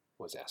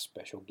was our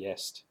special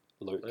guest,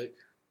 Luke.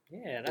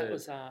 Yeah, that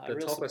was a the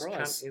real toppest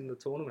surprise. cunt in the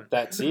tournament.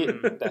 That's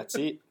it. That's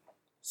it.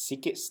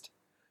 Sickest.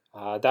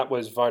 That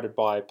was voted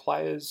by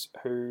players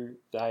who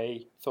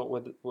they thought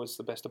was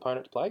the best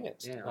opponent to play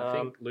against. Yeah, I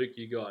think, Luke,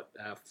 you got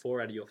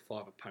 4 out of your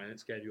 5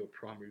 opponents gave you a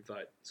primary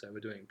vote. So we're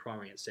doing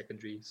primary and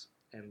secondaries.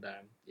 And,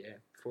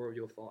 4 of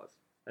your 5.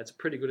 That's a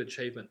pretty good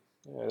achievement.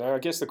 Yeah, I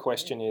guess the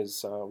question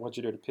is, what'd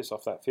you do to piss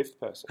off that 5th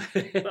person?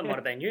 That might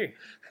have been you.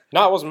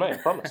 No, it wasn't me, I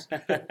promise.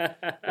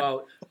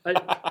 Well,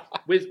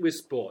 with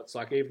sports,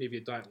 like, even if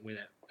you don't win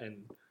it,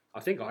 and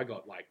I think I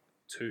got, like,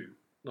 2,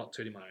 not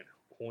tooting my own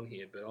horn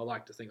here, but I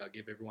like to think I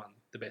give everyone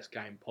the best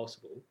game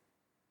possible.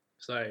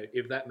 So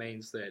if that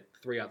means that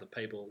 3 other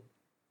people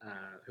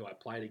who I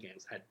played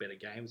against had better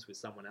games with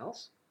someone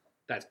else,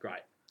 that's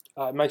great.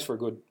 It makes for a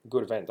good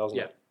event, doesn't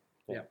it?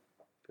 Yeah,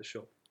 for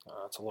sure.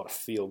 It's a lot of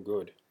feel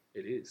good.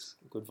 It is.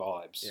 Good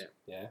vibes.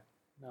 Yeah.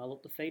 No,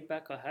 look, the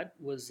feedback I had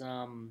was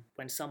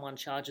when someone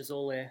charges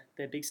all their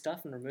big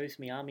stuff and removes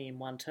my army in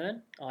one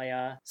turn,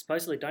 I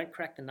supposedly don't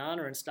crack the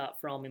Nana and start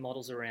throwing my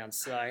models around.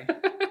 So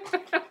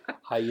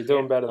Hey, you're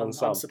doing better than I'm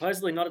some.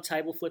 supposedly not a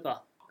table flipper.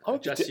 I'm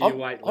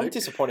Luke.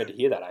 disappointed to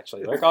hear that,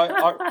 actually. Like,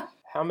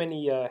 how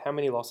many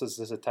losses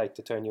does it take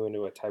to turn you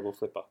into a table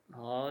flipper?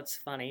 Oh, it's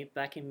funny.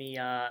 Back in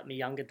my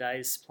younger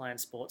days playing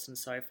sports and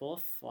so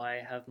forth,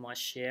 I have my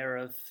share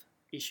of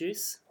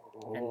issues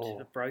and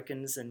the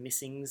brokens and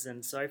missings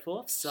and so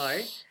forth. So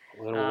A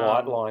little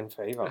white line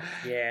fever.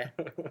 yeah,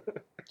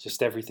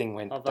 Just everything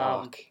went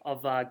dark.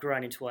 I've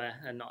grown into a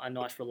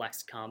nice,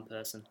 relaxed, calm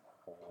person.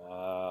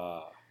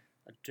 Ah,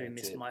 I do that's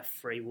miss it. my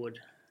free wood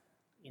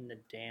in the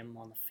dam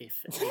on the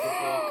 5th at Eagle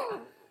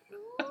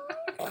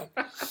Hawk.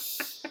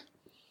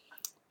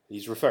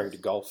 He's referring to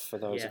golf for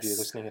those of you Yes.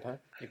 listening at home.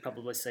 You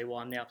probably see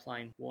why I'm now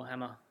playing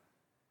Warhammer.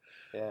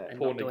 Yeah, And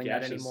Poor not doing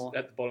that Nagash is anymore.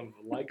 at the bottom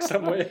of a lake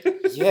somewhere.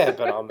 yeah,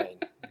 but I mean,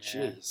 Yeah.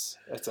 jeez,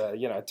 it's a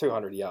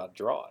 200-yard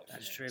drive.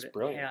 That's true. It's But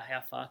brilliant.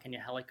 how far can you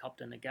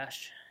helicopter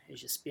Nagash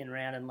as you spin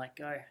around and let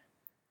go?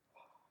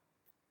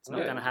 It's not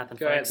Yeah, going to happen,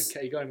 go out folks.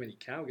 you got him in your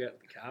car. Go out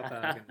the car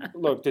park. And...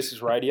 Look, this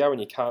is radio and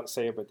you can't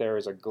see it, but there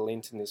is a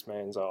glint in this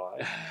man's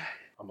eye.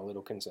 I'm a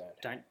little concerned.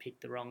 Don't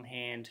pick the wrong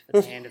hand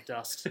for the hand of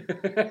dust.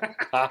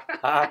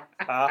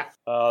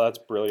 Oh, that's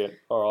brilliant.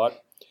 All right.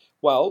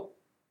 Well,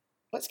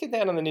 let's get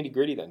down to the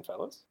nitty-gritty then,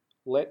 fellas.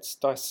 Let's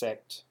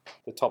dissect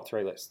the top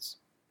 3 lists.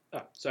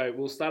 So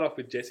we'll start off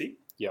with Jesse.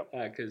 Yep.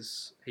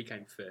 Because he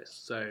came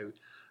first. So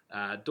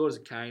Daughters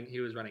of Cain, he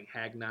was running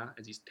Hagnar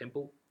as his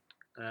temple.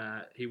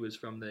 He was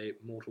from the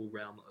mortal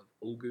realm of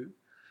Ulgu.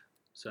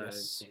 So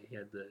Yes. yeah, he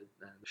had the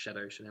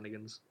shadow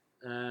shenanigans.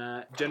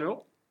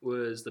 General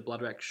was the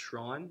Bloodrack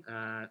Shrine.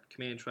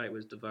 Command trait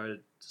was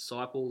Devoted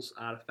Disciples.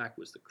 Artifact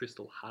was the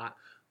Crystal Heart.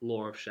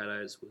 Law of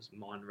Shadows was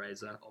Mind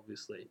Razor,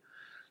 obviously.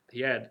 He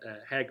had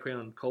Hag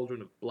Crown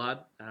Cauldron of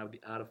Blood, with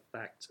the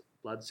artifact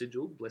Blood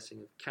Sigil, Blessing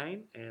of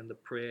Cain, and the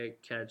Prayer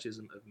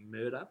Catechism of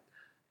Murder.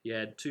 He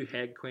had 2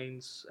 Hag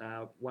Queens,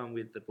 one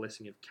with the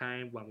Blessing of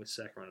Cain, one with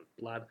Sacrament of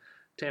Blood,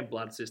 10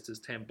 Blood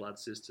Sisters,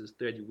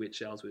 30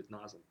 Witch Elves with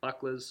Knives and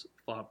Bucklers,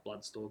 5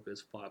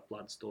 Bloodstalkers, 5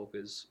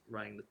 Bloodstalkers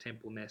running the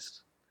Temple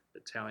Nest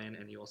Battalion,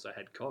 and he also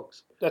had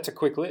Cogs. That's a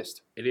quick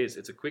list. It is.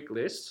 It's a quick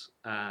list.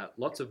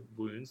 Lots of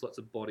wounds, lots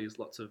of bodies,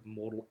 lots of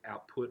mortal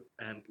output,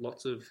 and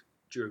lots of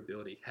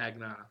durability.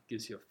 Hagnar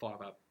gives you a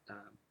 5-up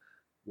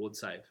ward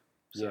save.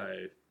 So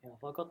Yeah,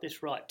 if I got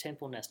this right,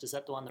 Temple Nest, is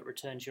that the one that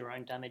returns your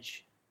own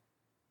damage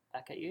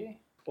back at you?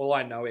 all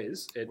I know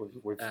is it.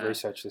 We've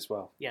researched this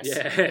well. Yes.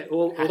 Yeah.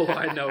 All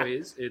I know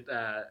is it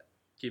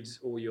gives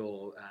all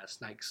your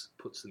snakes,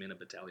 puts them in a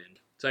battalion.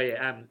 So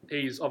yeah,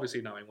 he's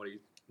obviously knowing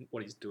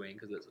what he's doing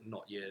because it's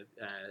not your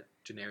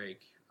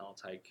generic. I'll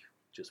take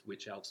just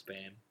witch elf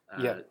spam.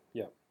 Yeah.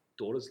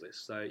 Daughters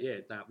list. So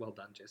yeah, well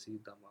done, Jesse.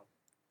 You've done well.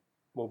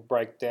 We'll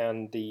break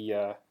down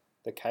the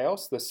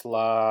chaos, the Slanesh,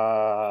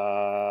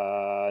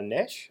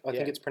 I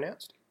think it's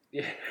pronounced.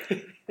 Yeah.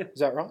 Is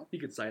that right? You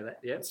could say that,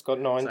 yeah. It's got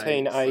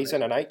 19 So, A's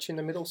and an H in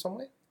the middle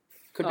somewhere.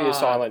 Could be a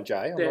silent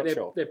J, I'm not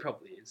sure. There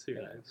probably is, who Yeah,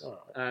 knows.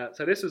 all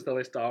So this is the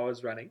list I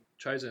was running.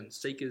 Chosen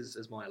Seekers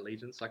as my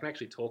allegiance. I can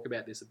actually talk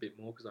about this a bit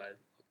more because I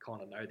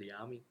kind of know the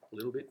army a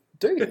little bit.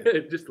 Do you?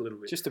 Just a little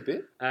bit. Just a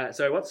bit?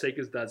 So what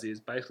Seekers does is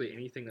basically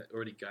anything that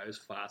already goes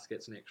fast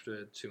gets an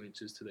extra 2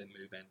 inches to their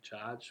move and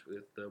charge,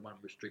 with the one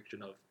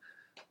restriction of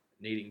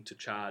needing to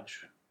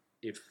charge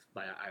if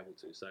they are able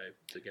to. So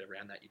to get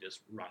around that, you just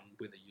run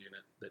with a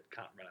unit that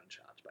can't run and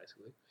charge,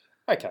 basically.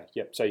 Okay,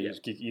 yep. So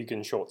you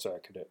can short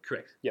circuit it.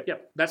 Correct.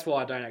 Yep. That's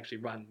why I don't actually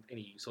run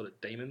any sort of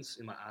demons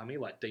in my army,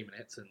 like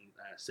demonettes and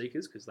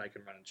seekers, because they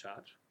can run and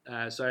charge.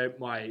 So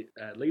my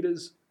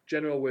leaders,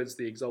 General was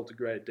the Exalted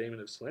Greater Demon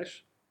of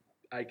Slanesh,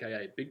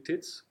 aka Big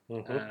Tits.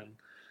 Mm-hmm.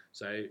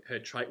 So her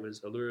trait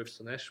was Allure of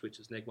Slanesh, which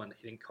is neg 1 to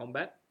hit in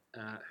combat.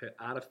 Her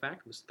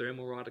artifact was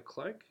Thermal Rider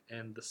Cloak,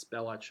 and the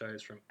spell I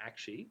chose from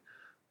Akshi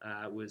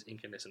was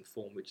Incandescent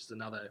Form, which is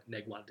another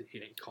neg 1 to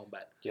hit in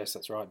combat. Yes,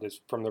 that's right. It's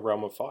from the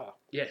realm of fire.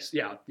 Yes,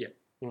 yeah.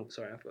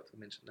 Sorry, I forgot to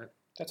mention that.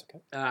 That's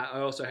okay. I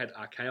also had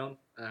Archaon,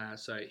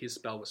 so his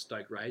spell was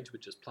Stoke Rage,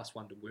 which is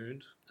 +1 to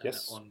wound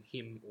on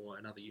him or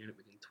another unit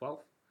within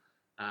 12.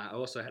 I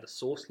also had a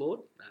Source Lord,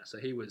 so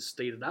he was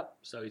steeded up,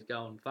 so he's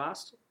going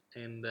fast,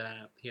 and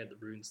he had the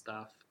Rune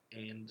Staff,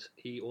 and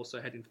he also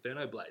had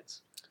Inferno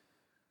Blades.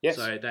 Yes.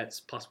 So that's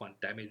 +1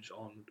 damage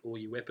on all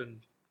your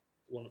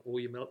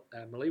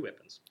melee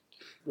weapons.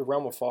 The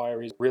realm of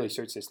fire really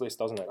suits this list,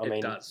 doesn't it? I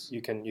mean, does.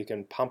 You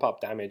can pump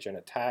up damage and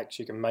attacks.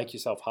 You can make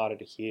yourself harder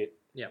to hit.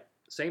 Yeah.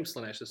 seems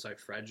Slaanesh is so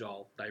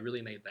fragile, they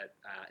really need that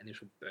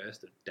initial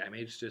burst of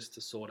damage just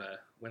to sort of,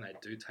 when they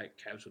do take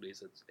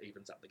casualties, it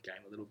evens up the game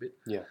a little bit.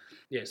 Yeah.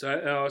 Yeah, so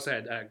I also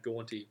had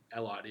Gaunty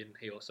allied in.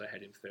 He also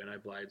had Inferno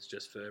Blades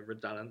just for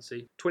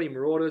redundancy. 20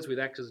 Marauders with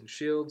Axes and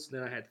Shields.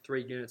 Then I had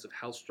 3 units of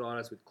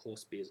Hellstriders with Claw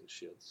Spears and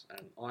Shields.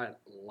 And I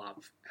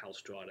love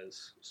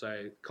Hellstriders.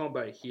 So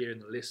combo here in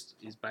the list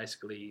is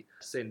basically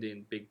send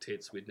in big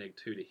tits with neg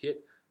 2 to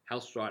hit.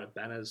 Hellstrider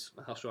banners,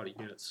 Hellstrider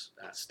units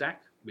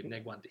stack with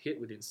neg 1 to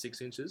hit within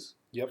 6 inches.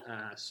 Yep.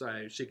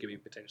 So she could be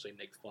potentially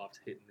neg 5 to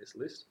hit in this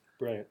list.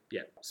 Brilliant.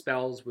 Yeah.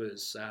 Spells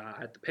was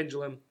had the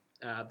Pendulum,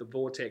 the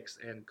Vortex,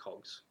 and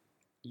Cogs.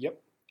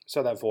 Yep.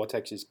 So that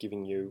Vortex is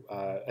giving you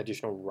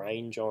additional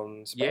range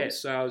on spells? Yeah,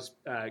 so I was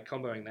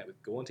comboing that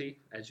with Gaunty,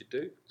 as you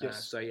do.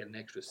 Yes. So he had an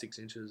extra 6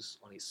 inches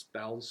on his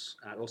spells.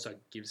 It also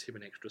gives him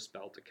an extra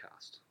spell to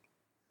cast.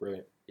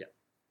 Brilliant. Yeah.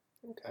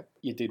 Okay.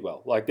 You did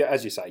well. Like,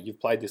 as you say, you've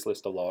played this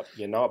list a lot.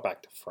 You know it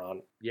back to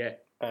front. Yeah.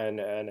 And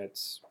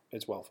it's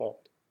well formed.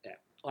 Yeah.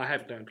 I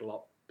have learned a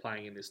lot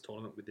playing in this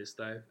tournament with this,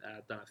 though.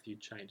 Done a few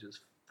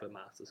changes for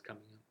Masters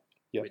coming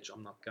up, which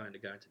I'm not going to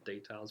go into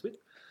details with.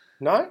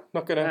 No?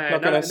 Not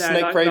gonna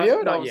sneak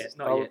preview it? Not yet.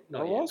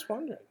 I was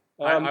wondering.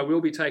 I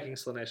will be taking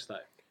Slaanesh,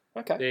 though.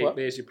 Okay.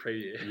 There's your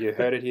preview. You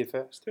heard it here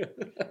first.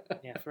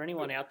 Yeah, for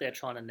anyone out there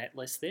trying to net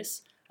list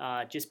this,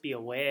 just be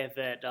aware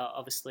that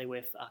obviously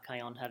with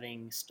Archaon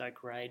having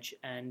Stoke Rage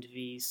and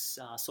the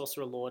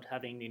Sorcerer Lord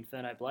having the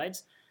Inferno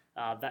Blades,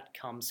 that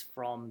comes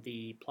from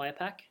the player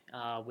pack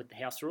with the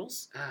house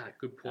rules.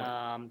 Good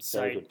point.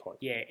 Very good point.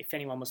 Yeah, if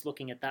anyone was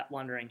looking at that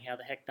wondering how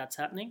the heck that's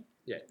happening,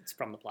 it's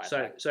from the player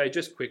pack. So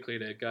just quickly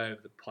to go over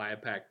the player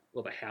pack,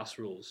 or the house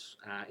rules,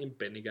 in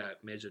Bendigo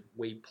Measured,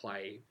 you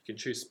can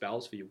choose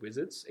spells for your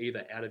wizards,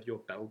 either out of your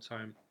battle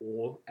tome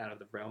or out of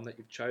the realm that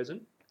you've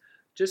chosen.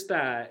 Just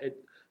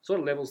it sort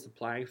of levels the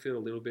playing field a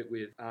little bit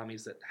with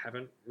armies that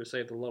haven't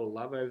received a lot of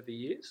love over the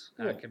years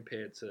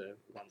compared to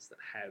ones that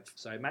have.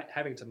 So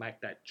having to make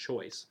that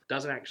choice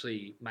doesn't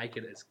actually make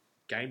it as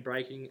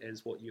game-breaking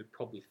as what you'd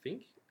probably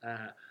think.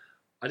 I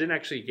didn't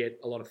actually get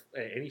a lot of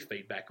any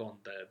feedback on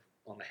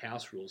the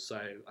house rules, so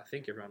I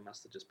think everyone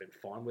must have just been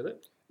fine with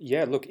it.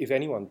 Yeah, look, if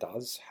anyone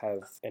does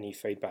have any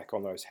feedback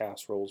on those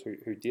house rules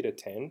who did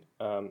attend,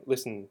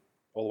 listen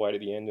all the way to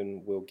the end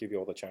and we'll give you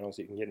all the channels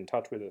you can get in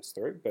touch with us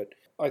through. But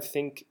I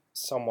think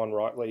someone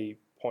rightly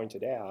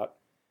pointed out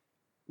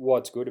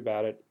what's good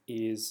about it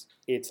is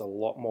it's a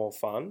lot more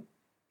fun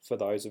for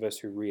those of us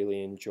who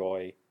really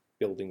enjoy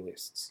building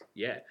lists.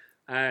 Yeah.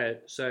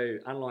 So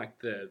unlike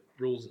the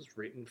rules as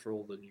written for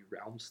all the new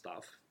realm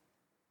stuff,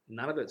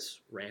 none of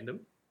it's random.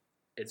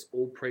 It's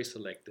all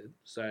pre-selected.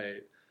 So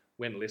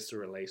when lists are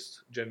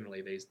released,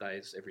 generally these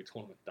days, every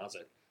tournament does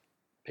it.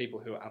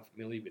 People who are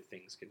unfamiliar with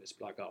things can just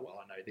be like, oh,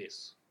 well, I know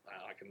this.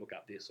 I can look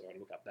up this or I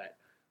can look up that.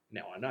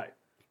 Now I know.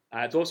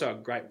 It's also a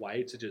great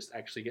way to just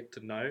actually get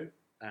to know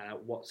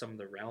what some of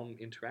the realm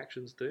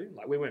interactions do.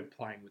 Like, we weren't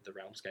playing with the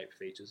Realmscape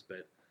features,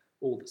 but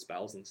all the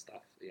spells and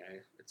stuff,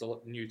 it's a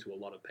lot new to a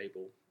lot of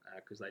people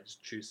because they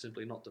just choose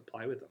simply not to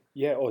play with them.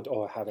 Yeah,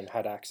 or haven't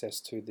had access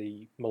to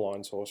the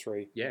Malign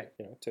Sorcery. Yeah.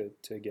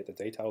 To get the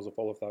details of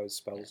all of those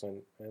spells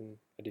and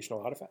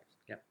additional artifacts.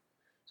 Yeah.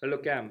 So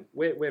look,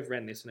 we've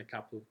ran this in a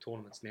couple of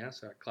tournaments now,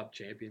 so club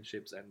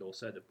championships and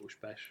also the Bush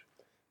Bash.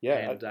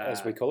 Yeah, and,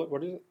 as we call it,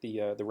 what is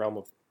it? The realm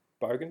of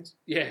bogans.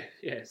 Yeah.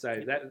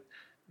 So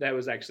that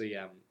was actually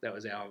that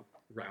was our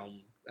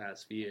realm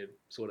sphere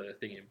sort of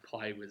thing in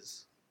play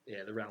was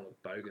the realm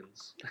of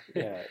bogans.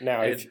 Yeah.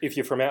 Now, if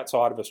you're from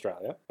outside of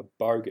Australia, a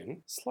bogan,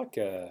 it's like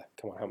a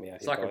come on, help me out.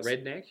 It's here, like guys. A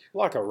redneck.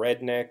 Like a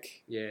redneck.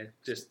 Yeah,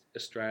 just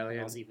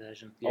Australian. Aussie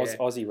version. Yeah.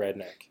 Aussie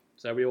redneck.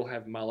 So we all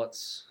have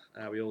mullets.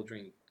 We all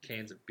drink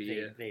cans of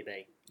beer.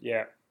 VB.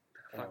 Yeah.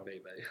 Fuck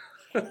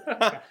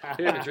VB.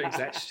 Whoever drinks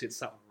that shit's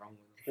something wrong with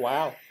them.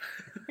 Wow.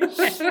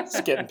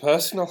 It's getting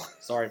personal.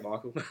 Sorry,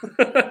 Michael.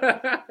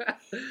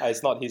 Hey,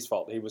 it's not his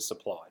fault. He was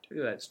supplied.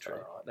 Yeah, that's true.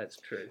 Right. That's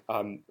true.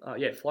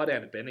 Yeah, fly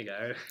down to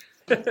Bendigo.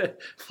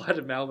 Fly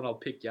to Melbourne. I'll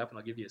pick you up and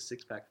I'll give you a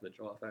 6-pack for the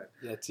drive home.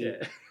 That's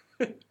it.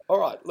 All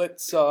right,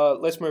 let's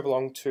move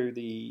along to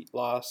the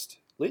last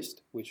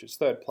list, which was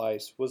third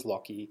place, was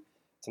Lockie.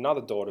 It's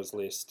another Daughters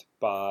list,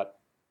 but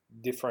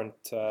different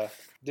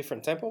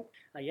temple.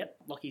 Yep,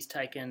 Lockie's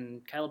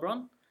taken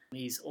Calibron.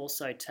 He's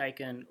also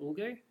taken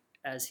Ulgu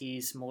as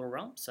his mortal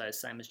realm, so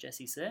same as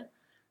Jesse's there.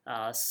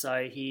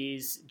 So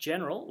his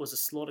general was a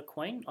Slaughter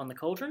Queen on the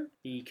Cauldron,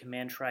 the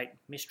command trait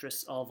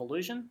Mistress of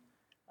Illusion.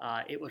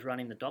 It was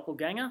running the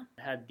Doppelganger.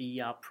 It had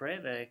the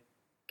prayer, the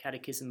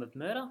Catechism of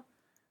Murder.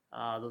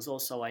 There was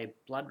also a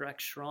Bloodrack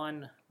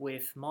Shrine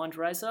with Mind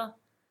Razor.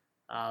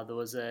 There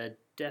was a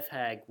Death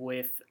Hag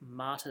with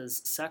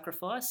Martyr's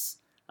Sacrifice.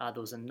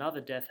 There was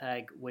another Death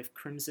Hag with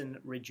Crimson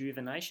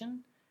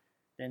Rejuvenation.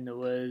 Then there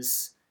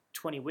was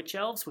 20 Witch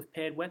Elves with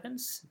paired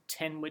weapons,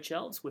 10 Witch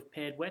Elves with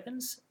paired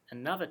weapons,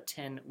 another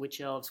 10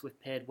 Witch Elves with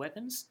paired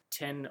weapons,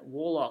 10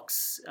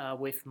 Warlocks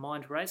with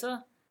Mind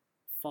Razor,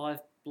 5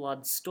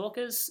 Blood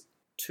Stalkers,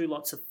 2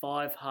 lots of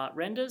 5 Heart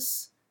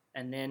Renders,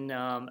 And then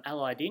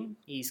allied in,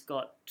 he's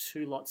got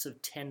 2 lots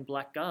of 10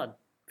 blackguard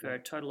for a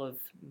total of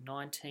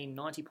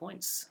 1990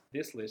 points.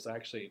 This list I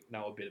actually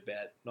know a bit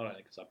about, not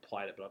only because I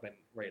played it, but I've been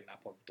reading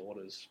up on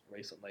Daughters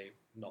recently,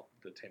 not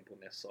the Temple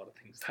Nest side of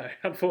things though,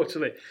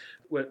 unfortunately.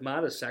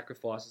 Martyr's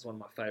Sacrifice is one of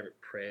my favourite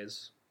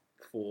prayers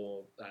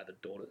for the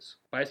Daughters.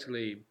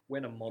 Basically,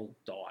 when a model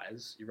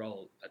dies, you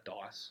roll a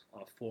dice.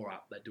 On a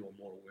 4-up, they do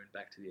a mortal wound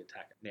back to the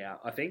attacker. Now,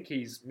 I think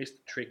he's missed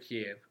the trick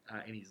here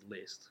in his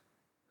list.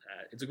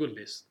 It's a good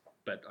list,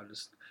 but I'm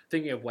just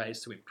thinking of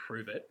ways to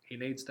improve it. He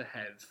needs to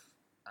have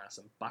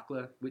some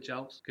buckler witch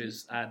elves,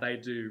 because they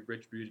do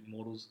retributing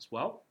mortals as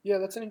well. Yeah,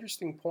 that's an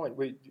interesting point.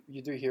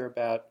 You do hear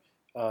about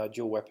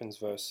dual weapons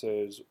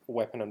versus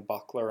weapon and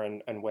buckler,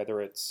 and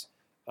whether it's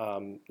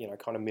kind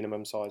of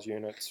minimum size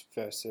units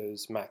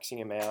versus maxing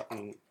them out,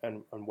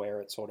 and where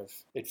it sort of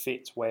it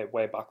fits where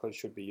bucklers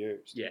should be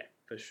used. Yeah,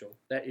 for sure.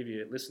 That, if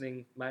you're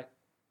listening, mate,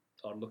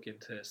 I'd look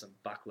into some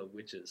buckler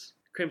witches.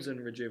 Crimson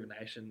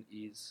Rejuvenation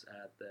is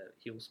the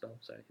heal spell,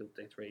 so heal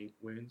D3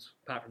 wounds.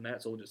 Apart from that,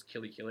 it's all just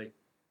killy.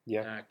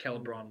 Yeah.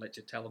 Calibron lets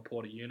you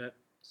teleport a unit.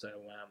 So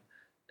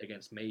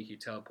against me, he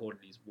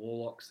teleported his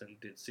warlocks and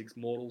did 6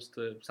 mortals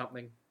to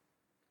something.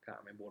 Can't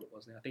remember what it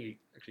was now. I think he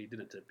actually did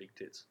it to Big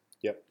Tits.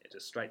 Yep. Yeah,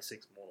 just straight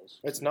 6 mortals.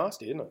 It's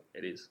nasty, isn't it?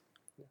 It is.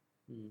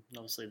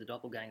 Obviously, the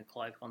Doppelganger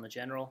Cloak on the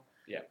General.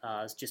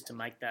 Yeah. Is just to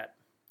make that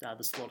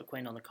the Slaughter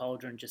Queen on the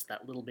Cauldron just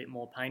that little bit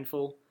more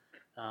painful.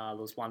 There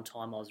was one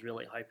time I was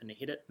really hoping to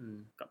hit it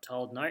and got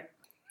told, no,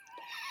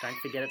 don't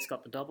forget it's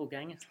got the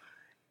Doppelganger.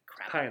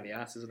 Crap. Pain in the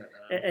ass, isn't it?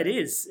 It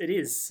is.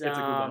 It's a good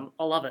one.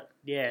 I love it.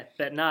 Yeah,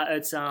 but no,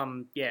 it's a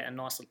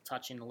nice little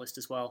touch in the list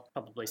as well.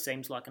 Probably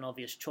seems like an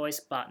obvious choice,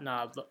 but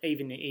no,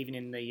 even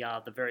in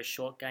the very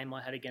short game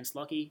I had against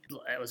Lockie,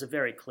 it was a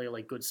very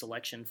clearly good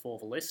selection for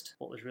the list.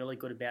 What was really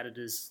good about it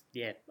is,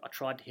 I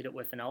tried to hit it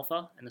with an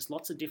alpha, and there's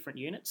lots of different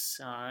units,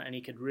 and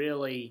he'd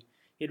really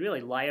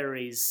layer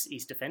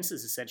his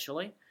defenses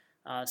essentially.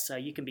 So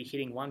you can be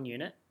hitting one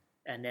unit,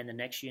 and then the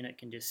next unit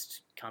can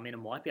just come in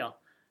and wipe you.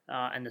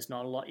 And there's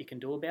not a lot you can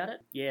do about it.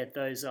 Yeah,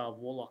 those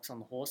warlocks on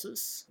the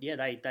horses,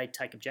 they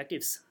take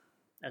objectives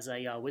as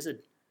a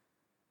wizard.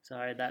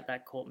 So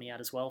that caught me out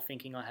as well,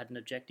 thinking I had an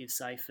objective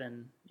safe,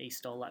 and he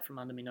stole that from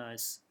under my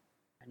nose.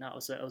 And no,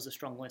 it was a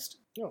strong list.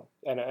 Oh,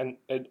 and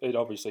it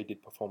obviously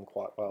did perform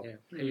quite well.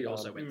 Yeah, he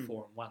also went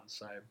 4-1,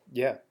 so...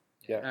 Yeah.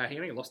 He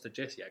only lost to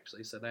Jesse,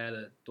 actually, so they had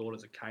a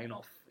Daughters of Cain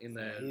off in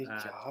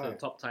the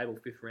top table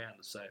 5th round,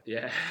 so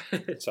yeah.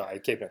 Sorry,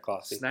 keeping it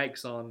classy.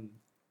 Snakes on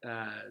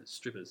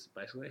strippers,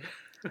 basically.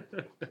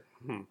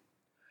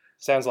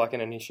 Sounds like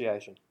an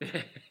initiation.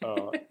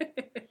 All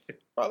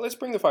right, let's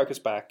bring the focus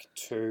back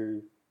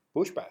to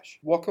Bush Bash.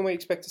 What can we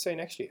expect to see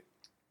next year?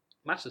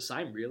 Much the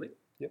same, really.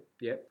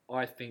 Yep.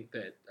 I think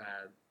that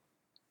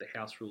the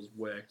house rules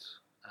worked.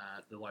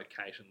 The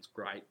location's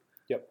great.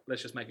 Yep.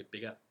 Let's just make it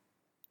bigger.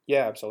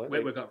 Yeah,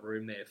 absolutely. We've got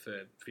room there for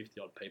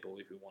 50-odd people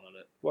if we wanted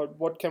it.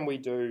 What can we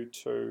do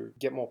to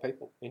get more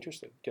people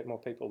interested, get more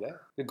people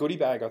there? The goodie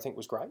bag, I think,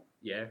 was great.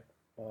 Yeah.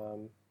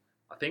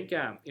 I think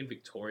in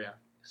Victoria,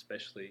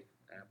 especially,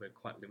 we're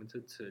quite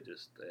limited to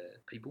just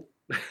people.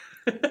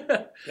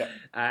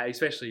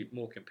 Especially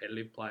more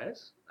competitive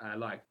players.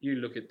 Like, you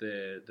look at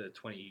the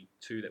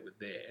 22 that were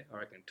there, I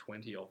reckon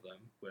 20 of them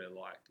were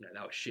like, they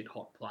were shit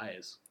hot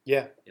players.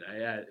 Yeah.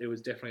 It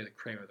was definitely the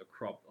cream of the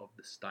crop of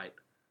the state.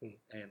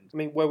 And I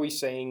mean, were we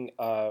seeing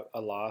a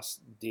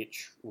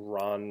last-ditch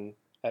run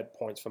at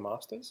points for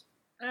Masters?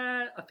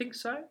 I think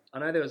so. I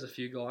know there was a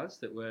few guys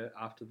that were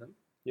after them.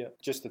 Yeah,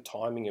 just the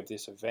timing of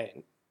this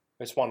event.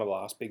 It's one of the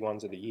last big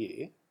ones of the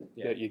year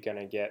that you're going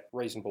to get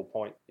reasonable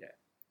point. Yeah.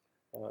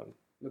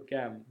 Look,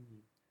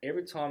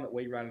 every time that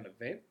we run an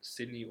event,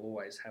 Sydney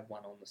always have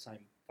one on the same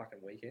fucking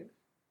weekend.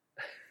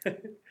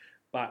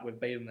 But we've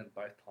beaten them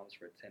both times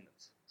for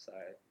attendance. So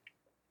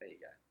there you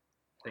go.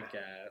 I think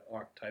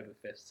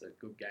Oktoberfests are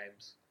good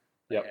games.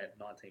 They had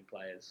 19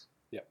 players.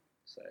 Yep.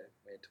 So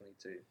we had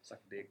 22. Suck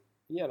a dick.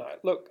 Yeah, no,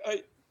 look,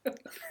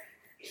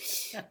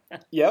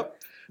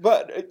 yep.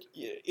 But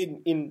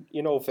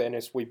in all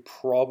fairness, we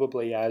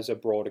probably, as a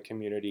broader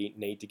community,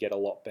 need to get a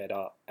lot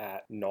better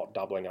at not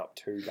doubling up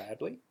too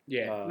badly.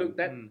 Yeah. Look,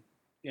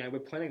 we're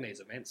planning these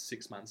events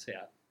 6 months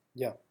out.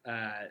 Yeah.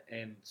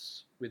 And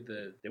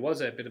there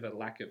was a bit of a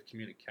lack of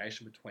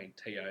communication between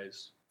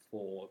TOs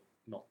for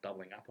not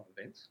doubling up on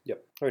events.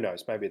 Yep. Who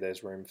knows? Maybe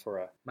there's room for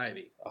a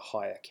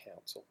higher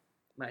council.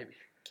 Maybe.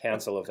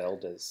 Council of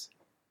elders.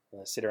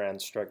 Sit around,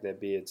 stroke their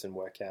beards and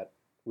work out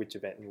which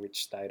event in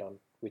which state on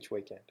which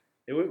weekend.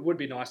 It would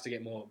be nice to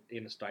get more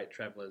interstate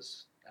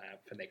travellers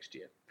for next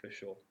year, for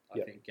sure. I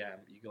think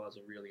you guys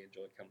will really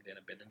enjoy coming down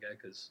to Bendigo,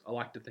 because I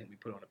like to think we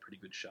put on a pretty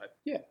good show.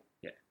 Yeah.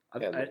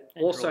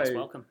 Also,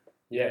 welcome.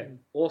 Yeah.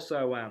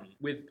 Also,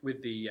 with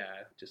the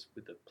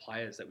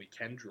players that we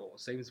can draw, it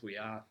seems we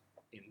are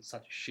in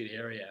such a shit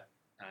area.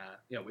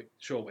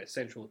 We're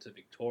central to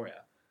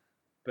Victoria,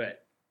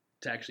 but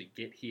to actually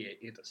get here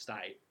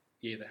interstate,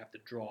 you either have to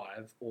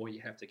drive or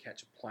you have to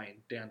catch a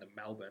plane down to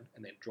Melbourne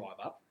and then drive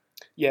up.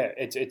 Yeah,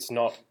 it's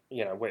not,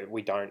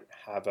 we don't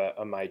have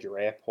a major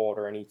airport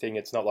or anything.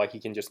 It's not like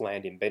you can just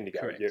land in Bendigo.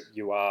 Correct.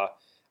 You are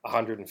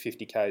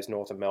 150 k's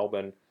north of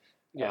Melbourne.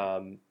 Yeah.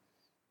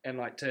 And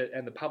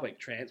the public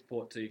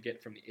transport to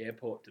get from the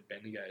airport to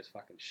Bendigo is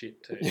fucking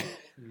shit too.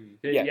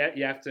 Yeah.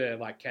 You have to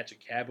like catch a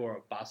cab or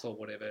a bus or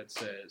whatever.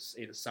 It's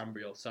either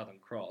Sunbury or Southern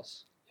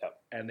Cross. Yep.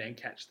 And then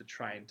catch the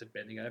train to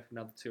Bendigo for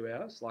another 2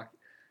 hours. Like,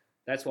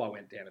 that's why I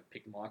went down and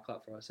picked my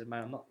club for. I said, mate,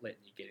 I'm not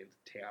letting you get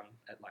into town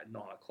at like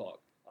 9 o'clock.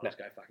 I'll just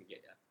go fucking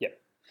get you.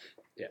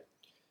 Yeah.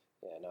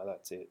 Yeah, no,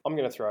 that's it. I'm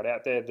going to throw it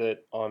out there that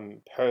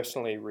I'm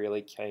personally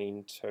really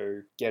keen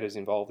to get as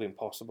involved in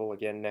possible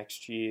again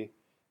next year.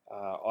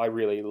 I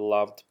really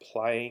loved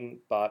playing,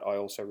 but I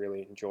also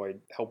really enjoyed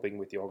helping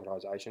with the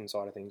organisation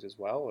side of things as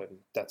well, and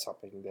that's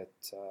something that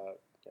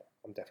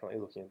I'm definitely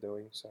looking at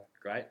doing. So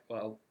great.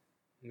 Well,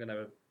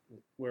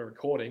 we're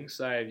recording,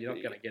 so you're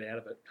not going to get out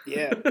of it.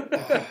 Yeah.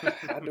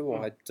 How do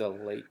I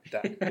delete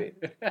that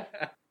bit?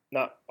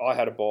 No, I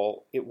had a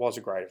ball. It was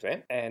a great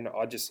event, and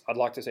I'd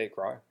like to see it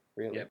grow.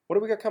 Really. Yep. What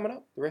do we got coming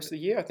up the rest of the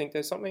year? I think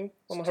there's something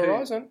on the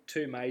horizon.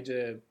 Two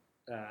major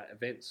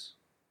events.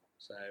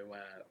 So,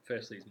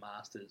 firstly is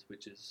Masters,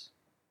 which is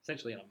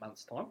essentially in a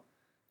month's time.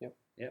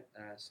 Yep.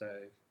 So,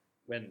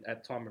 when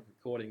at time of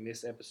recording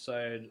this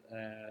episode,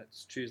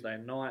 it's Tuesday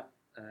night.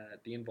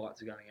 The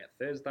invites are going out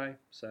Thursday.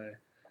 So,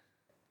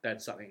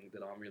 that's something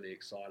that I'm really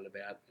excited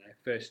about.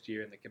 First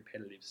year in the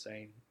competitive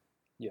scene.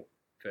 Yep.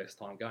 First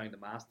time going to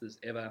Masters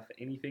ever for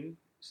anything.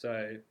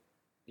 So,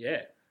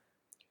 yeah.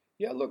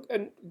 Yeah, look,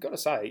 and got to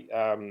say,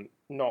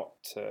 not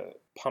to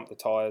pump the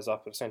tyres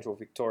up of Central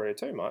Victoria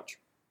too much,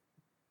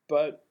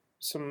 but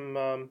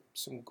some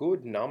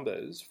good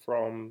numbers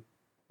from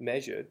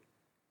Measured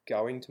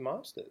going to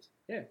Masters.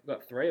 Yeah, we've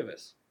got 3 of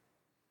us.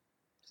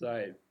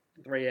 So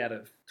 3 out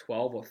of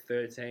 12 or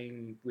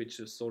 13, which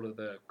is sort of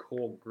the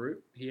core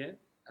group here,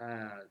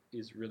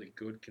 is really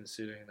good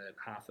considering that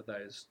half of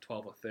those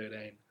 12 or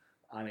 13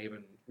 aren't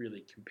even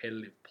really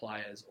competitive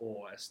players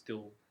or are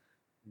still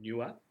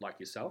newer, like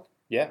yourself.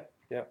 Yeah.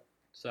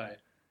 So,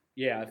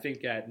 yeah, I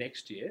think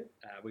next year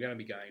we're going to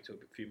be going to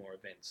a few more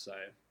events. So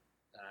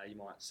you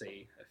might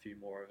see a few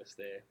more of us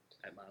there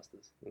at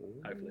Masters,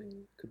 hopefully.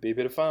 Could be a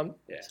bit of fun.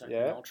 Yeah. So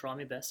Yeah. I'll try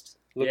my best.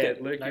 Luke,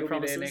 no you'll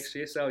promises. be there next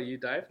year. So are you,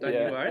 Dave. Don't you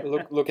worry.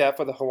 Look out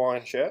for the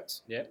Hawaiian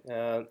shirts. Yep.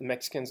 The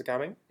Mexicans are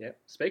coming. Yep.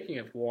 Speaking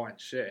of Hawaiian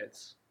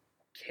shirts,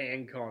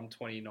 CanCon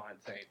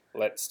 2019.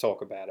 Let's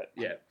talk about it.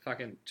 Yeah,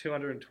 fucking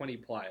 220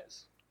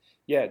 players.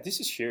 Yeah, this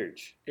is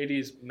huge. It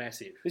is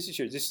massive. This is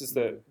huge. This is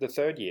the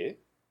third year.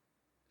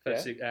 For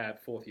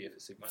fourth year for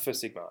Sigma. For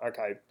Sigma,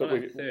 okay. But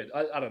third.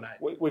 I don't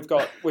know. We've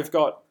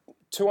got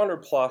 200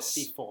 plus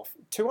Be fourth.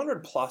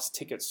 200 plus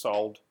tickets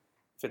sold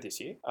for this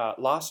year.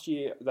 Last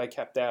year they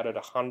capped out at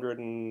 100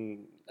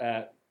 and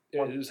There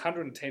was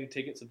 110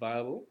 tickets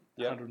available.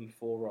 Yep.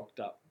 104 rocked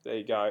up. there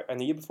you go. And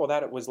the year before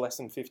that it was less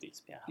than 50.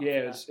 Yeah,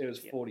 It was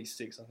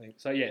 46, I think.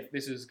 So yeah,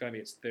 this is going to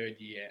be its third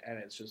year, and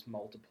it's just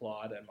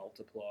multiplied, and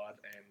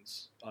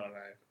I don't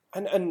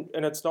know.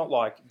 And it's not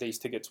like these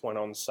tickets went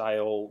on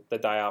sale the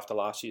day after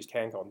last year's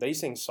CanCon.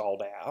 These things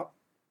sold out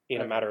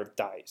in a matter of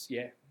days.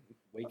 Yeah,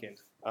 weekend.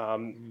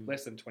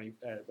 Less than 48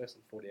 hours.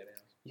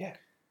 Yeah.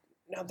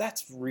 Now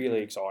that's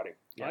really exciting.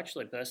 I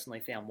actually personally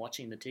found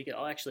watching the ticket.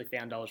 I actually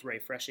found I was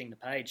refreshing the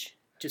page,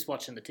 just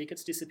watching the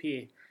tickets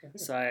disappear.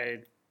 So,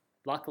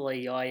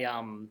 luckily,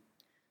 as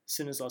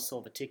soon as I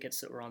saw the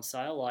tickets that were on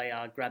sale,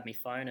 I grabbed my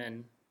phone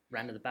and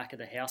ran to the back of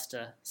the house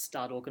to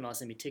start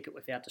organising my ticket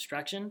without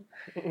distraction.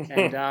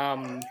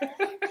 And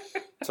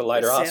To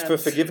later ask for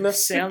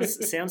forgiveness.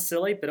 Sounds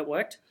silly, but it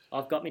worked.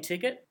 I've got my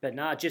ticket. But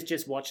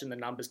just watching the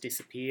numbers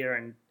disappear,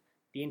 and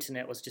the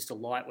internet was just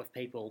alight with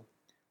people.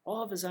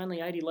 Oh, there's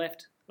only 80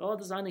 left. Oh,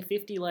 there's only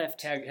 50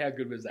 left. How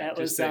good was that? That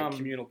Just was, a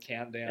communal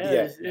countdown.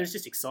 It was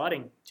just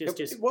exciting.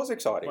 It was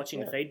exciting. Watching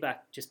the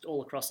feedback just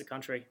all across the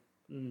country.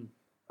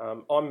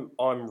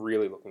 I'm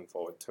really looking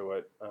forward to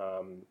it.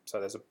 So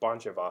there's a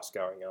bunch of us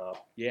going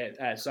up.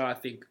 Yeah, so I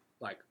think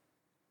like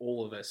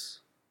all of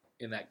us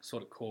in that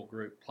sort of core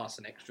group, plus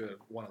an extra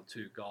 1 or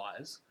 2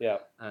 guys. Yeah.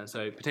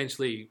 So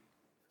potentially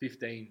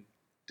 15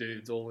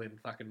 dudes all in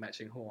fucking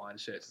matching Hawaiian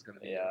shirts is going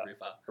to be a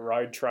ripper.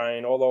 Road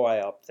train all the way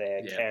up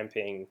there, Yeah.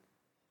 camping.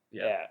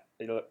 Yeah.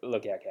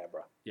 Look out,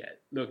 Canberra. Yeah,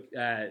 look,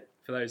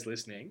 for those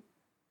listening,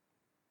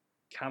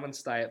 come and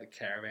stay at the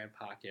caravan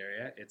park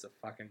area. It's a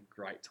fucking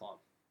great time.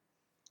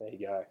 There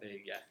you go. There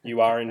you go.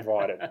 You are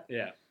invited.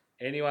 Yeah,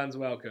 anyone's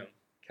welcome.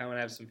 Come and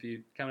have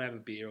come and have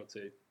a beer or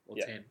 2 or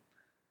 10,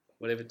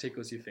 whatever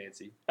tickles your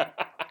fancy.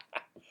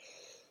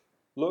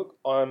 Look,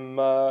 I'm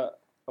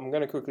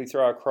going to quickly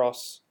throw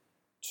across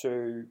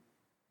to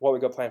what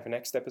we've got planned for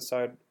next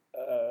episode.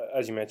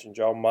 As you mentioned,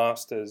 Joel,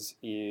 Masters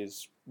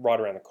is right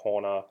around the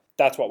corner.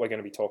 That's what we're going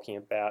to be talking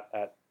about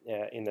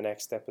in the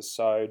next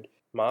episode.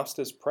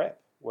 Masters prep.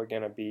 We're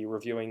going to be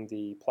reviewing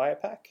the player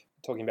pack,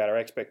 talking about our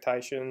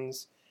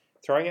expectations,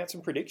 throwing out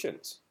some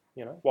predictions.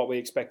 What we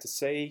expect to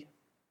see,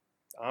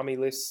 army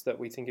lists that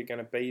we think are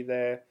going to be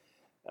there.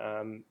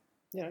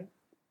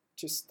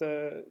 Just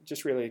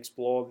really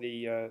explore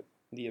the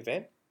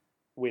event.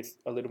 with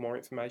a little more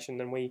information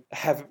than we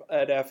have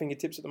at our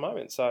fingertips at the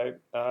moment. So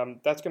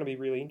that's going to be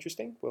really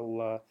interesting.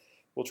 We'll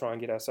try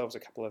and get ourselves a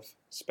couple of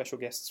special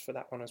guests for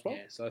that one as well.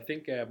 Yeah, so I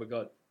think we've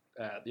got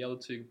the other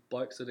two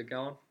blokes that are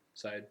going.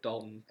 So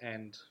Dalton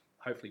and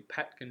hopefully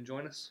Pat can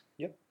join us.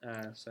 Yep.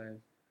 So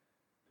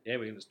yeah,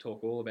 we can just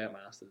talk all about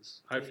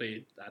Masters.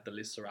 Hopefully the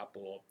lists are up,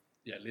 or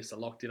lists are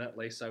locked in at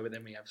least, so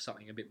then we have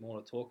something a bit more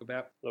to talk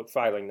about. Look,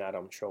 failing that,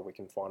 I'm sure we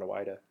can find a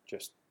way to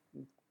just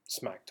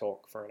smack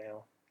talk for an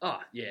hour. Oh,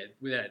 yeah,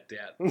 without a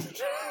doubt.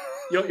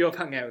 You've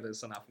hung out with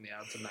us enough now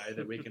to know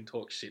that we can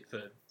talk shit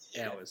for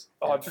hours.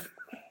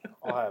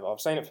 I've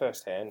seen it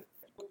firsthand.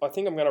 I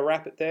think I'm going to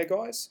wrap it there,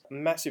 guys.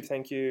 Massive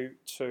thank you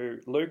to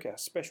Luke, our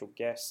special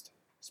guest,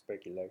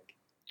 Spooky Luke.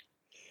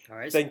 All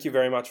right. Thank you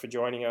very much for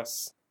joining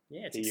us.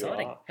 Yeah, it's Here you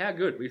exciting. are. How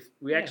good.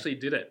 We actually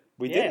did it.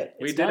 We did it.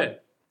 We It's did done.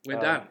 it. We're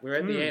done. We're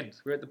at the end.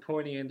 We're at the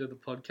pointy end of the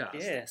podcast.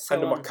 Yeah.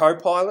 And to my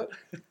co-pilot,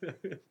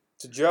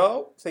 to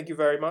Joel, thank you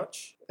very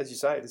much. As you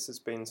say, this has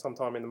been some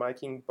time in the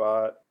making,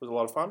 but it was a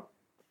lot of fun.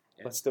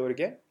 Yeah. Let's do it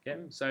again. Yeah.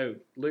 So,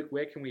 Luke,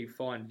 where can we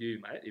find you,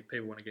 mate, if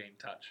people want to get in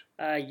touch?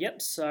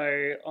 Yep.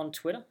 So on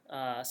Twitter,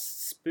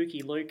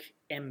 Spooky Luke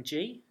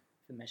MG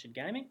for Measured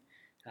Gaming.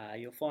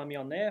 You'll find me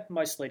on there,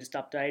 mostly just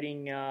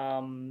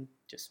updating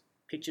just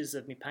pictures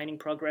of me painting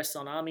progress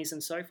on armies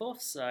and so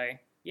forth. So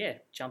yeah,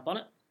 jump on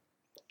it.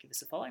 Give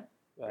us a follow.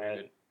 Very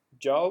good.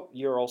 Joel,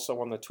 you're also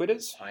on the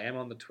Twitters. I am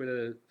on the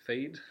Twitter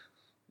feed,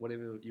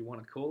 whatever you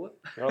want to call it.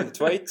 You're on the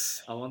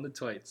tweets. I'm on the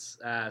tweets.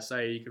 So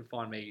you can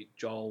find me,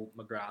 Joel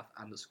McGrath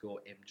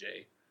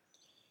 _MG.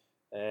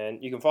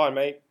 And you can find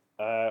me.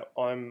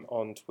 I'm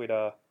on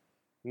Twitter,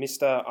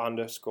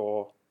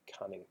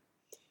 Mr_Cunning.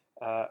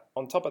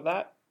 On top of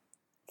that,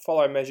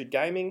 follow Measured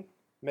Gaming,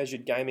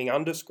 Measured Gaming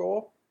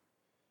 _.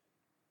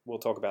 We'll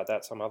talk about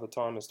that some other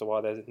time as to why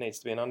there needs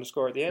to be an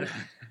underscore at the end.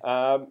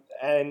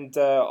 And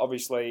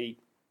obviously,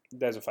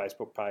 there's a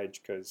Facebook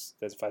page, because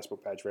there's a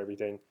Facebook page for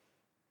everything.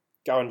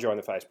 Go and join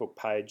the Facebook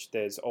page.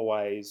 There's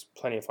always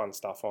plenty of fun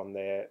stuff on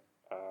there.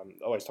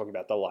 Always talking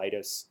about the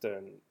latest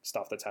and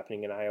stuff that's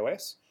happening in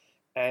AOS.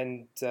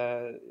 And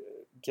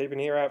keep an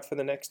ear out for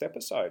the next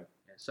episode.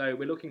 So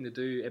we're looking to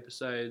do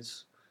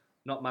episodes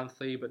not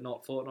monthly, but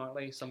not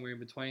fortnightly, somewhere in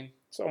between.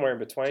 Somewhere in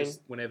between.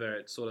 Just whenever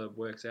it sort of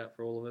works out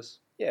for all of us.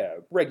 Yeah,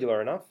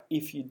 regular enough.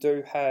 If you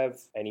do have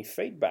any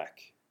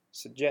feedback,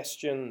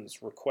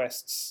 suggestions,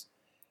 requests,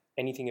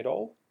 anything at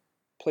all,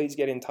 please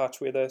get in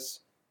touch with us,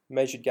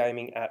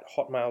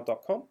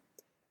 measuredgaming@hotmail.com,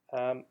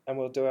 and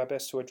we'll do our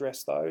best to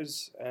address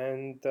those.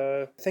 And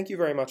thank you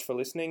very much for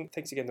listening.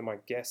 Thanks again to my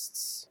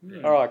guests.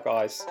 All right,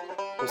 guys.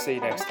 We'll see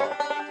you next time.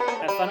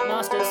 Have fun at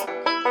Masters.